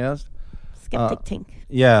podcast. Skeptic Tink.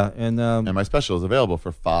 Yeah, and And my special is available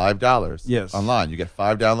for $5. Yes. Online. You get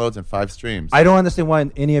 5 downloads and 5 streams. I don't understand why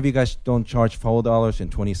any of you guys don't charge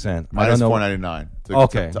 $4.20. I Mine don't is know. $4.99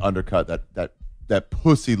 Okay. to undercut that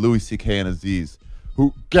pussy Louis C.K. and Aziz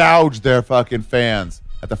who gouged their fucking fans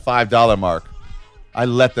at the $5 mark. I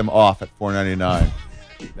let them off at $4.99.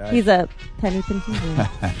 He's a penny pinching.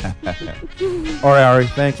 All right, Ari.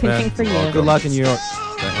 Thanks, man. Pinching for you. Good luck in New York.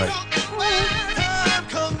 Right.